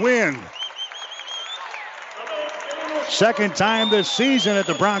and win. Second time this season that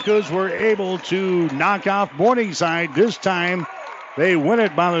the Broncos were able to knock off Morningside. This time they win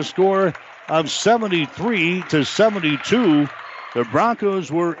it by the score of 73-72. The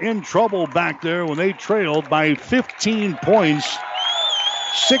Broncos were in trouble back there when they trailed by 15 points,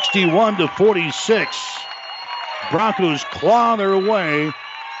 61-46. Broncos claw their way,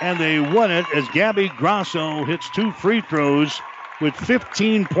 and they win it as Gabby Grosso hits 2 free throws with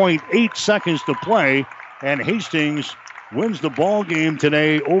 15.8 seconds to play. And Hastings wins the ball game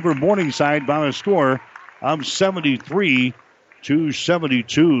today over Morningside by a score of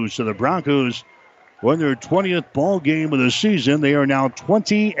 73-72. So the Broncos win their 20th ball game of the season. They are now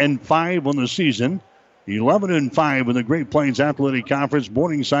 20-5 on the season, 11-5 in the Great Plains Athletic Conference.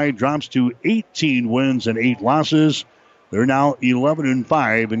 Morningside drops to 18 wins and 8 losses. They're now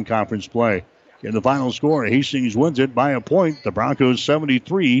 11-5 in conference play. In the final score, Hastings wins it by a point. The Broncos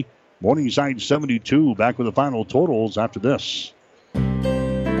 73, Morningside 72. Back with the final totals after this.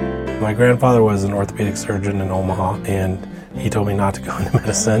 My grandfather was an orthopedic surgeon in Omaha, and he told me not to go into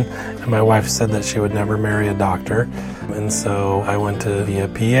medicine. And my wife said that she would never marry a doctor. And so I went to be a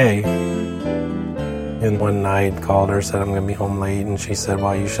PA. And one night called her, said I'm going to be home late. And she said,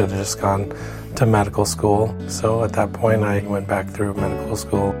 well, you should have just gone to medical school. So at that point, I went back through medical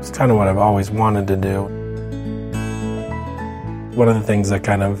school. It's kind of what I've always wanted to do. One of the things that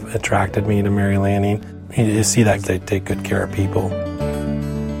kind of attracted me to Mary Lanning is see that they take good care of people.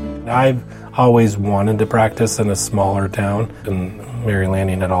 I've always wanted to practice in a smaller town, and Mary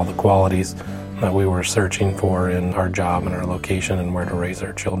Lanning had all the qualities that we were searching for in our job and our location and where to raise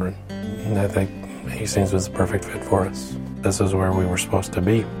our children. And I think Hastings was the perfect fit for us. This is where we were supposed to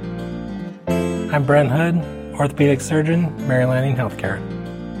be. I'm Brent Hood, orthopedic surgeon, Mary Lanning Healthcare.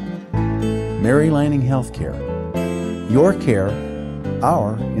 Mary Lanning Healthcare. Your care,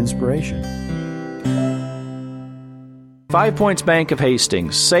 our inspiration. 5 Points Bank of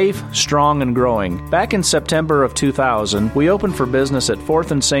Hastings, safe, strong, and growing. Back in September of 2000, we opened for business at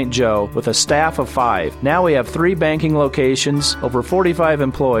 4th and St. Joe with a staff of 5. Now we have 3 banking locations, over 45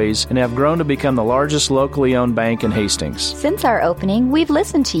 employees, and have grown to become the largest locally owned bank in Hastings. Since our opening, we've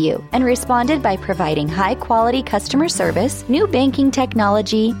listened to you and responded by providing high-quality customer service, new banking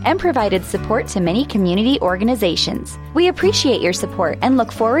technology, and provided support to many community organizations. We appreciate your support and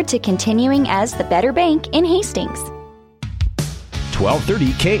look forward to continuing as the better bank in Hastings.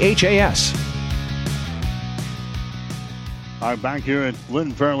 1230 KHAS. All right, back here at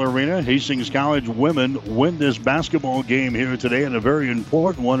Lynn Farrell Arena, Hastings College women win this basketball game here today, and a very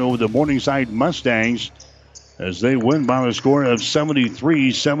important one over the Morningside Mustangs as they win by a score of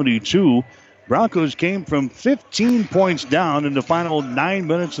 73-72. Broncos came from 15 points down in the final 9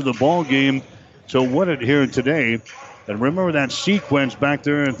 minutes of the ball game to win it here today. And remember that sequence back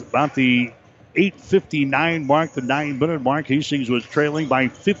there at about the 8:59 mark, the 9-minute mark. Hastings was trailing by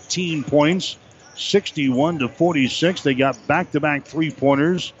 15 points, 61-46. They got back-to-back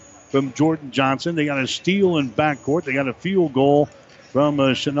three-pointers from Jordan Johnson. They got a steal in backcourt. They got a field goal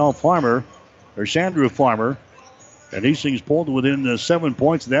from Sandra Farmer. And Hastings pulled within 7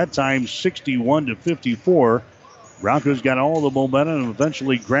 points at that time, 61-54. Broncos got all the momentum and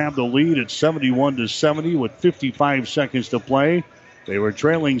eventually grabbed the lead at 71-70 with 55 seconds to play. They were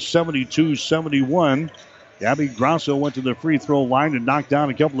trailing 72-71. Gabby Grosso went to the free throw line and knocked down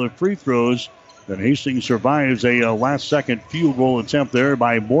a couple of free throws. Then Hastings survives a last-second field goal attempt there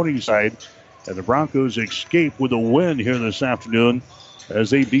by Morningside. And the Broncos escape with a win here this afternoon as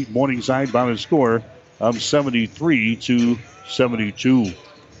they beat Morningside by a score of 73-72.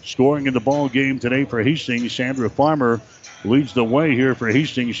 Scoring in the ball game today for Hastings, Sandra Farmer leads the way here for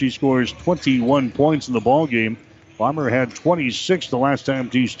Hastings. She scores 21 points in the ball game. Farmer had 26 the last time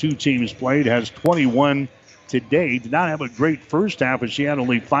these two teams played, has 21 today. Did not have a great first half, as she had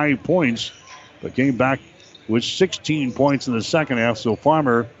only 5 points, but came back with 16 points in the second half. So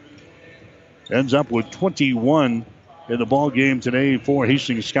Farmer ends up with 21 in the ball game today for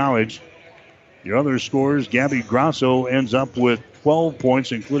Hastings College. The other scores, Gabby Grosso ends up with 12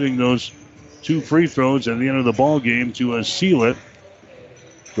 points, including those 2 free throws at the end of the ball game to seal it.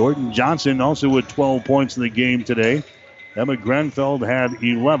 Jordan Johnson also with 12 points in the game today. Emma Grenfeld had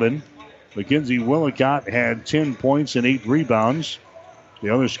 11. Mackenzie Willicott had 10 points and 8 rebounds. The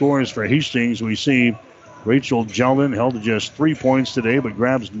other scores for Hastings, we see Rachel Jeldon held to just 3 points today, but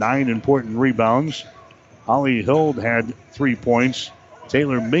grabs 9 important rebounds. Holly Hild had 3 points.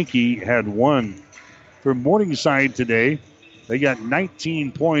 Taylor Minke had 1. For Morningside today, they got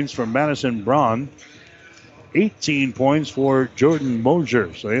 19 points from Madison Braun, 18 points for Jordan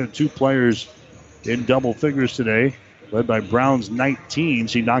Mosier. So they had 2 players in double figures today, led by Brown's 19.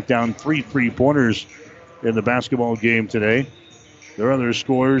 She knocked down 3 3-pointers in the basketball game today. Their other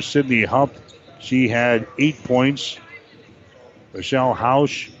scorers, Sydney Hupp, she had 8 points. Michelle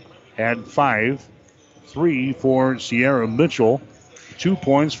Hausch had 5. 3 for Sierra Mitchell. 2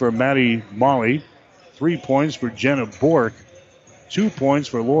 points for Maddie Molly. 3 points for Jenna Bork. 2 points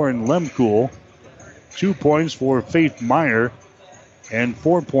for Lauren Lemkool. 2 points for Faith Meyer. And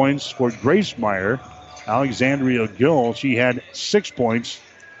 4 points for Grace Meyer. Alexandria Gill, she had 6 points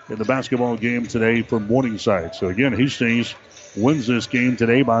in the basketball game today for Morningside. So again, Hastings wins this game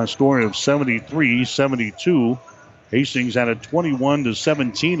today by a score of 73-72. Hastings had a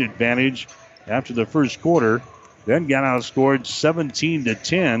 21-17 advantage after the first quarter, then got outscored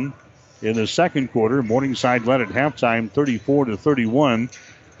 17-10 in the second quarter. Morningside led at halftime 34-31.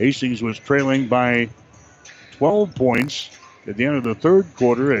 Hastings was trailing by 12 points at the end of the third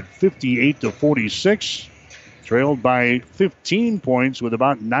quarter at 58-46. Trailed by 15 points with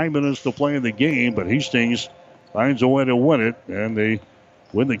about 9 minutes to play in the game, but Hastings finds a way to win it, and they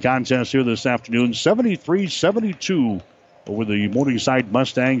win the contest here this afternoon, 73-72 over the Morningside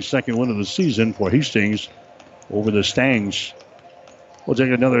Mustangs, second win of the season for Hastings over the Stangs. We'll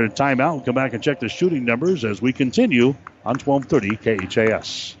take another timeout. We'll come back and check the shooting numbers as we continue on 1230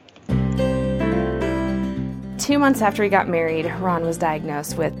 KHAS. 2 months after he got married, Ron was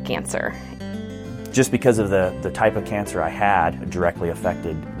diagnosed with cancer. Just because of the type of cancer I had, it directly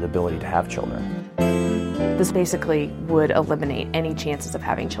affected the ability to have children. This basically would eliminate any chances of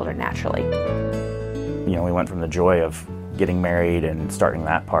having children naturally. You know, we went from the joy of getting married and starting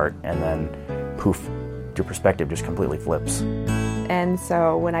that part, and then poof, your perspective just completely flips. And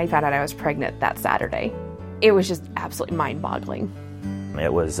so when I found out I was pregnant that Saturday, it was just absolutely mind-boggling.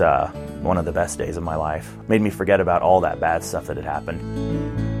 It was one of the best days of my life. Made me forget about all that bad stuff that had happened.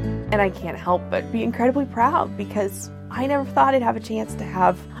 And I can't help but be incredibly proud because I never thought I'd have a chance to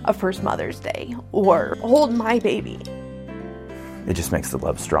have a first Mother's Day or hold my baby. It just makes the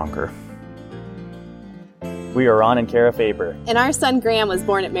love stronger. We are Ron and Kara Faber. And our son Graham was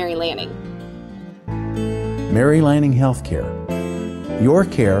born at Mary Lanning. Mary Lanning Healthcare. Your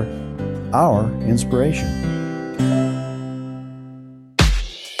care, our inspiration.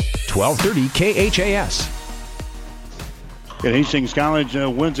 1230 KHAS. And Hastings College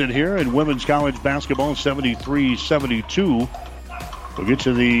wins it here in women's college basketball, 73-72. We'll get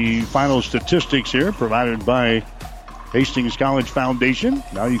to the final statistics here provided by Hastings College Foundation.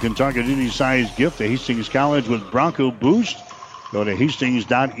 Now you can target any size gift to Hastings College with Bronco Boost. Go to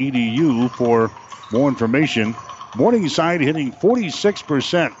hastings.edu for more information. Morningside hitting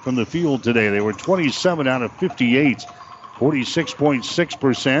 46% from the field today. They were 27 out of 58,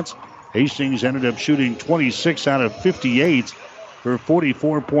 46.6%. Hastings ended up shooting 26 out of 58 for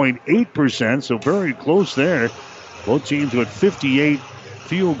 44.8%, so very close there. Both teams with 58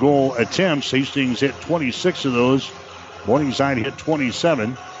 field goal attempts. Hastings hit 26 of those. Morningside hit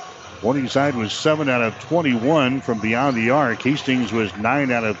 27. Morningside was 7 out of 21 from beyond the arc. Hastings was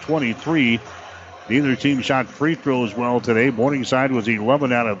 9 out of 23. Neither team shot free throws well today. Morningside was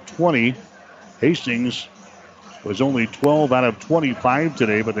 11 out of 20. Hastings was only 12 out of 25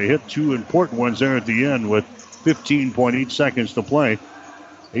 today, but they hit 2 important ones there at the end with 15.8 seconds to play.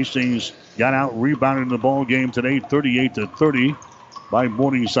 Hastings got out rebounded in the ball game today, 38-30. by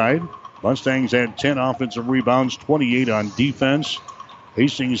Morningside. Mustangs had 10 offensive rebounds, 28 on defense.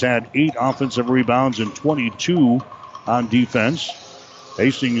 Hastings had 8 offensive rebounds and 22 on defense.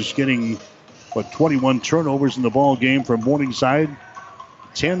 Hastings getting 21 turnovers in the ball game for Morningside.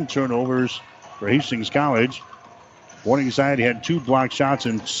 10 turnovers for Hastings College. Morningside had 2 block shots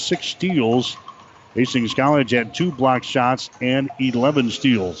and 6 steals. Hastings College had 2 block shots and 11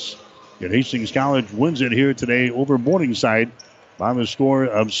 steals. And Hastings College wins it here today over Morningside by the score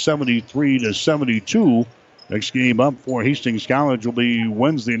of 73-72. Next game up for Hastings College will be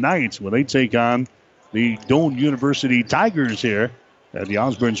Wednesday night when they take on the Doane University Tigers here at the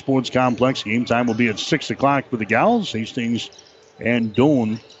Osborne Sports Complex. Game time will be at 6 o'clock for the Gals. Hastings and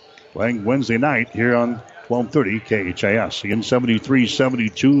Doane playing Wednesday night here on 1230 KHIS. Again,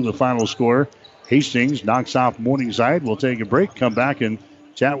 73-72 the final score. Hastings knocks off Morningside. We'll take a break, come back and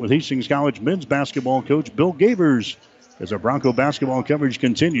chat with Hastings College men's basketball coach Bill Gavers as our Bronco basketball coverage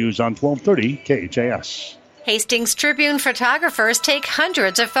continues on 1230 KHIS. Hastings Tribune photographers take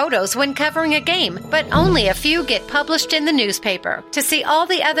hundreds of photos when covering a game, but only a few get published in the newspaper. To see all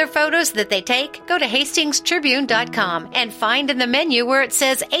the other photos that they take, go to hastingstribune.com and find in the menu where it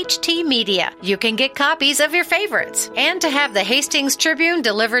says HT Media. You can get copies of your favorites. And to have the Hastings Tribune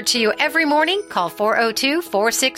delivered to you every morning, call 402-460